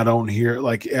 Usually when I don't hear,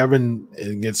 like Evan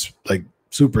gets like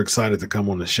super excited to come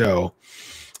on the show.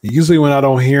 Usually when I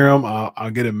don't hear him,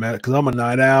 I'll get a message, because I'm a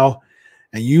night owl,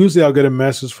 and usually I'll get a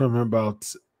message from him about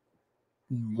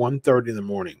 1:30 in the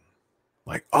morning.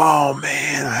 Like, oh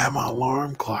man, I have my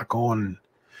alarm clock on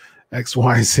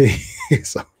XYZ.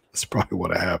 So that's probably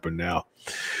what happened now.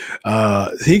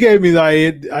 He gave me the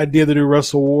idea to do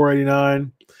Wrestle War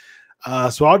 89.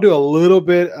 So I'll do a little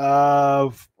bit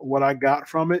of what I got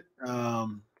from it.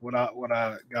 What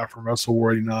I got from Wrestle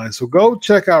War 89. So go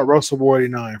check out Wrestle War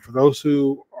 89 for those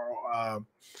who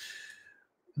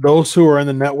are in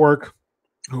the network,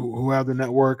 who have the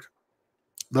network.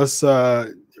 Let's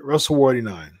Wrestle War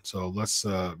 89. So let's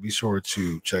be sure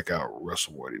to check out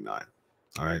Wrestle War 89.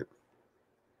 All right.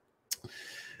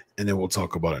 And then we'll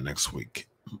talk about it next week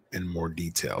in more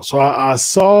detail. So I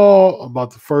saw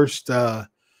about the first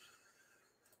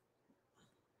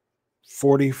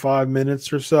 45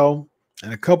 minutes or so,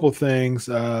 and a couple things.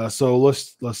 So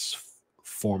let's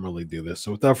formally do this.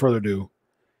 So without further ado,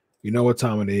 you know what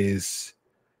time it is.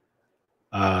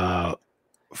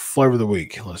 Flavor of the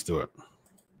week. Let's do it.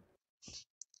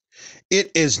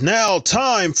 It is now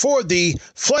time for the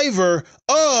flavor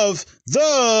of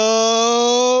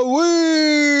the week.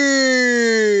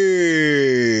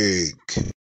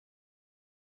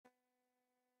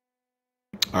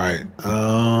 All right.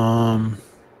 I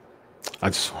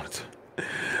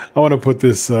want to put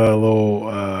this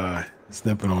little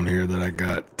snippet on here that I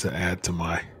got to add to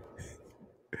my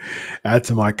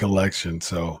collection.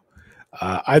 So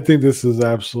I think this is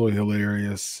absolutely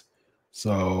hilarious.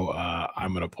 So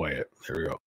I'm going to play it. Here we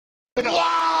go.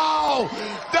 Wow!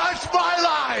 That's my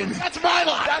line! That's my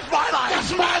line! That's my line!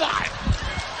 That's my line!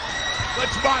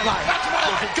 That's my line! That's my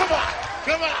line! Come on!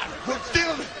 Come on! We're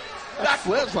stealing it! That's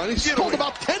Flair's line. He's stole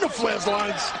about 10 of Flair's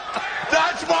lines.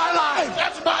 That's my line!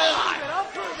 That's my line! I'll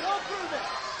prove it! I'll prove it!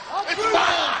 I'll prove it! It's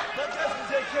my line! Let Justin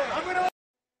take care. I'm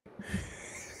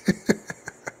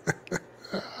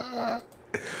gonna...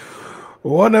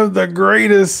 One of the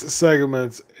greatest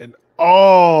segments in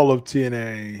all of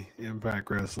TNA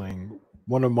Impact Wrestling.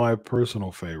 One of my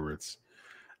personal favorites.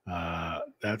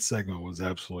 That segment was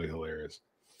absolutely hilarious.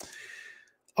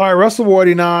 All right, Wrestle War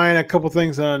 89. A couple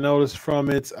things that I noticed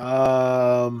from it.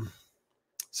 So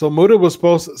Muta was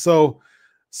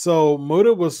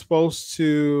supposed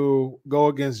to go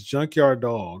against Junkyard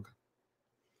Dog.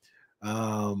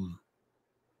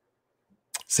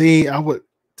 See, I would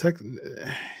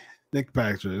Nick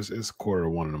Patrick is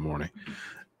 1:15 in the morning.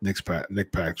 Nick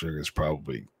Patrick is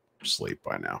probably asleep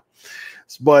by now.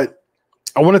 But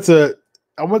I wanted to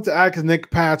ask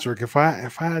Nick Patrick if I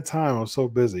had time. I was so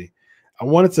busy. I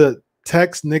wanted to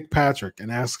text Nick Patrick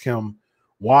and ask him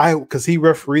why, because he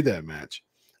refereed that match.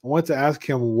 I wanted to ask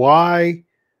him why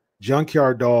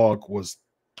Junkyard Dog was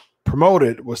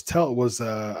promoted, even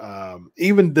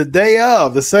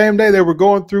the same day they were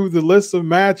going through the list of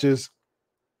matches,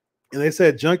 and they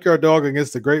said Junkyard Dog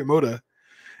against the Great Muta,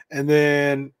 and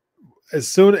then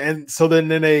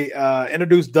then they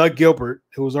introduced Doug Gilbert,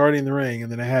 who was already in the ring,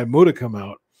 and then they had Muta come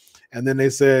out, and then they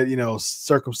said,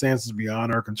 circumstances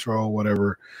beyond our control,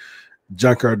 whatever,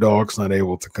 Junkyard Dog's not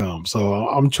able to come. So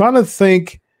I'm trying to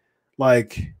think,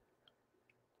 like,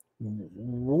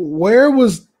 where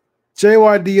was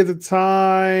JYD at the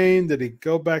time? Did he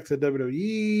go back to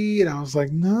WWE? And I was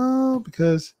like, no,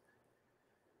 because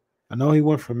I know he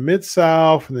went from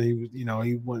Mid-South, and then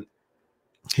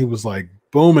he was like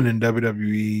booming in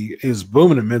WWE. He was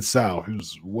booming in Mid-South. He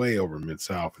was way over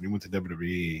Mid-South, and he went to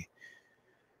WWE.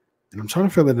 And I'm trying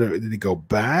to figure out, did he go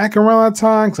back around that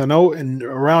time? Because I know in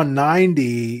around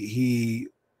 90, he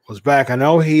was back. I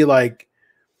know he like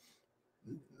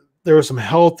there were some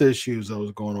health issues that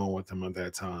was going on with him at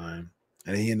that time,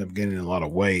 and he ended up gaining a lot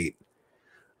of weight.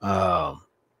 But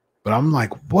I'm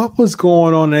like, what was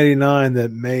going on in '89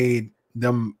 that made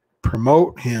them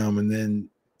promote him and then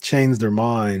change their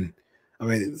mind? I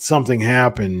mean, something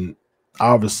happened,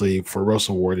 obviously, for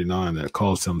Russell War '89 that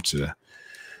caused him to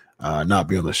not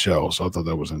be on the show. So I thought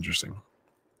that was interesting.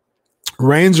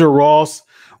 Ranger Ross.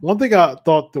 One thing I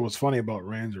thought that was funny about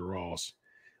Ranger Ross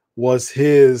was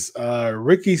his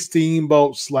Ricky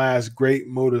Steamboat / Great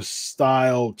Muta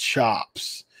style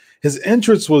chops. His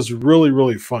entrance was really,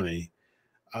 really funny.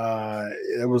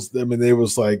 It was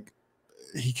like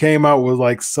he came out with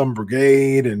like some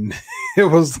brigade, and it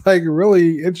was like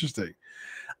really interesting.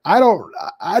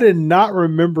 I did not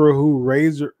remember who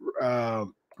Ranger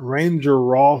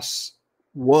Ross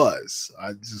was.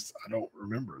 I don't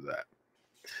remember that.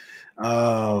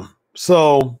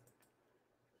 So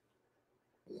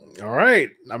all right.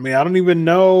 I mean, I don't even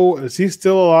know. Is he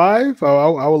still alive?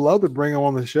 I would love to bring him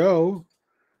on the show.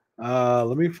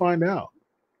 Let me find out.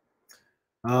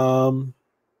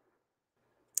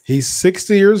 He's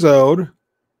 60 years old,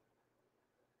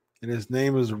 and his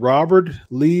name is Robert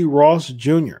Lee Ross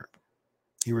Jr.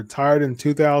 He retired in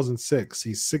 2006.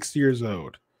 He's 60 years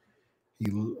old. He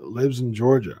lives in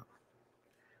Georgia.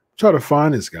 Try to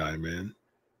find this guy, man.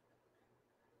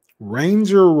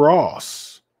 Ranger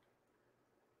Ross.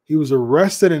 He was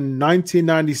arrested in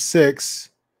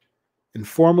 1996 and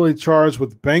formally charged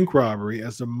with bank robbery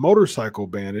as a motorcycle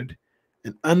bandit,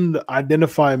 an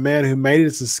unidentified man who made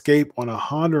his escape on a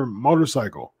Honda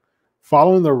motorcycle.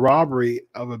 Following the robbery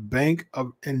of a bank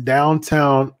in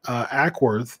downtown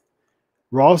Ackworth,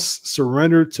 Ross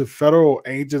surrendered to federal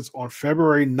agents on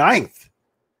February 9th.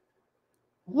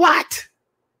 What?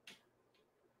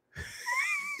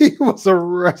 He was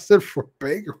arrested for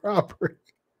bank robbery.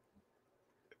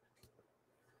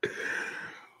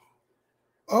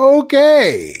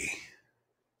 Okay.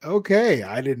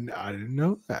 I didn't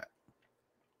know that.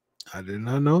 I did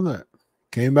not know that.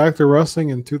 Came back to wrestling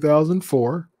in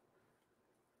 2004.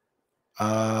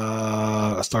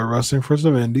 I started wrestling for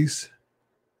some indies.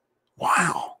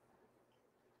 Wow.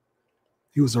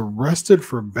 He was arrested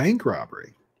for bank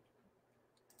robbery.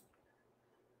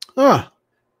 Huh.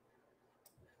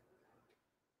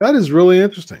 That is really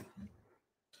interesting.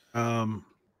 Trying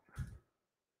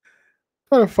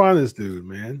to find this dude,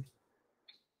 man.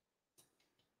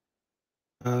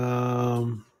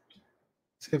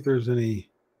 See if there's any.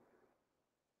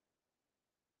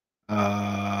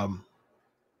 Oh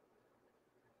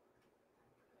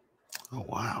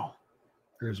wow,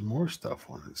 there's more stuff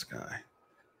on this guy.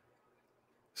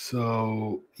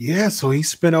 So yeah, so he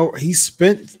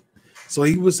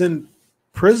was in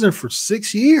prison for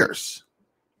 6 years,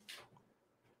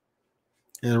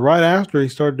 and right after he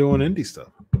started doing indie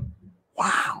stuff.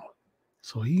 Wow.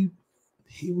 So he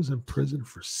was in prison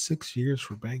for 6 years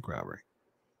for bank robbery.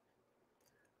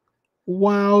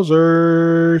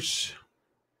 Wowzers.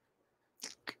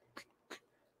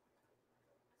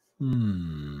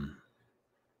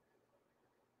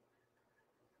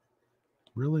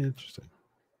 Really interesting.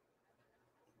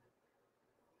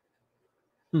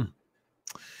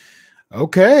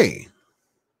 Okay.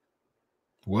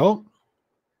 Well,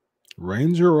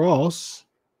 Ranger Ross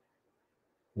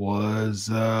was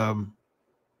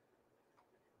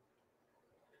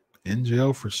in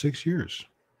jail for 6 years.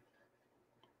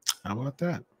 How about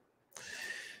that?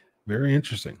 Very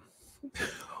interesting.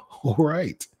 All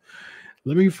right.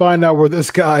 Let me find out where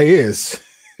this guy is.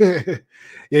 Yeah,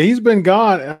 he's been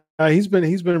gone. He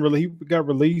got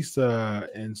released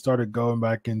and started going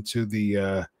back into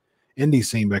the indie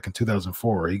scene back in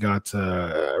 2004. He got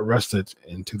arrested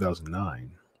in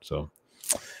 2009. So,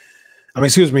 I mean,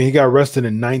 excuse me, he got arrested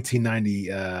in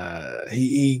 1990.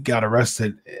 He got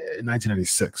arrested in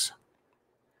 1996.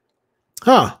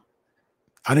 Huh.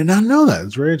 I did not know that.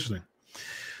 It's very interesting.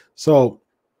 So,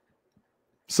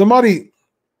 somebody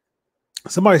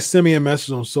send me a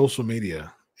message on social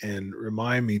media and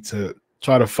remind me to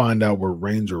try to find out where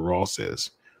Ranger Ross is.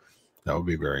 That would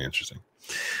be very interesting.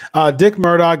 Dick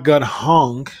Murdoch got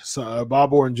hung. So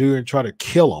Bob Orton Jr. tried to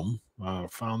kill him.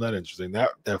 Found that interesting. That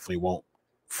definitely won't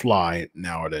fly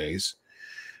nowadays.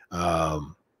 He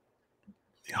hung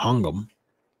him.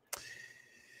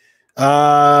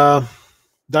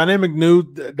 Dynamic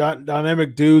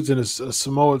dudes in a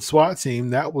Samoan SWAT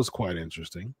team. That was quite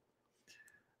interesting.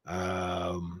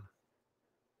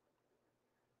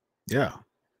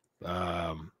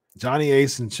 Johnny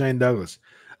Ace and Shane Douglas.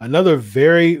 Another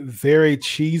very, very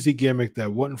cheesy gimmick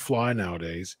that wouldn't fly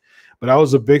nowadays. But I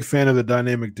was a big fan of the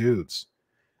Dynamic Dudes.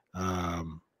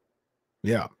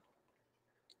 Yeah,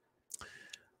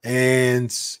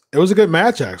 And it was a good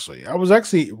match, actually. I was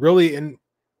really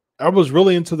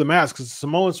into the match because the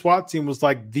Samoan SWAT team was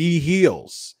like the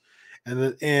heels.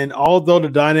 And although the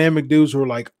dynamic dudes were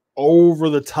like over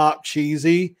the top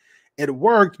cheesy, it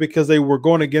worked because they were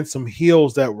going against some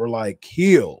heels that were like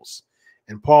heels.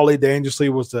 And Paulie Dangerously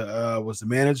was the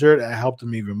manager that helped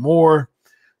him even more.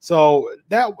 So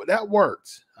that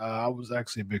worked. I was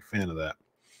actually a big fan of that.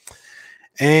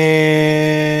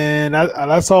 And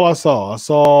that's all I saw. I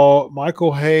saw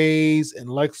Michael Hayes and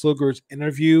Lex Luger's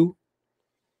interview.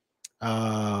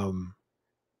 I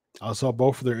saw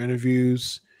both of their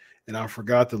interviews, and I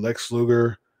forgot that Lex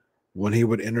Luger, when he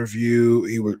would interview,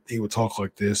 he would talk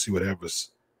like this. He would have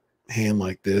his hand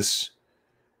like this.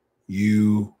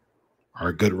 You are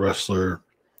a good wrestler,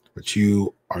 but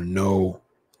you are no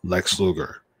Lex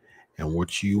Luger. And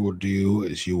what you will do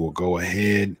is you will go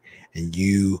ahead and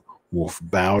you will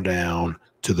bow down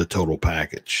to the total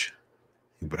package.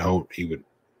 He would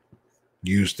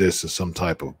use this as some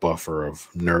type of buffer of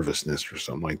nervousness or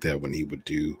something like that when he would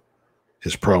do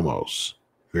his promos.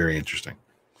 Very interesting.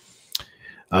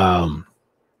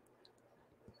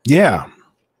 Yeah.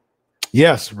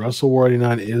 Yes, Wrestle War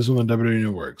 89 is on the WWE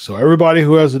Network. So everybody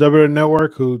who has the WWE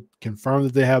Network, who confirmed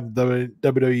that they have the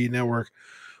WWE Network,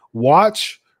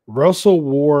 watch Wrestle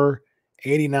War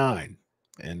 89.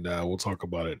 And we'll talk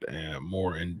about it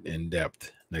more in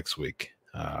depth next week.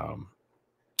 All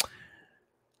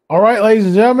right, ladies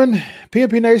and gentlemen,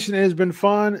 PNP Nation, it has been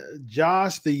fun.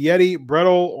 Josh, the Yeti,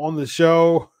 Bredl on the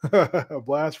show. A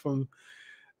blast from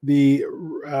the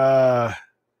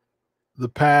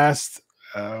past,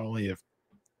 only a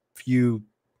few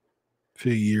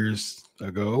years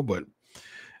ago, but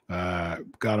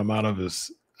got him out of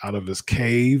his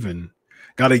cave and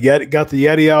got the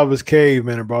Yeti out of his cave,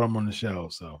 man, and brought him on the show.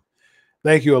 So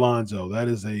thank you, Alonzo. That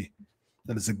is a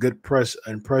good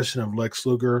impression of Lex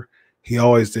Luger. He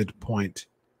always did point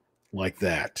like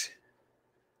that.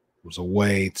 It was a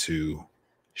way to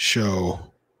show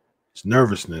his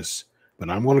nervousness.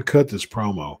 But I'm going to cut this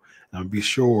promo. And be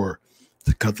sure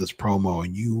to cut this promo,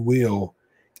 and you will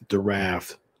get the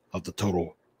wrath of the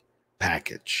total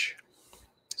package.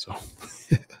 So,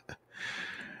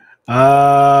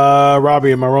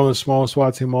 Robbie, am I rolling small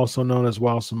SWAT team, also known as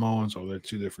Wild Samoans, or they're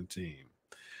two different teams?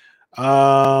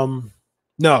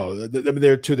 No,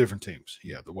 they're two different teams.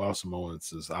 Yeah, the Wild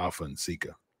Samoans is Alpha and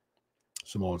Sika.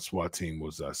 Samoan SWAT team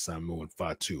was Samu and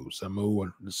Fatu.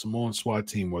 The Samoan SWAT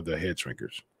team were the head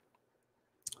shrinkers.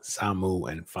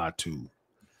 Samu and Fatu.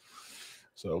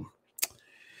 So,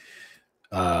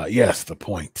 yes, the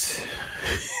point.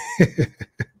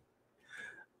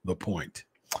 The point.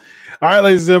 All right,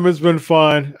 ladies and gentlemen, it's been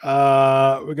fun.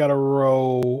 We got to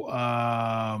roll.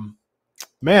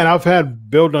 Man, I've had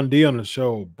Bill Dundee on the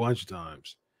show a bunch of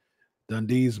times.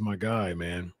 Dundee's my guy,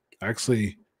 man.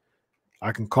 Actually,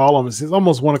 I can call him. It's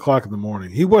almost 1 o'clock in the morning.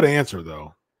 He would answer,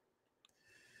 though.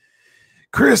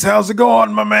 Chris, how's it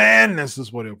going, my man? This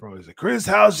is what he'll probably say. Chris,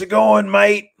 how's it going,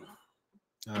 mate?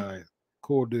 All right,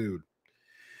 cool dude.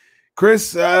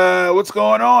 Chris, what's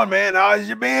going on, man? How's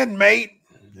you been, mate?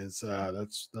 It's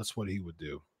that's what he would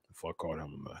do if I called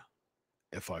him.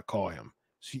 If I call him.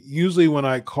 Usually when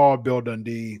I call Bill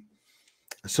Dundee,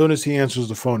 as soon as he answers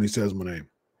the phone, he says my name.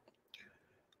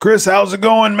 Chris, how's it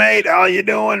going, mate? How you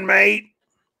doing, mate?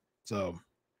 So,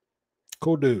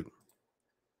 cool dude.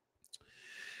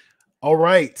 All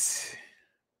right.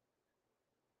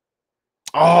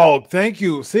 Oh, thank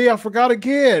you. See, I forgot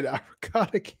again.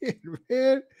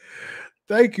 Man.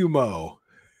 Thank you, Mo.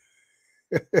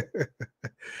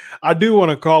 I do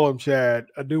want to call him, Chad.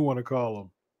 I do want to call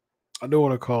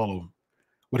him.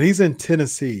 But he's in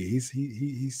Tennessee. He's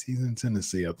in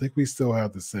Tennessee. I think we still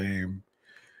have the same.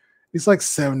 He's like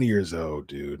 70 years old,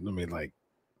 dude. I mean, like,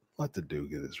 let the dude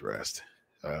get his rest.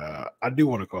 I do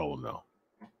want to call him though.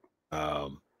 I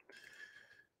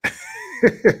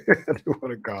do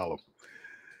want to call him.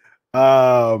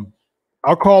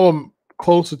 I'll call him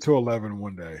closer to 11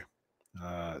 one day.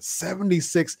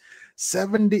 76,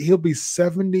 70. He'll be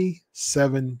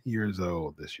 77 years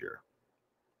old this year.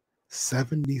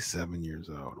 77 years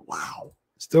old. Wow.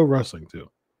 Still wrestling too.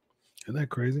 Isn't that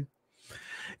crazy?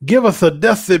 Give us a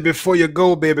dusty before you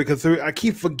go, baby, because I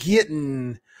keep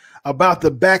forgetting about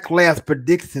the backlash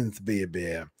predictions,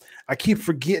 baby. I keep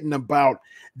forgetting about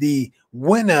the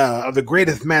winner of the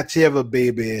greatest match ever,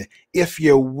 baby. If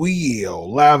you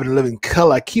will, live in living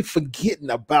color. I keep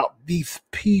forgetting about these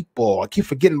people. I keep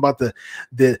forgetting about the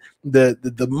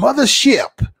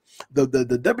mothership the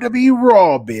WWE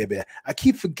Raw, baby. I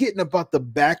keep forgetting about the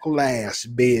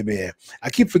Backlash, baby. I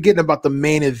keep forgetting about the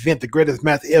main event, the greatest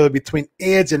match ever between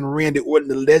Edge and Randy Orton,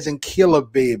 the Legend Killer,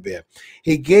 baby.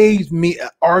 He gave me an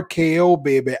RKO,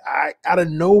 baby. Out of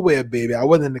nowhere, baby. I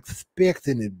wasn't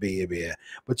expecting it, baby.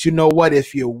 But you know what?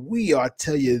 If you will, I'll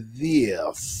tell you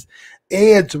this.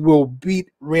 Edge will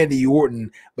beat Randy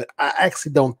Orton, but I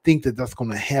actually don't think that that's going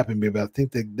to happen, baby. I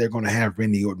think that they're going to have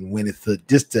Randy Orton win it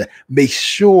just to make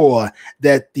sure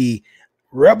that the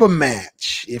rubber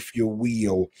match, if you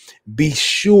will, be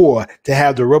sure to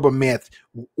have the rubber match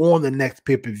on the next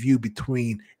pay-per-view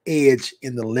between Edge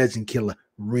and the Legend Killer,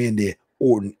 Randy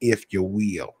Orton, if you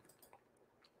will.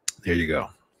 There you go.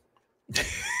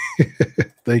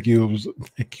 Thank you,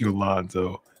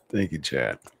 Alonzo. Thank you,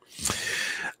 Chad.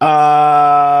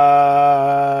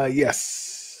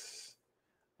 Yes.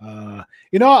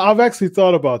 I've actually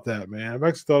thought about that, man. I've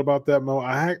actually thought about that, Mo.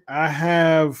 I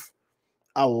have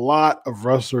a lot of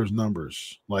wrestlers'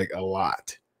 numbers, like a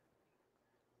lot.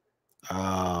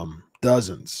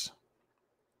 Dozens.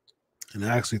 And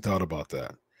I actually thought about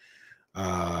that.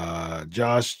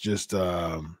 Josh just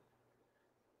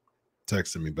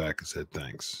texted me back and said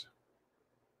thanks.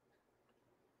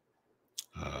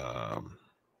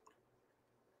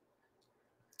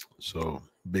 So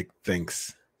big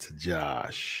thanks to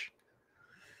Josh.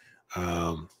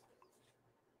 All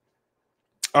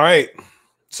right.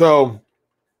 So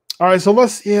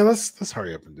let's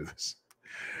hurry up and do this.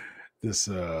 This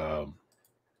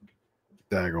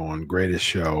daggone greatest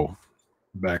show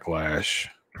Backlash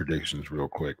predictions real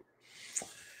quick.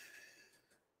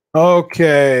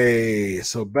 Okay,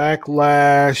 so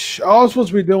Backlash. I was supposed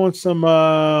to be doing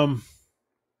some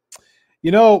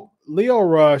Leo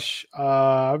Rush,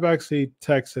 I've actually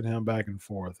texted him back and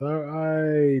forth.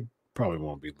 I probably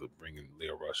won't be bringing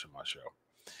Leo Rush on my show.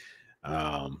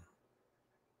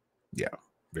 Yeah,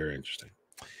 very interesting.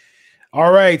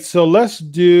 All right, so let's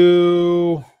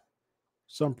do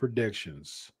some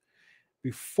predictions.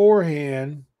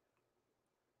 Beforehand,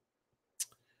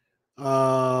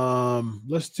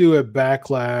 let's do a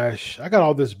Backlash. I got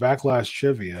all this Backlash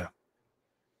trivia.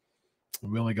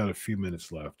 We only got a few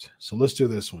minutes left. So let's do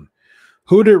this one.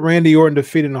 Who did Randy Orton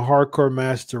defeat in a hardcore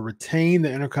match to retain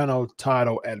the Intercontinental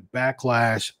title at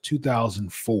Backlash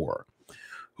 2004?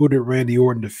 Who did Randy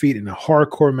Orton defeat in a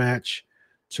hardcore match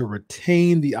to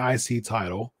retain the IC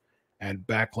title at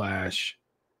Backlash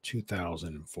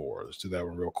 2004? Let's do that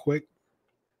one real quick.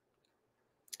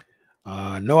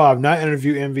 No, I've not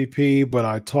interviewed MVP, but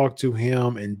I talked to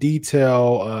him in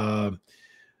detail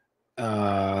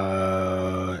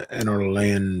in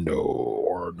Orlando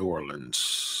or New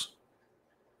Orleans,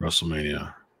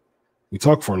 WrestleMania. We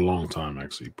talked for a long time,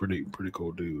 actually. Pretty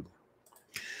cool dude.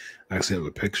 I actually have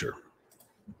a picture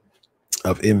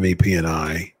of MVP and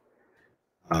I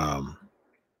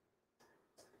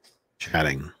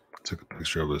chatting. Took a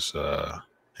picture of us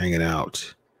hanging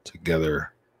out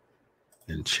together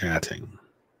and chatting.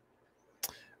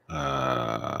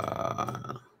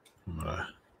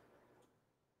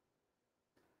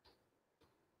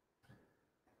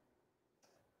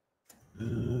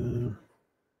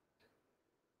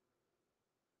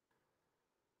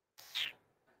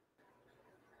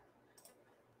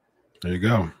 There you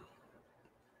go.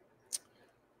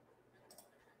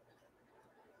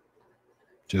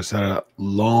 Just had a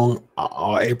long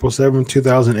April 7th,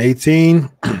 2018.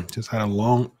 Just had a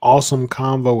long, awesome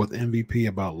convo with MVP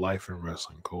about life and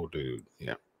wrestling. Cool dude.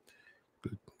 Yeah.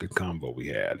 Good convo we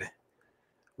had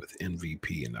with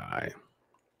MVP and I.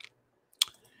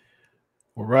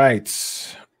 All right.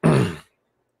 All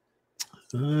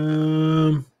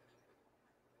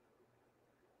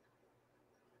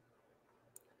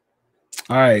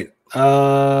right.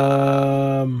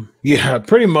 Yeah,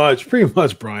 pretty much,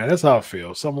 Brian. That's how I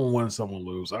feel. Someone win, someone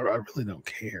lose. I really don't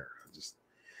care. I just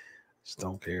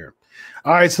don't care.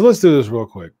 All right, so let's do this real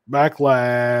quick.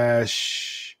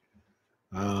 Backlash.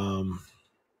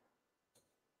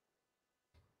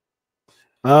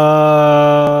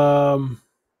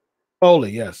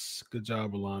 Foley, yes. Good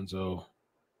job, Alonzo.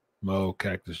 Mo,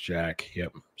 Cactus Jack.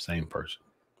 Yep, same person.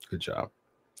 Good job.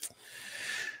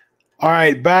 All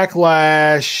right,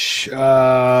 Backlash.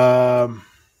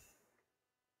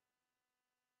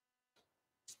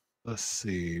 Let's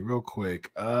see, real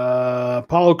quick.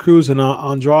 Apollo Crews and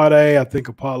Andrade. I think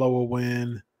Apollo will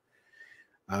win.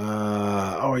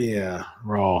 Oh yeah,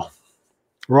 Raw.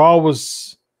 Raw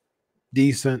was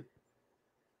decent.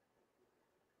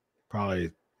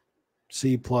 Probably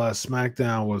C+.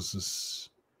 SmackDown was just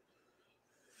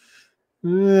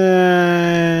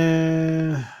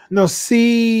no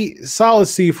C, solid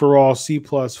C for Raw, C+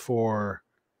 for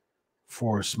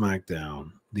for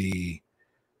SmackDown. The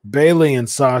Bailey and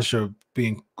Sasha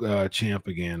being champ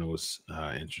again was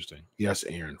interesting. Yes,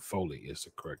 Aaron Foley is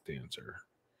the correct answer.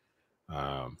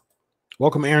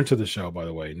 Welcome, Aaron, to the show, by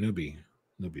the way. Newbie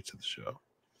to the show.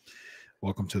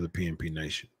 Welcome to the PNP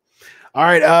Nation. All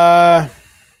right.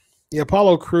 Yeah,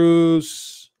 Apollo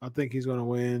Crews. I think he's going to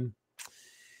win.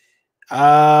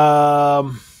 I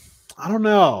don't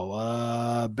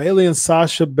know. Bailey and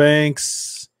Sasha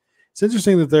Banks. It's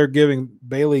interesting that they're giving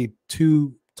Bailey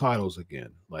 2 titles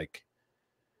again. Like,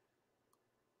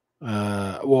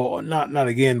 well, not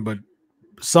again, but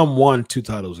some won 2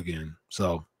 titles again.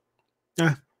 So,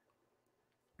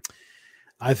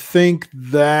 I think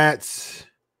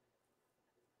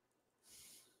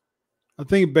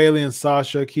Bailey and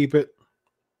Sasha keep it.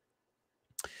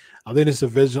 I think this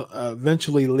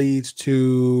eventually leads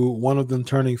to one of them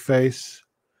turning face.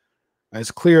 It's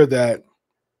clear that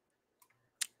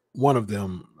one of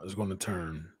them is going to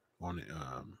turn on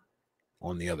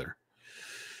the other.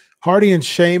 Hardy and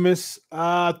Sheamus.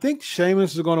 I think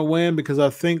Sheamus is going to win because I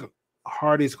think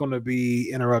Hardy's going to be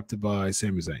interrupted by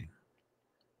Sami Zayn.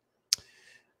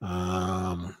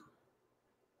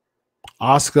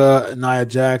 Asuka, Nia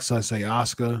Jax. I say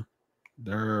Asuka.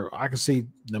 I can see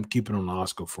them keeping on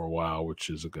Asuka for a while, which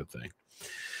is a good thing.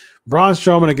 Braun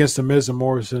Strowman against The Miz and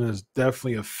Morrison is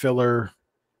definitely a filler.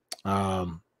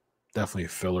 Definitely a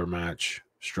filler match.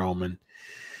 Strowman.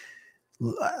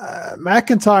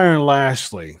 McIntyre and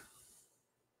Lashley.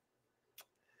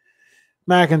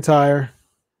 McIntyre.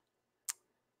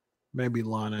 Maybe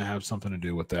Lana have something to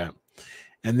do with that.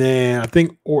 And then I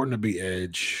think Orton to be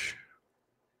Edge.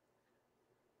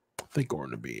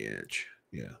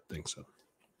 Yeah, I think so.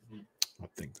 I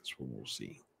think that's what we'll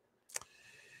see.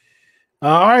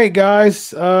 All right,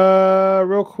 guys.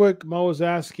 Real quick, Mo is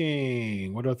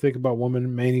asking, what do I think about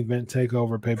women main event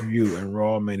takeover pay-per-view and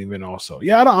Raw main event also?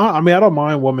 Yeah, I don't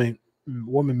mind women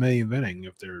main eventing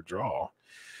if they're a draw.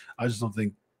 I just don't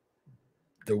think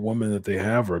the women that they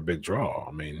have are a big draw.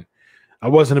 I mean, I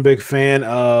wasn't a big fan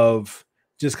of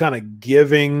just kind of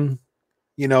giving,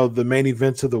 the main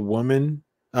event to the woman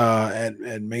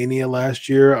at Mania last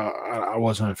year. I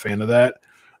wasn't a fan of that.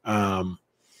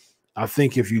 I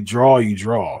think if you draw, you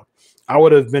draw. I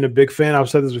would have been a big fan. I've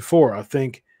said this before. I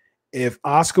think if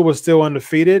Asuka was still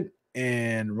undefeated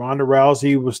and Ronda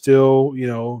Rousey was still,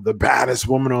 the baddest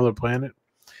woman on the planet,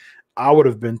 I would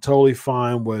have been totally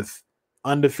fine with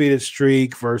undefeated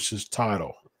streak versus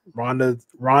title.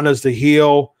 Ronda's the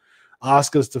heel,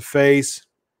 Asuka's the face,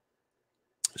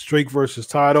 streak versus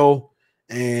title,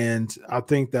 and I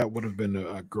think that would have been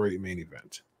a great main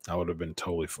event. I would have been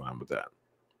totally fine with that.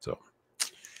 So,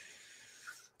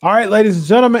 all right, ladies and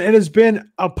gentlemen, it has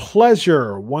been a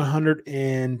pleasure.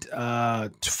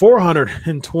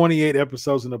 428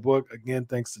 episodes in the book. Again,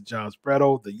 thanks to Josh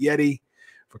Bredl, the Yeti,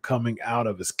 for coming out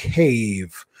of his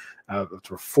cave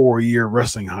after a 4-year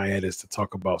wrestling hiatus to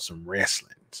talk about some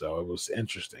wrestling. So it was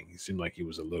interesting. He seemed like he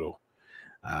was a little,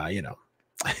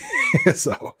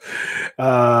 so,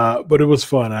 but it was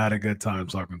fun. I had a good time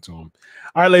talking to him.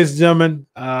 All right, ladies and gentlemen,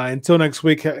 until next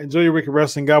week, enjoy your week of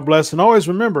wrestling. God bless. And always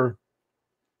remember,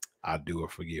 I do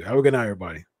it for you. Have a good night,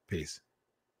 everybody. Peace.